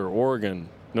Baylor, Oregon,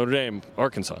 Notre Dame,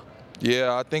 Arkansas?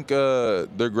 Yeah, I think they're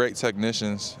great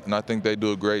technicians, and I think they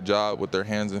do a great job with their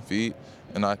hands and feet.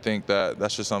 And I think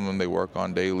that's just something they work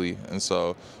on daily. And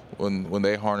so when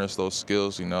they harness those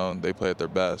skills, they play at their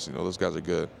best. Those guys are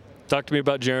good. Talk to me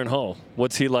about Jaren Hall.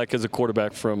 What's he like as a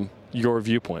quarterback from your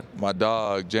viewpoint? My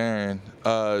dog, Jaren.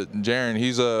 Jaren,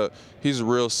 he's a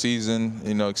real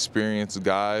seasoned, experienced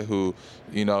guy who,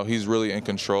 he's really in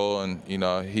control, and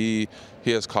he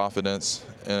has confidence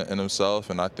in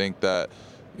himself, and I think that.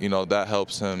 That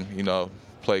helps him,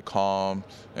 play calm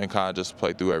and kind of just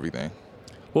play through everything.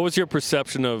 What was your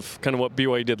perception of kind of what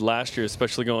BYU did last year,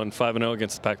 especially going 5-0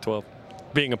 against the Pac-12,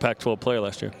 being a Pac-12 player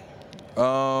last year?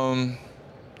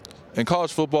 In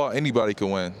college football, anybody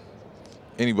can win.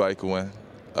 Anybody can win.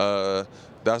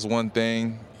 That's one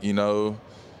thing,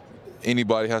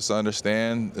 anybody has to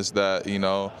understand is that,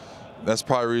 that's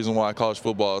probably the reason why college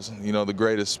football is, the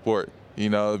greatest sport.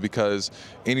 Because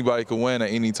anybody can win at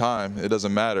any time. It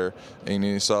doesn't matter.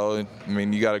 And so,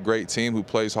 you got a great team who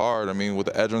plays hard. With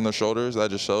the edge on their shoulders, that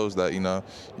just shows that,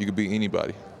 you could beat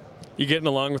anybody. You getting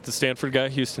along with the Stanford guy,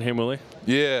 Houston Hamwillie?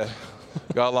 Yeah.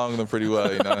 Got along with him pretty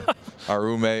well, Our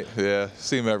roommate, yeah.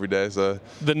 See him every day, so.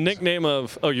 The nickname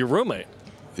of, your roommate?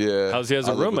 Yeah. How's he as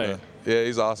a roommate? Yeah,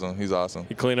 he's awesome. He's awesome.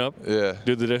 He clean up? Yeah.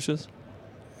 Do the dishes?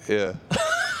 Yeah.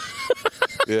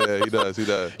 Yeah, he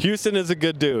does. Houston is a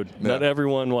good dude. Yeah. Not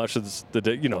everyone watches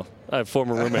I have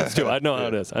former roommates too. I know how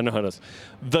it is.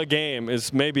 The Game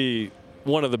is maybe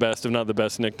one of the best, if not the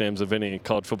best, nicknames of any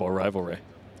college football rivalry.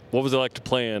 What was it like to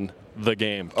play in The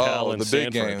Game? Cal and the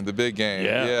Stanford? big game. The big game.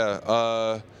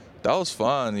 Yeah. That was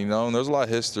fun, and there's a lot of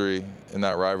history in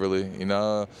that rivalry,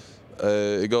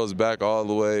 it goes back all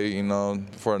the way,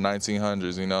 before the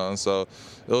 1900s, and so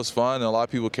it was fun, and a lot of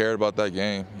people cared about that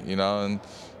game, and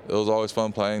it was always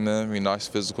fun playing them. Nice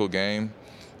physical game.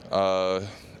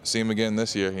 See him again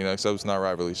this year. Except it's not a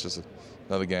rivalry. It's just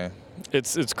another game.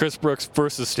 It's Chris Brooks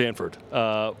versus Stanford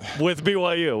with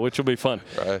BYU, which will be fun.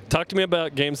 Right. Talk to me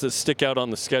about games that stick out on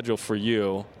the schedule for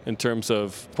you in terms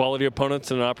of quality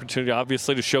opponents and an opportunity,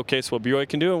 obviously, to showcase what BYU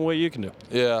can do and what you can do.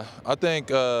 Yeah, I think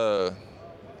USF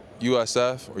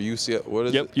or UCF. What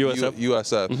is it? USF.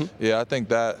 USF. Mm-hmm. Yeah, I think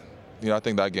that. I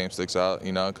think that game sticks out,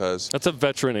 because... That's a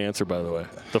veteran answer, by the way,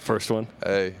 the first one.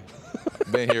 Hey,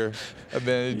 been here. I've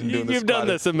been doing this. You've done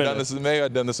this a minute.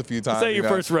 I've done this a few times. This ain't your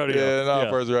first rodeo. Yeah,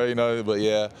 first rodeo, but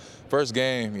yeah. First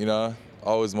game,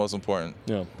 always the most important.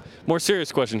 Yeah. More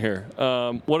serious question here.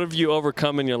 What have you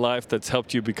overcome in your life that's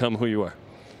helped you become who you are?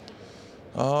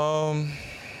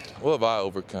 What have I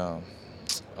overcome?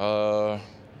 I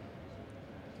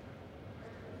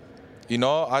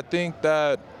think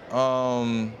that...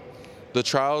 the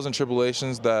trials and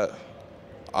tribulations that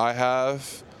I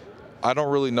have, I don't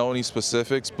really know any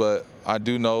specifics, but I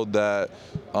do know that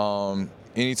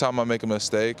anytime I make a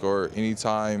mistake or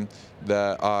anytime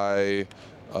that I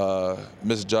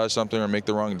misjudge something or make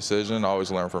the wrong decision, I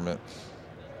always learn from it.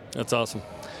 That's awesome.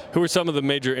 Who are some of the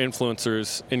major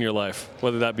influencers in your life,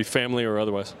 whether that be family or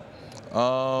otherwise?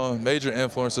 Major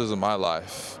influences in my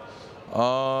life.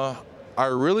 I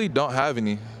really don't have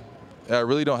any.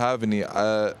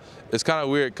 It's kind of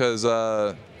weird because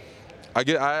I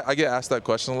get asked that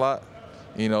question a lot.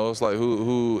 It's like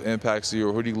who impacts you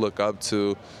or who do you look up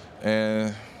to,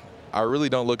 and I really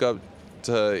don't look up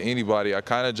to anybody. I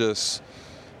kind of just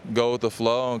go with the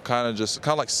flow and kind of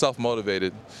like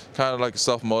self-motivated,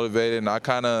 and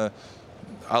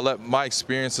I let my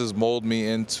experiences mold me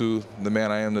into the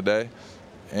man I am today.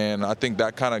 And I think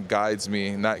that kind of guides me,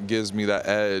 and that gives me that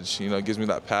edge, gives me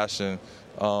that passion,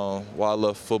 why I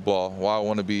love football, why I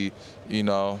want to be,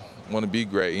 want to be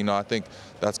great. I think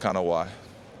that's kind of why.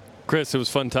 Chris, it was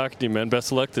fun talking to you, man.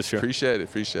 Best of luck this year. Appreciate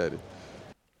it.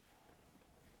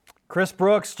 Chris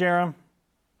Brooks, Jarom,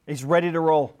 he's ready to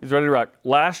roll. He's ready to rock.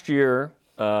 Last year,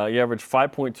 he averaged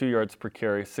 5.2 yards per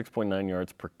carry, 6.9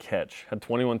 yards per catch. Had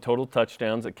 21 total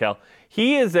touchdowns at Cal.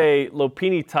 He is a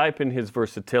Lopini type in his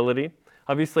versatility.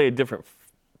 Obviously a different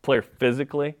player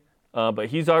physically, but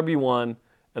he's RB1,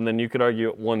 and then you could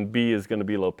argue 1B is going to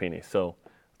be Lopini. So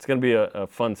it's going to be a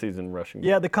fun season rushing.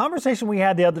 Yeah, the conversation we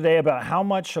had the other day about how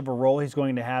much of a role he's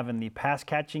going to have in the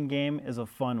pass-catching game is a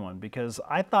fun one, because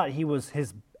I thought he was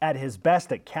at his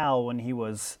best at Cal when he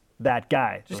was that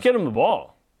guy. Just get him the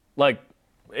ball,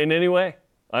 in any way.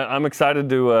 I'm excited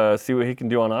to see what he can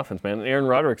do on offense, man. Aaron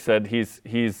Roderick said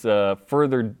he's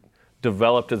further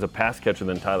developed as a pass catcher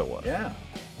than Tyler was. Yeah.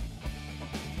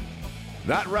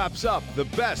 That wraps up the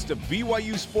best of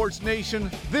BYU Sports Nation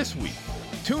this week.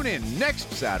 Tune in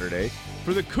next Saturday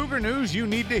for the Cougar news you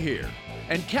need to hear.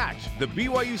 And catch the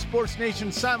BYU Sports Nation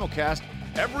simulcast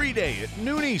every day at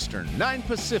noon Eastern, 9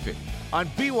 Pacific on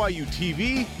BYU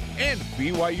TV and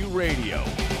BYU Radio.